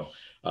Garino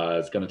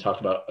is going to talk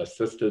about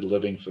assisted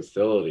living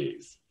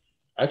facilities.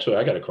 Actually,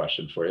 I got a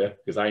question for you,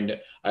 because I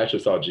actually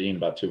saw Gene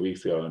about 2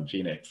 weeks ago in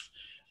Phoenix,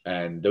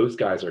 and those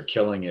guys are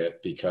killing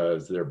it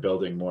because they're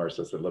building more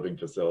assisted living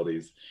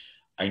facilities.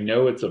 I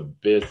know it's a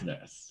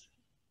business,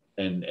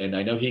 and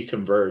I know he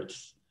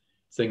converts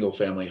single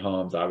family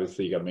homes.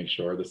 Obviously, you got to make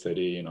sure the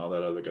city and all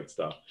that other good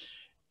stuff.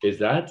 Is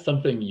that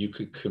something you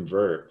could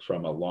convert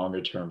from a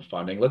longer term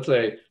funding? Let's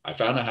say I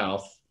found a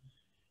house.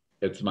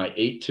 It's my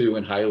 8.2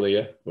 in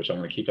Hialeah, which I'm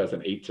going to keep as an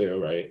 8.2,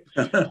 right?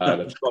 That's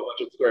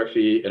 1,200 square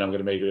feet, and I'm going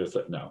to make it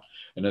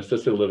an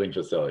assisted living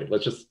facility.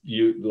 Let's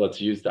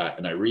use that,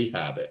 and I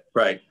rehab it.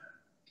 Right.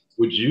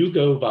 Would you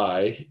go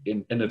by,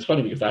 and it's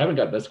funny because I haven't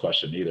gotten this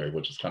question either,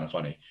 which is kind of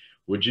funny.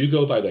 Would you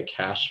go by the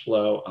cash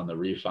flow on the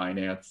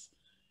refinance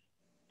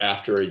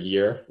after a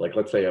year? Like,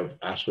 let's say I'm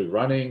actually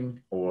running,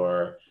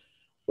 or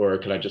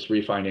can I just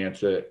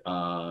refinance it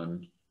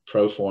on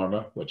pro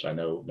forma, which I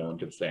know no one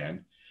can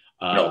stand.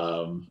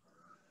 No.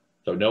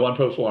 So no on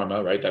pro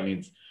forma, right? That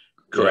means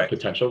correct.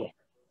 Potential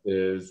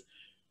is,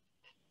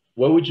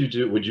 what would you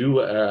do? Would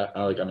you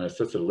like on an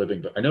assisted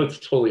living? But I know it's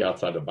totally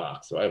outside the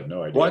box, so I have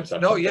no idea. But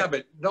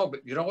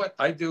you know what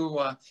I do?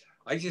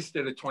 I just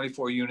did a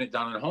 24 unit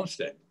down in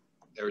Homestead.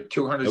 There were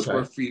 200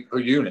 square feet per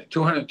unit,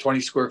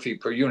 220 square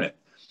feet per unit.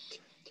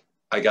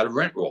 I got a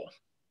rent roll,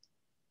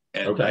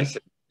 and I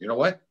said, you know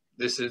what?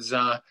 This is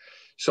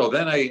so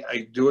then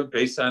I do it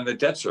based on the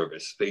debt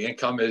service. The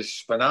income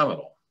is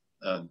phenomenal.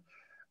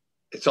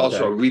 It's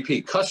also a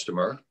repeat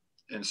customer,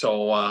 and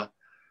so I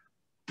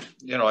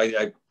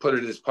put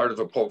it as part of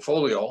a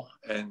portfolio,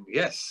 and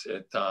yes,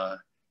 it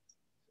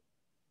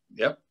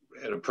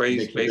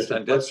appraised based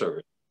on debt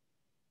service.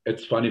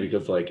 It's funny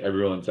because like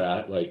everyone's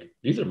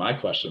these are my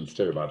questions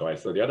too, by the way.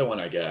 So the other one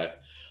I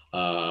get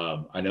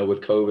I know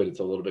with COVID, it's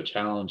a little bit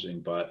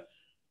challenging, but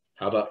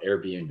how about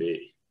Airbnb?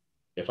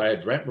 If I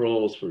had rent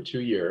rolls for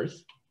 2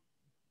 years,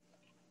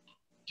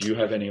 do you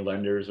have any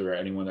lenders or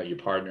anyone that you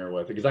partner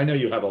with? Because I know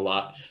you have a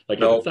lot. Like,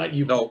 if it's not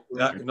you, no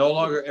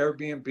longer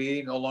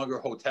Airbnb, no longer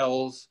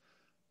hotels.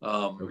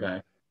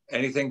 Okay.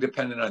 Anything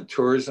dependent on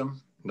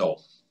tourism? No.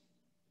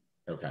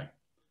 Okay.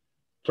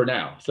 For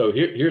now. So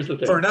here's the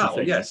thing. For now,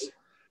 yes.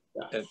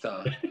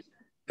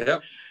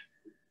 Yep.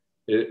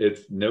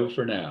 It's no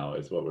for now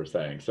is what we're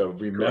saying. So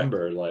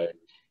remember, correct, like,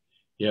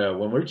 you know,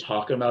 when we're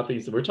talking about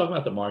these, we're talking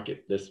about the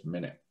market this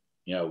minute,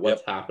 you know,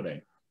 what's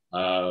happening.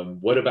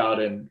 What about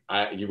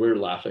you were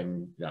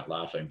laughing, not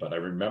laughing, but I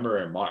remember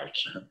in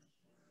March,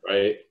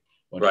 right?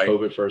 When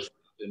COVID first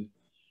happened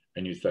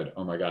and you said,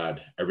 oh my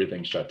God,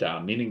 everything shut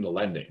down, meaning the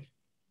lending.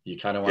 You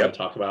kind of want to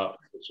talk about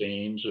the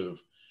change of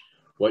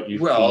what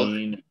you've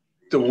seen.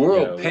 The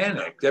world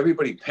panicked,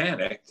 everybody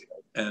panicked.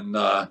 And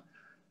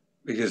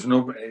because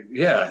nobody,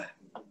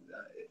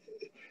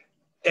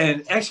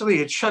 and actually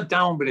it shut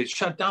down, but it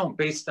shut down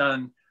based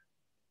on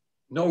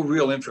no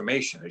real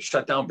information. It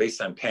shut down based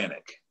on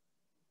panic.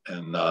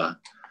 And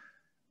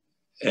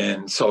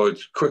so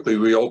it's quickly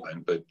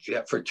reopened, but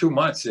for 2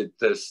 months, it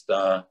just,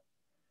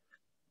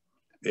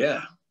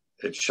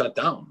 it shut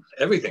down.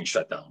 Everything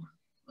shut down.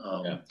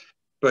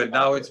 But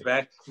now it's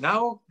back.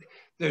 Now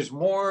there's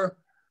more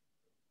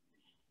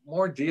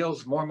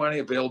deals, more money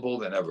available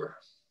than ever.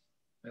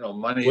 You know,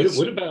 money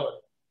what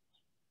about,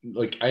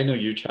 like, I know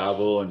you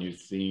travel and you've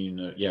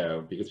seen,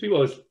 because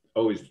people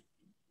always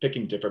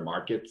picking different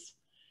markets,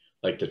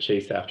 like to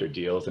chase after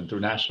deals. And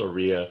through National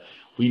REIA,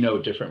 we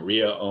know different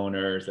REIA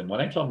owners. And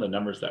when I tell them the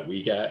numbers that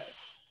we get,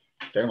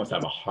 they almost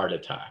have a heart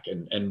attack.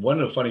 And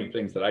one of the funny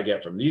things that I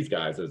get from these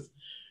guys is,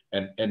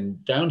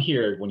 and down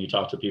here, when you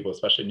talk to people,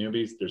 especially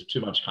newbies, there's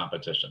too much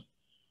competition.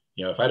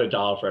 You know, if I had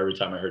 $1 for every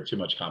time I heard too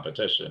much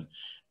competition.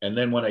 And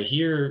then when I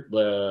hear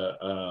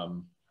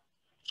the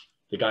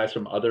guys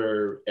from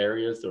other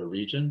areas or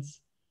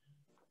regions,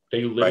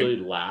 they literally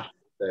laugh,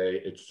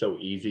 say it's so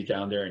easy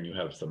down there and you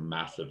have some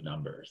massive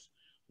numbers.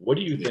 What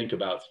do you think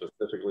about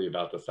specifically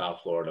about the South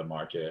Florida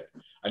market?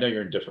 I know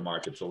you're in different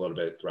markets a little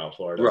bit throughout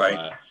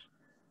Florida,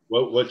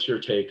 but what's your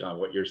take on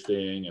what you're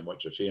seeing and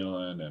what you're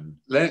feeling? And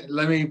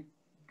let me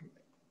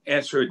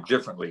answer it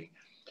differently.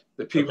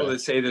 The people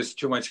that say there's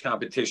too much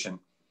competition,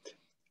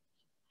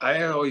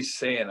 I always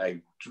say, and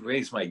I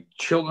raise my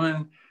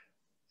children,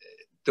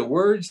 the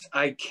words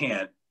I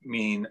can't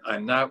mean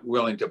I'm not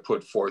willing to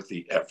put forth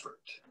the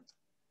effort.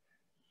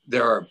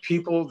 There are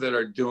people that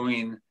are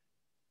doing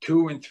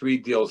 2 and 3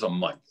 deals a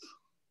month.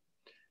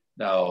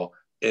 Now,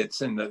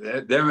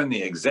 they're in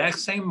the exact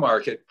same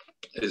market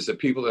as the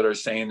people that are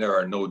saying there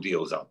are no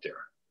deals out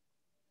there.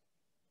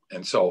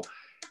 And so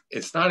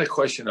it's not a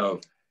question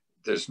of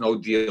there's no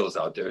deals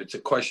out there. It's a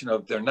question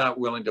of they're not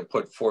willing to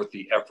put forth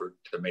the effort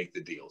to make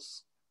the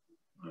deals.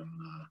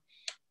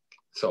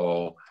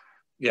 So,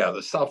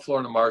 the South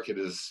Florida market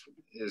is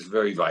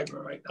very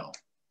vibrant right now.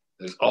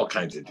 There's all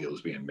kinds of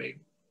deals being made.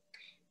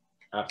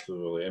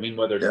 Absolutely. I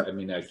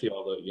mean, I see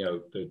all the,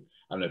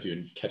 I don't know if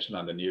you're catching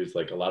on the news,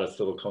 like a lot of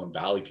Silicon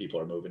Valley people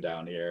are moving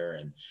down here,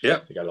 and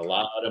they got a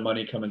lot of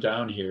money coming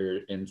down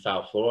here in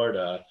South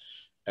Florida.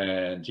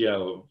 And,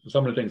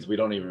 some of the things we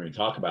don't even really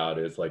talk about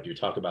is, like, you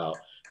talk about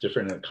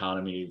different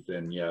economies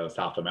in,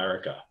 South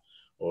America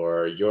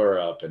or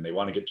Europe, and they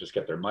want to just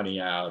get their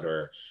money out,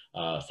 or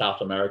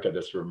South America,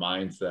 this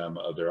reminds them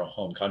of their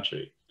home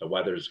country. The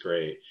weather's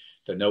great,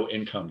 the no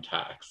income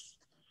tax.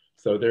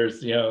 So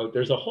there's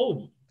a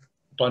whole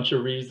bunch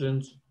of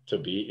reasons to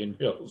be in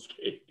real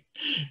estate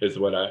is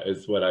what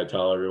I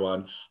tell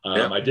everyone.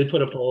 I did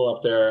put a poll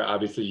up there.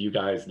 Obviously, you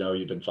guys know,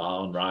 you've been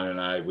following Ron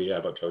and I. We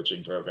have a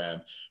coaching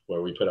program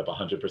where we put up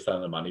 100%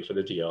 of the money for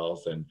the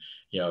deals. And,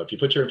 if you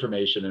put your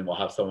information in, we'll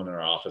have someone in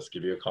our office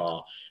give you a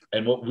call.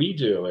 And what we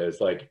do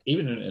is, like,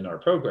 even in our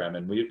program,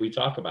 and we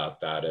talk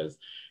about that as,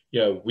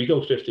 we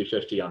go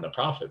 50-50 on the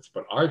profits,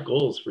 but our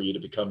goal is for you to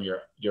become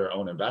your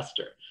own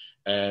investor.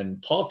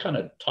 And Paul kind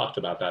of talked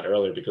about that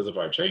earlier because of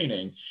our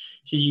training.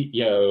 He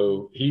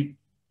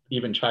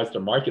even tries to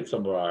market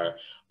some of our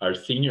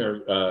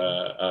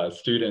senior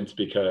students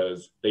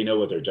because they know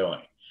what they're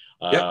doing.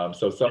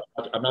 So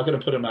I'm not going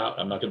to put them out.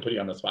 I'm not going to put you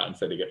on the spot and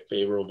say they get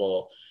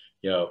favorable,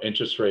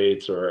 interest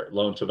rates or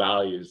loan to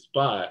values.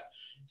 But,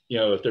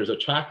 if there's a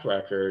track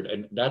record,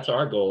 and that's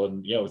our goal.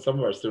 And, some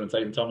of our students, I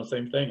even tell them the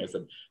same thing. I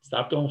said,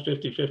 stop going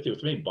 50-50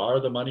 with me. Borrow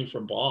the money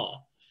from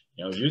Paul.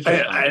 Use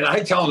it. And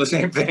I tell them the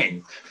same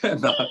thing.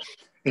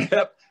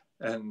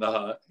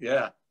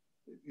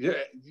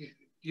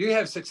 You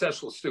have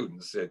successful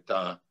students that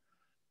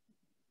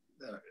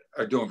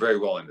are doing very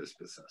well in this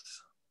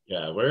business.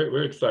 Yeah,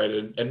 we're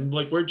excited, and,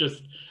 like, we're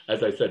just,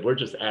 as I said, we're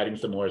just adding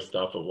some more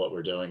stuff of what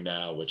we're doing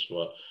now, which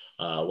we'll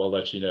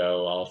let you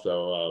know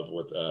also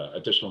with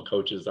additional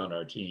coaches on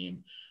our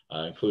team,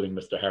 including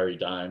Mr. Harry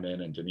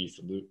Diamond and Denise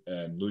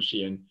and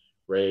Lucian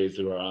Reyes,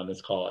 who are on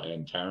this call,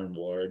 and Taryn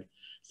Ward.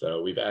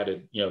 So we've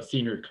added,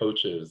 senior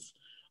coaches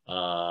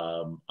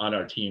on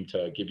our team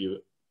to give you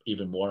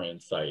even more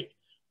insight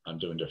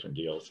doing different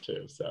deals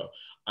too. So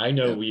I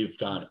know we've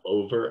gone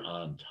over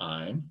on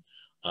time.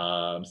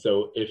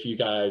 So if you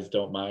guys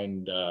don't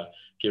mind,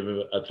 give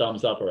a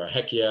thumbs up or a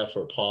heck yeah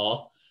for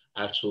Paul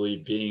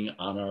actually being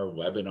on our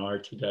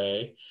webinar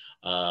today.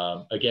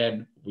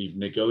 Again, we've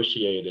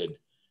negotiated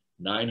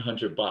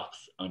 $900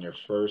 on your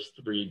first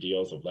 3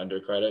 deals of lender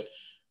credit.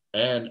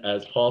 And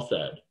as Paul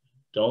said,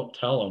 don't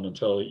tell them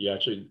until you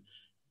actually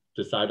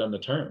decide on the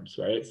terms,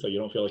 right? So you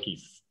don't feel like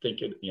he's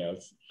thinking,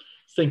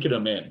 sinking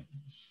them in.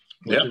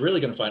 What you're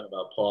really going to find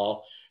about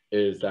Paul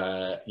is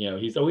that,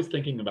 he's always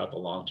thinking about the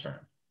long term,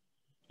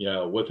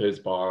 with his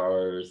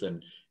borrowers,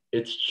 and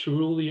it's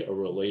truly a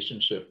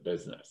relationship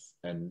business.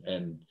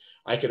 And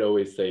I could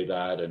always say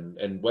that,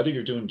 and whether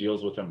you're doing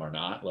deals with him or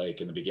not,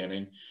 like in the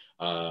beginning,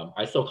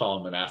 I still call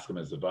him and ask him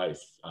his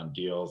advice on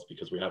deals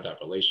because we have that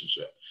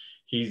relationship.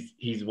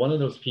 He's one of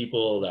those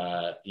people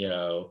that,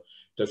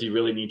 does he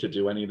really need to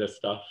do any of this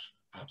stuff?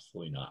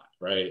 Absolutely not,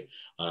 right?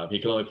 He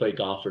can only play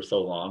golf for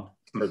so long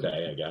per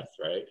day, I guess,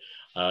 right?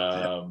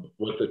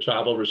 With the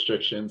travel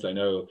restrictions, I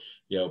know,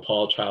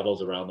 Paul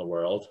travels around the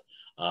world.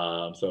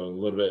 So a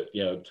little bit,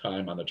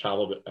 time on the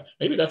travel, but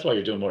maybe that's why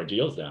you're doing more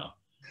deals now.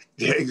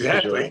 Yeah,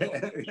 exactly.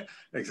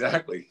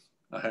 Exactly.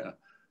 And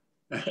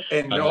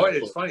you know what?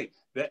 It's funny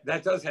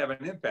that does have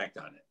an impact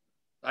on it.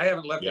 I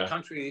haven't left the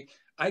country.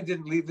 I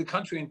didn't leave the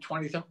country in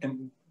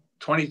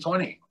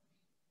 2020.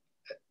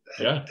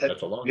 Yeah,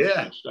 that's a long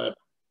time.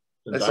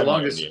 That's the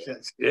longest.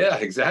 Yeah,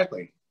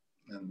 exactly.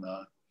 And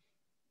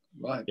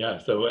right. Yeah.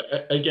 So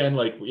again,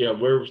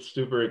 we're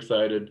super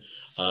excited.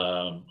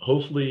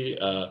 Hopefully,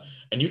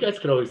 and you guys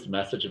could always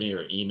message me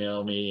or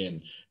email me,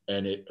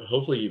 and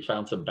hopefully you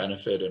found some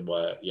benefit in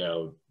what,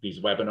 these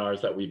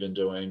webinars that we've been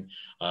doing.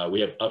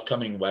 We have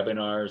upcoming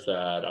webinars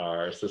that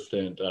our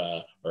assistant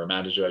or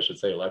manager, I should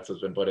say, Alexa's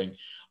been putting.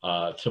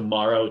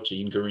 Tomorrow,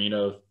 Gene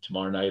Garino,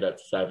 tomorrow night at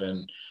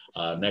 7.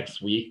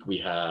 Next week, we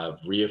have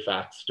REIA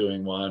Facts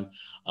doing one.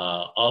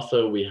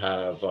 Also, we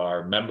have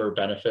our member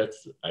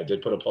benefits. I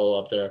did put a poll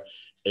up there.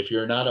 If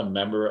you're not a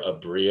member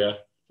of REIA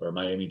or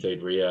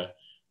Miami-Dade REIA,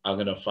 I'm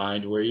going to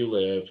find where you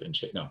live and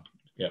chase you down.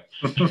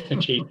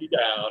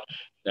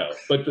 No,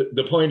 but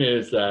the point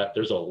is that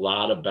there's a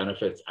lot of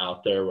benefits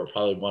out there. We're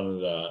probably one of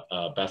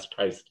the best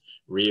priced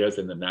REIAs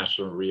in the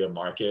national REIA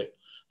market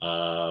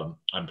on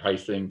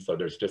pricing. So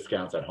there's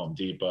discounts at Home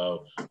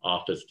Depot,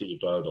 Office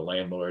Depot, the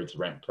landlords,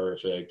 Rent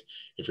Perfect.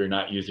 If you're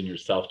not using your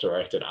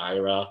self-directed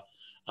IRA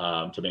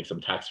to make some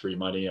tax-free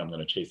money, I'm going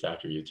to chase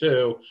after you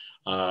too.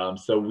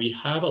 So we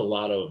have a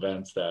lot of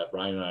events that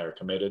Ryan and I are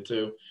committed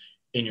to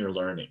in your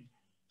learning.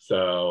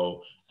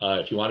 So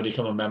if you want to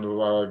become a member of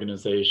our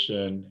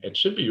organization, it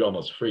should be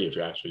almost free if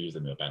you're actually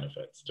using the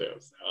benefits too.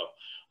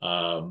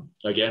 So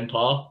again,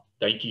 Paul,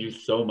 thank you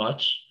so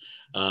much.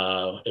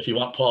 If you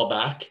want Paul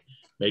back,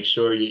 make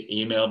sure you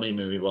email me.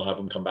 Maybe we'll have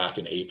him come back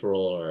in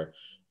April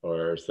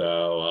or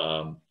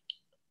so,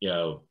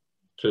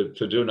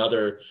 to do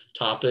another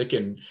topic.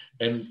 And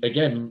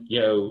again,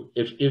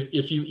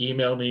 if you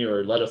email me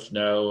or let us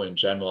know, in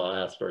general,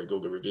 I'll ask for a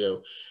Google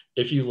review.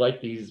 If you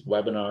like these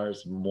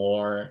webinars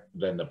more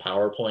than the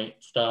PowerPoint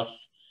stuff,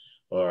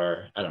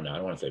 or I don't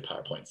want to say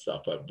PowerPoint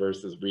stuff, but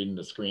versus reading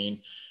the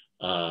screen,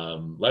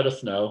 let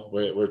us know.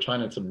 We're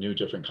trying some new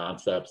different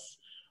concepts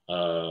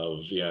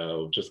of,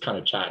 just kind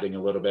of chatting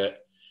a little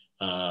bit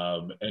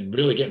and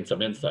really getting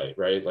some insight,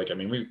 right?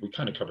 We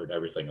kind of covered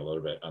everything a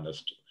little bit on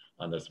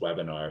this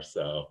webinar.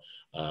 So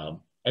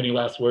any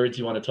last words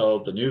you want to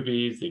tell the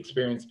newbies, the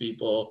experienced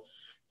people,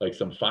 like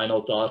some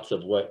final thoughts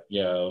of what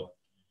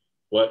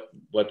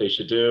they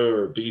should do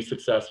or be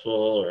successful,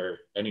 or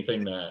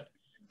anything that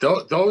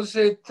those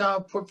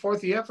that put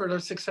forth the effort are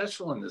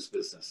successful in this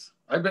business.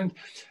 I've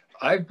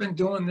been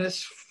doing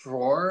this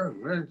for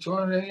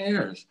 200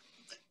 years,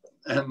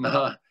 and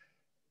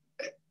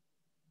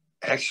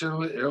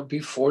actually it'll be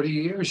 40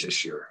 years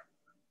this year.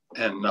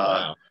 And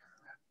wow.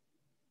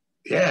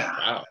 Yeah,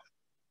 wow.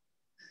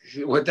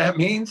 What that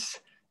means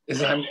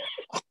is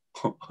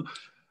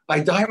I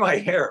dye my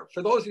hair.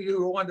 For those of you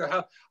who wonder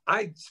how,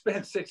 I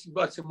spend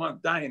 $60 a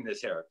month dyeing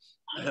this hair.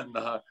 And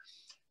oh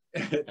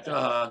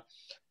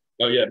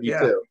yeah, me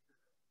too.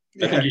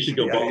 I think you should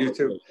go bald. You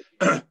too.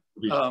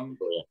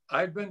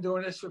 I've been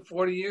doing this for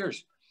 40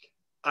 years.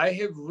 I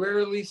have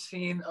rarely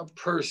seen a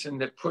person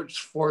that puts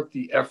forth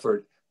the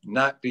effort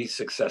not be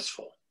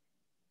successful.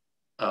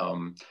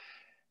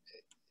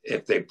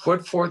 If they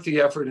put forth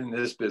the effort in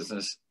this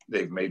business,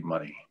 they've made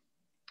money.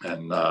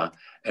 And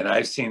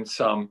I've seen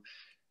some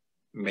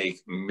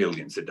make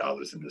millions of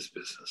dollars in this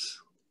business.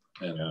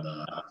 And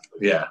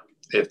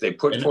if they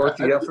put forth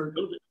the effort.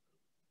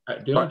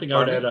 The only thing I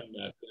would add on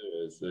that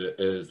too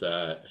is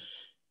that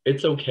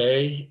it's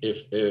okay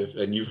if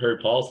and you've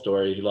heard Paul's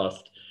story. He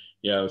lost,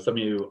 some of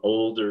you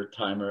old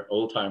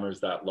timers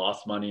that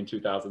lost money in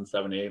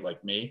 2007, 8,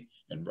 like me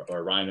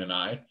or Ryan and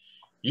I.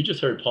 You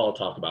just heard Paul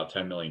talk about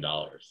 $10 million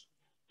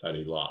that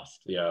he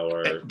lost.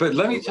 But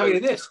let me tell you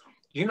this.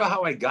 You know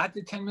how I got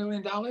the $10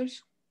 million?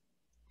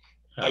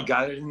 I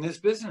got it in this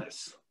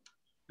business.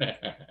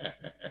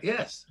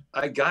 Yes,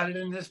 I got it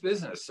in this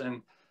business.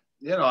 And,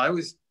 I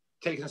was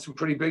taken some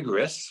pretty big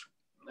risks,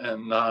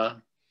 and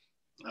I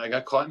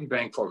got caught in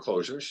bank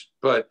foreclosures.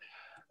 But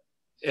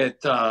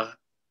I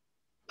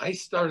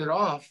started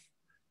off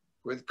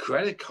with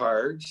credit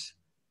cards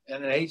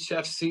and an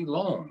HFC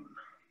loan,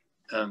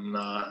 and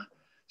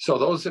so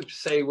those that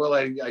say, "Well,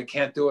 I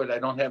can't do it. I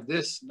don't have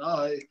this."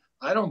 No,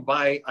 I don't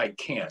buy. I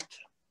can't.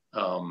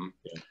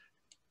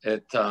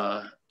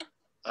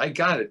 I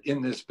got it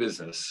in this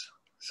business,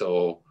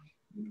 so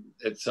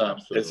it's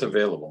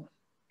available.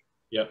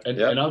 Yep.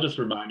 And I'll just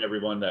remind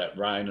everyone that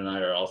Ryan and I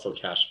are also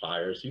cash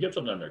buyers. You get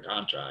something under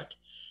contract,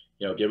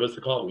 give us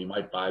a call. We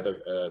might buy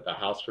the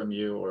house from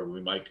you, or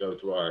we might go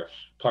through our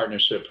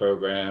partnership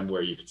program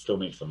where you can still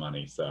make some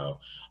money. So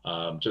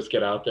just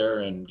get out there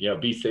and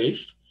be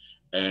safe.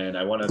 And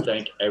I want to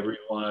thank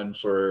everyone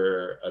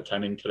for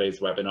attending today's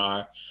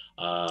webinar.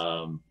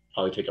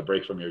 Probably take a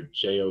break from your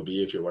job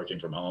if you're working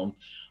from home.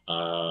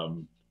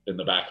 In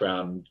the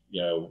background,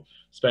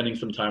 spending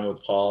some time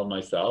with Paul and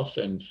myself,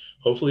 and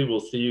hopefully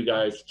we'll see you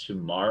guys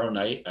tomorrow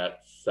night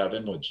at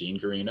 7 with Gene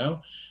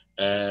Garino.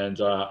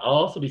 And I'll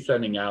also be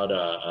sending out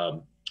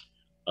a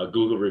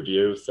Google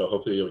review. So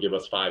hopefully you'll give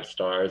us 5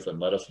 stars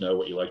and let us know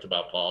what you liked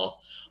about Paul,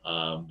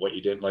 what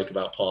you didn't like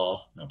about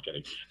Paul. No, I'm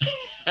kidding.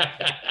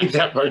 Keep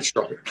that part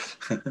short.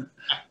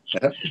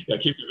 Yeah,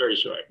 keep it very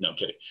short. No, I'm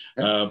kidding.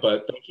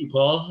 But thank you,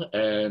 Paul.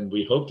 And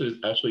we hope to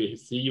actually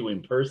see you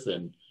in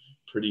person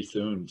pretty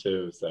soon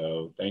too.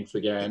 So thanks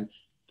again.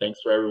 Thanks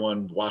for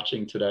everyone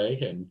watching today.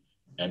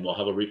 And we'll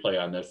have a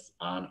replay on this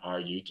on our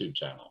YouTube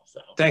channel.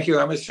 So thank you.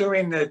 I'm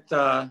assuming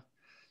that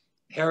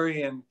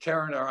Harry and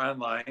Taryn are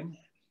online.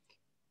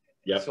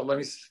 Yep. So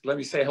let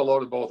me say hello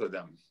to both of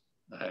them.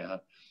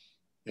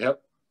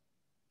 Yep.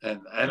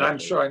 And I'm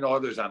sure I know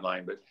others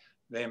online, but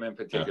them in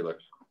particular.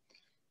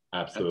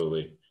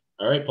 Absolutely.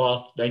 All right,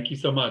 Paul. Thank you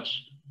so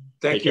much.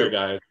 Thank you. Take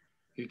care, guys.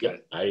 You got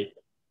it. Bye.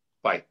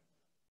 Bye.